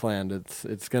I have planned.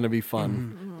 It's going to be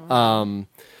fun.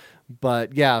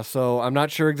 But yeah, so I'm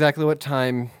not sure exactly what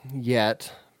time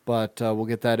yet, but we'll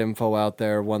get that info out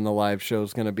there when the live show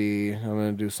is going to be. I'm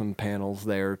going to do some panels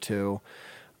there too.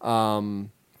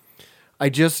 I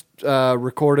just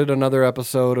recorded another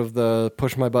episode of the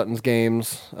Push My Buttons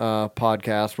Games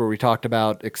podcast where we talked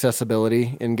about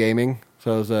accessibility in gaming.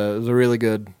 So it was a really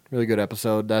good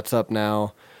episode. That's up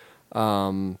now.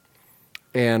 And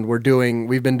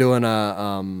we've been doing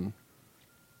a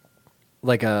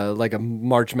like a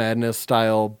March Madness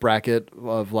style bracket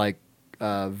of like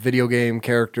video game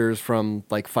characters from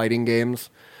like fighting games.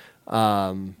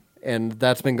 And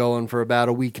that's been going for about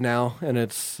a week now, and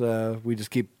it's we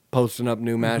just keep posting up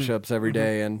new mashups every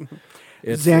day, and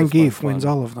it's Zangief fun. wins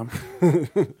all of them.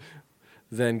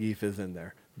 Zangief is in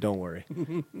there. Don't worry.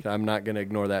 I'm not going to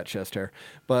ignore that chest hair.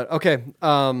 But okay.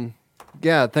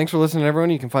 Yeah, thanks for listening, everyone.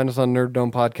 You can find us on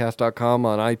nerddomepodcast.com,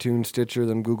 on iTunes, Stitcher,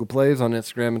 then Google Plays, on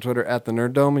Instagram and Twitter at The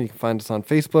Nerd Dome. And you can find us on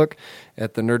Facebook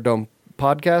at The Nerd Dome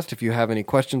Podcast. If you have any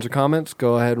questions or comments,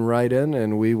 go ahead and write in,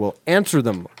 and we will answer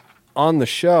them on the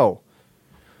show.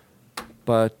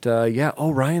 But,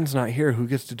 Ryan's not here. Who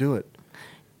gets to do it?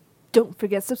 Don't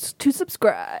forget to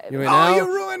subscribe. You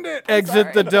ruined it.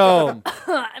 Exit the dome.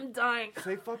 I'm dying.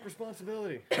 Say fuck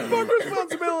responsibility. Fuck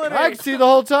responsibility. I can see the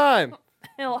whole time.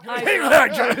 Hell, I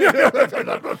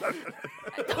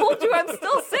told you I'm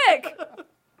still sick.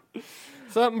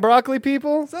 Something broccoli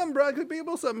people? Some broccoli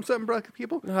people, some broccoli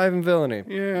people. Ivan Filoni.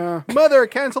 Yeah. Mother,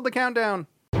 cancel the countdown.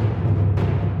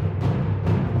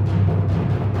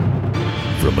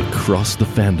 From across the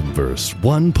fandomverse,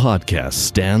 one podcast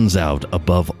stands out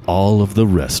above all of the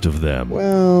rest of them.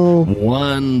 Well,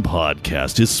 one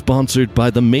podcast is sponsored by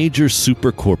the major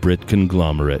super corporate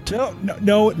conglomerate.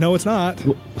 No, it's not.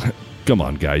 Come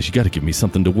on, guys, you got to give me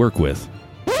something to work with.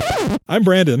 I'm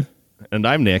Brandon. And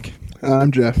I'm Nick.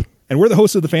 I'm Jeff. And we're the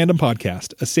hosts of the Fandom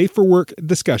Podcast, a safe-for-work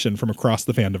discussion from across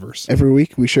the fandomverse. Every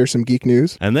week, we share some geek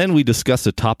news. And then we discuss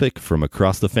a topic from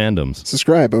across the fandoms.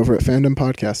 Subscribe over at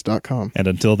fandompodcast.com. And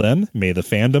until then, may the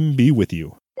fandom be with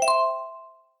you.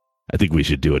 I think we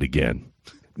should do it again.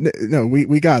 No,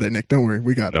 we got it, Nick. Don't worry.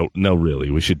 We got it. No,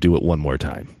 really. We should do it one more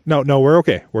time. No, we're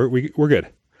okay. We're good.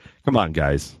 Come on,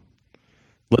 guys.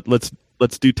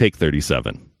 Let's do take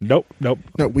 37. Nope. No,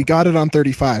 we got it on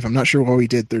 35. I'm not sure why we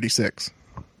did 36.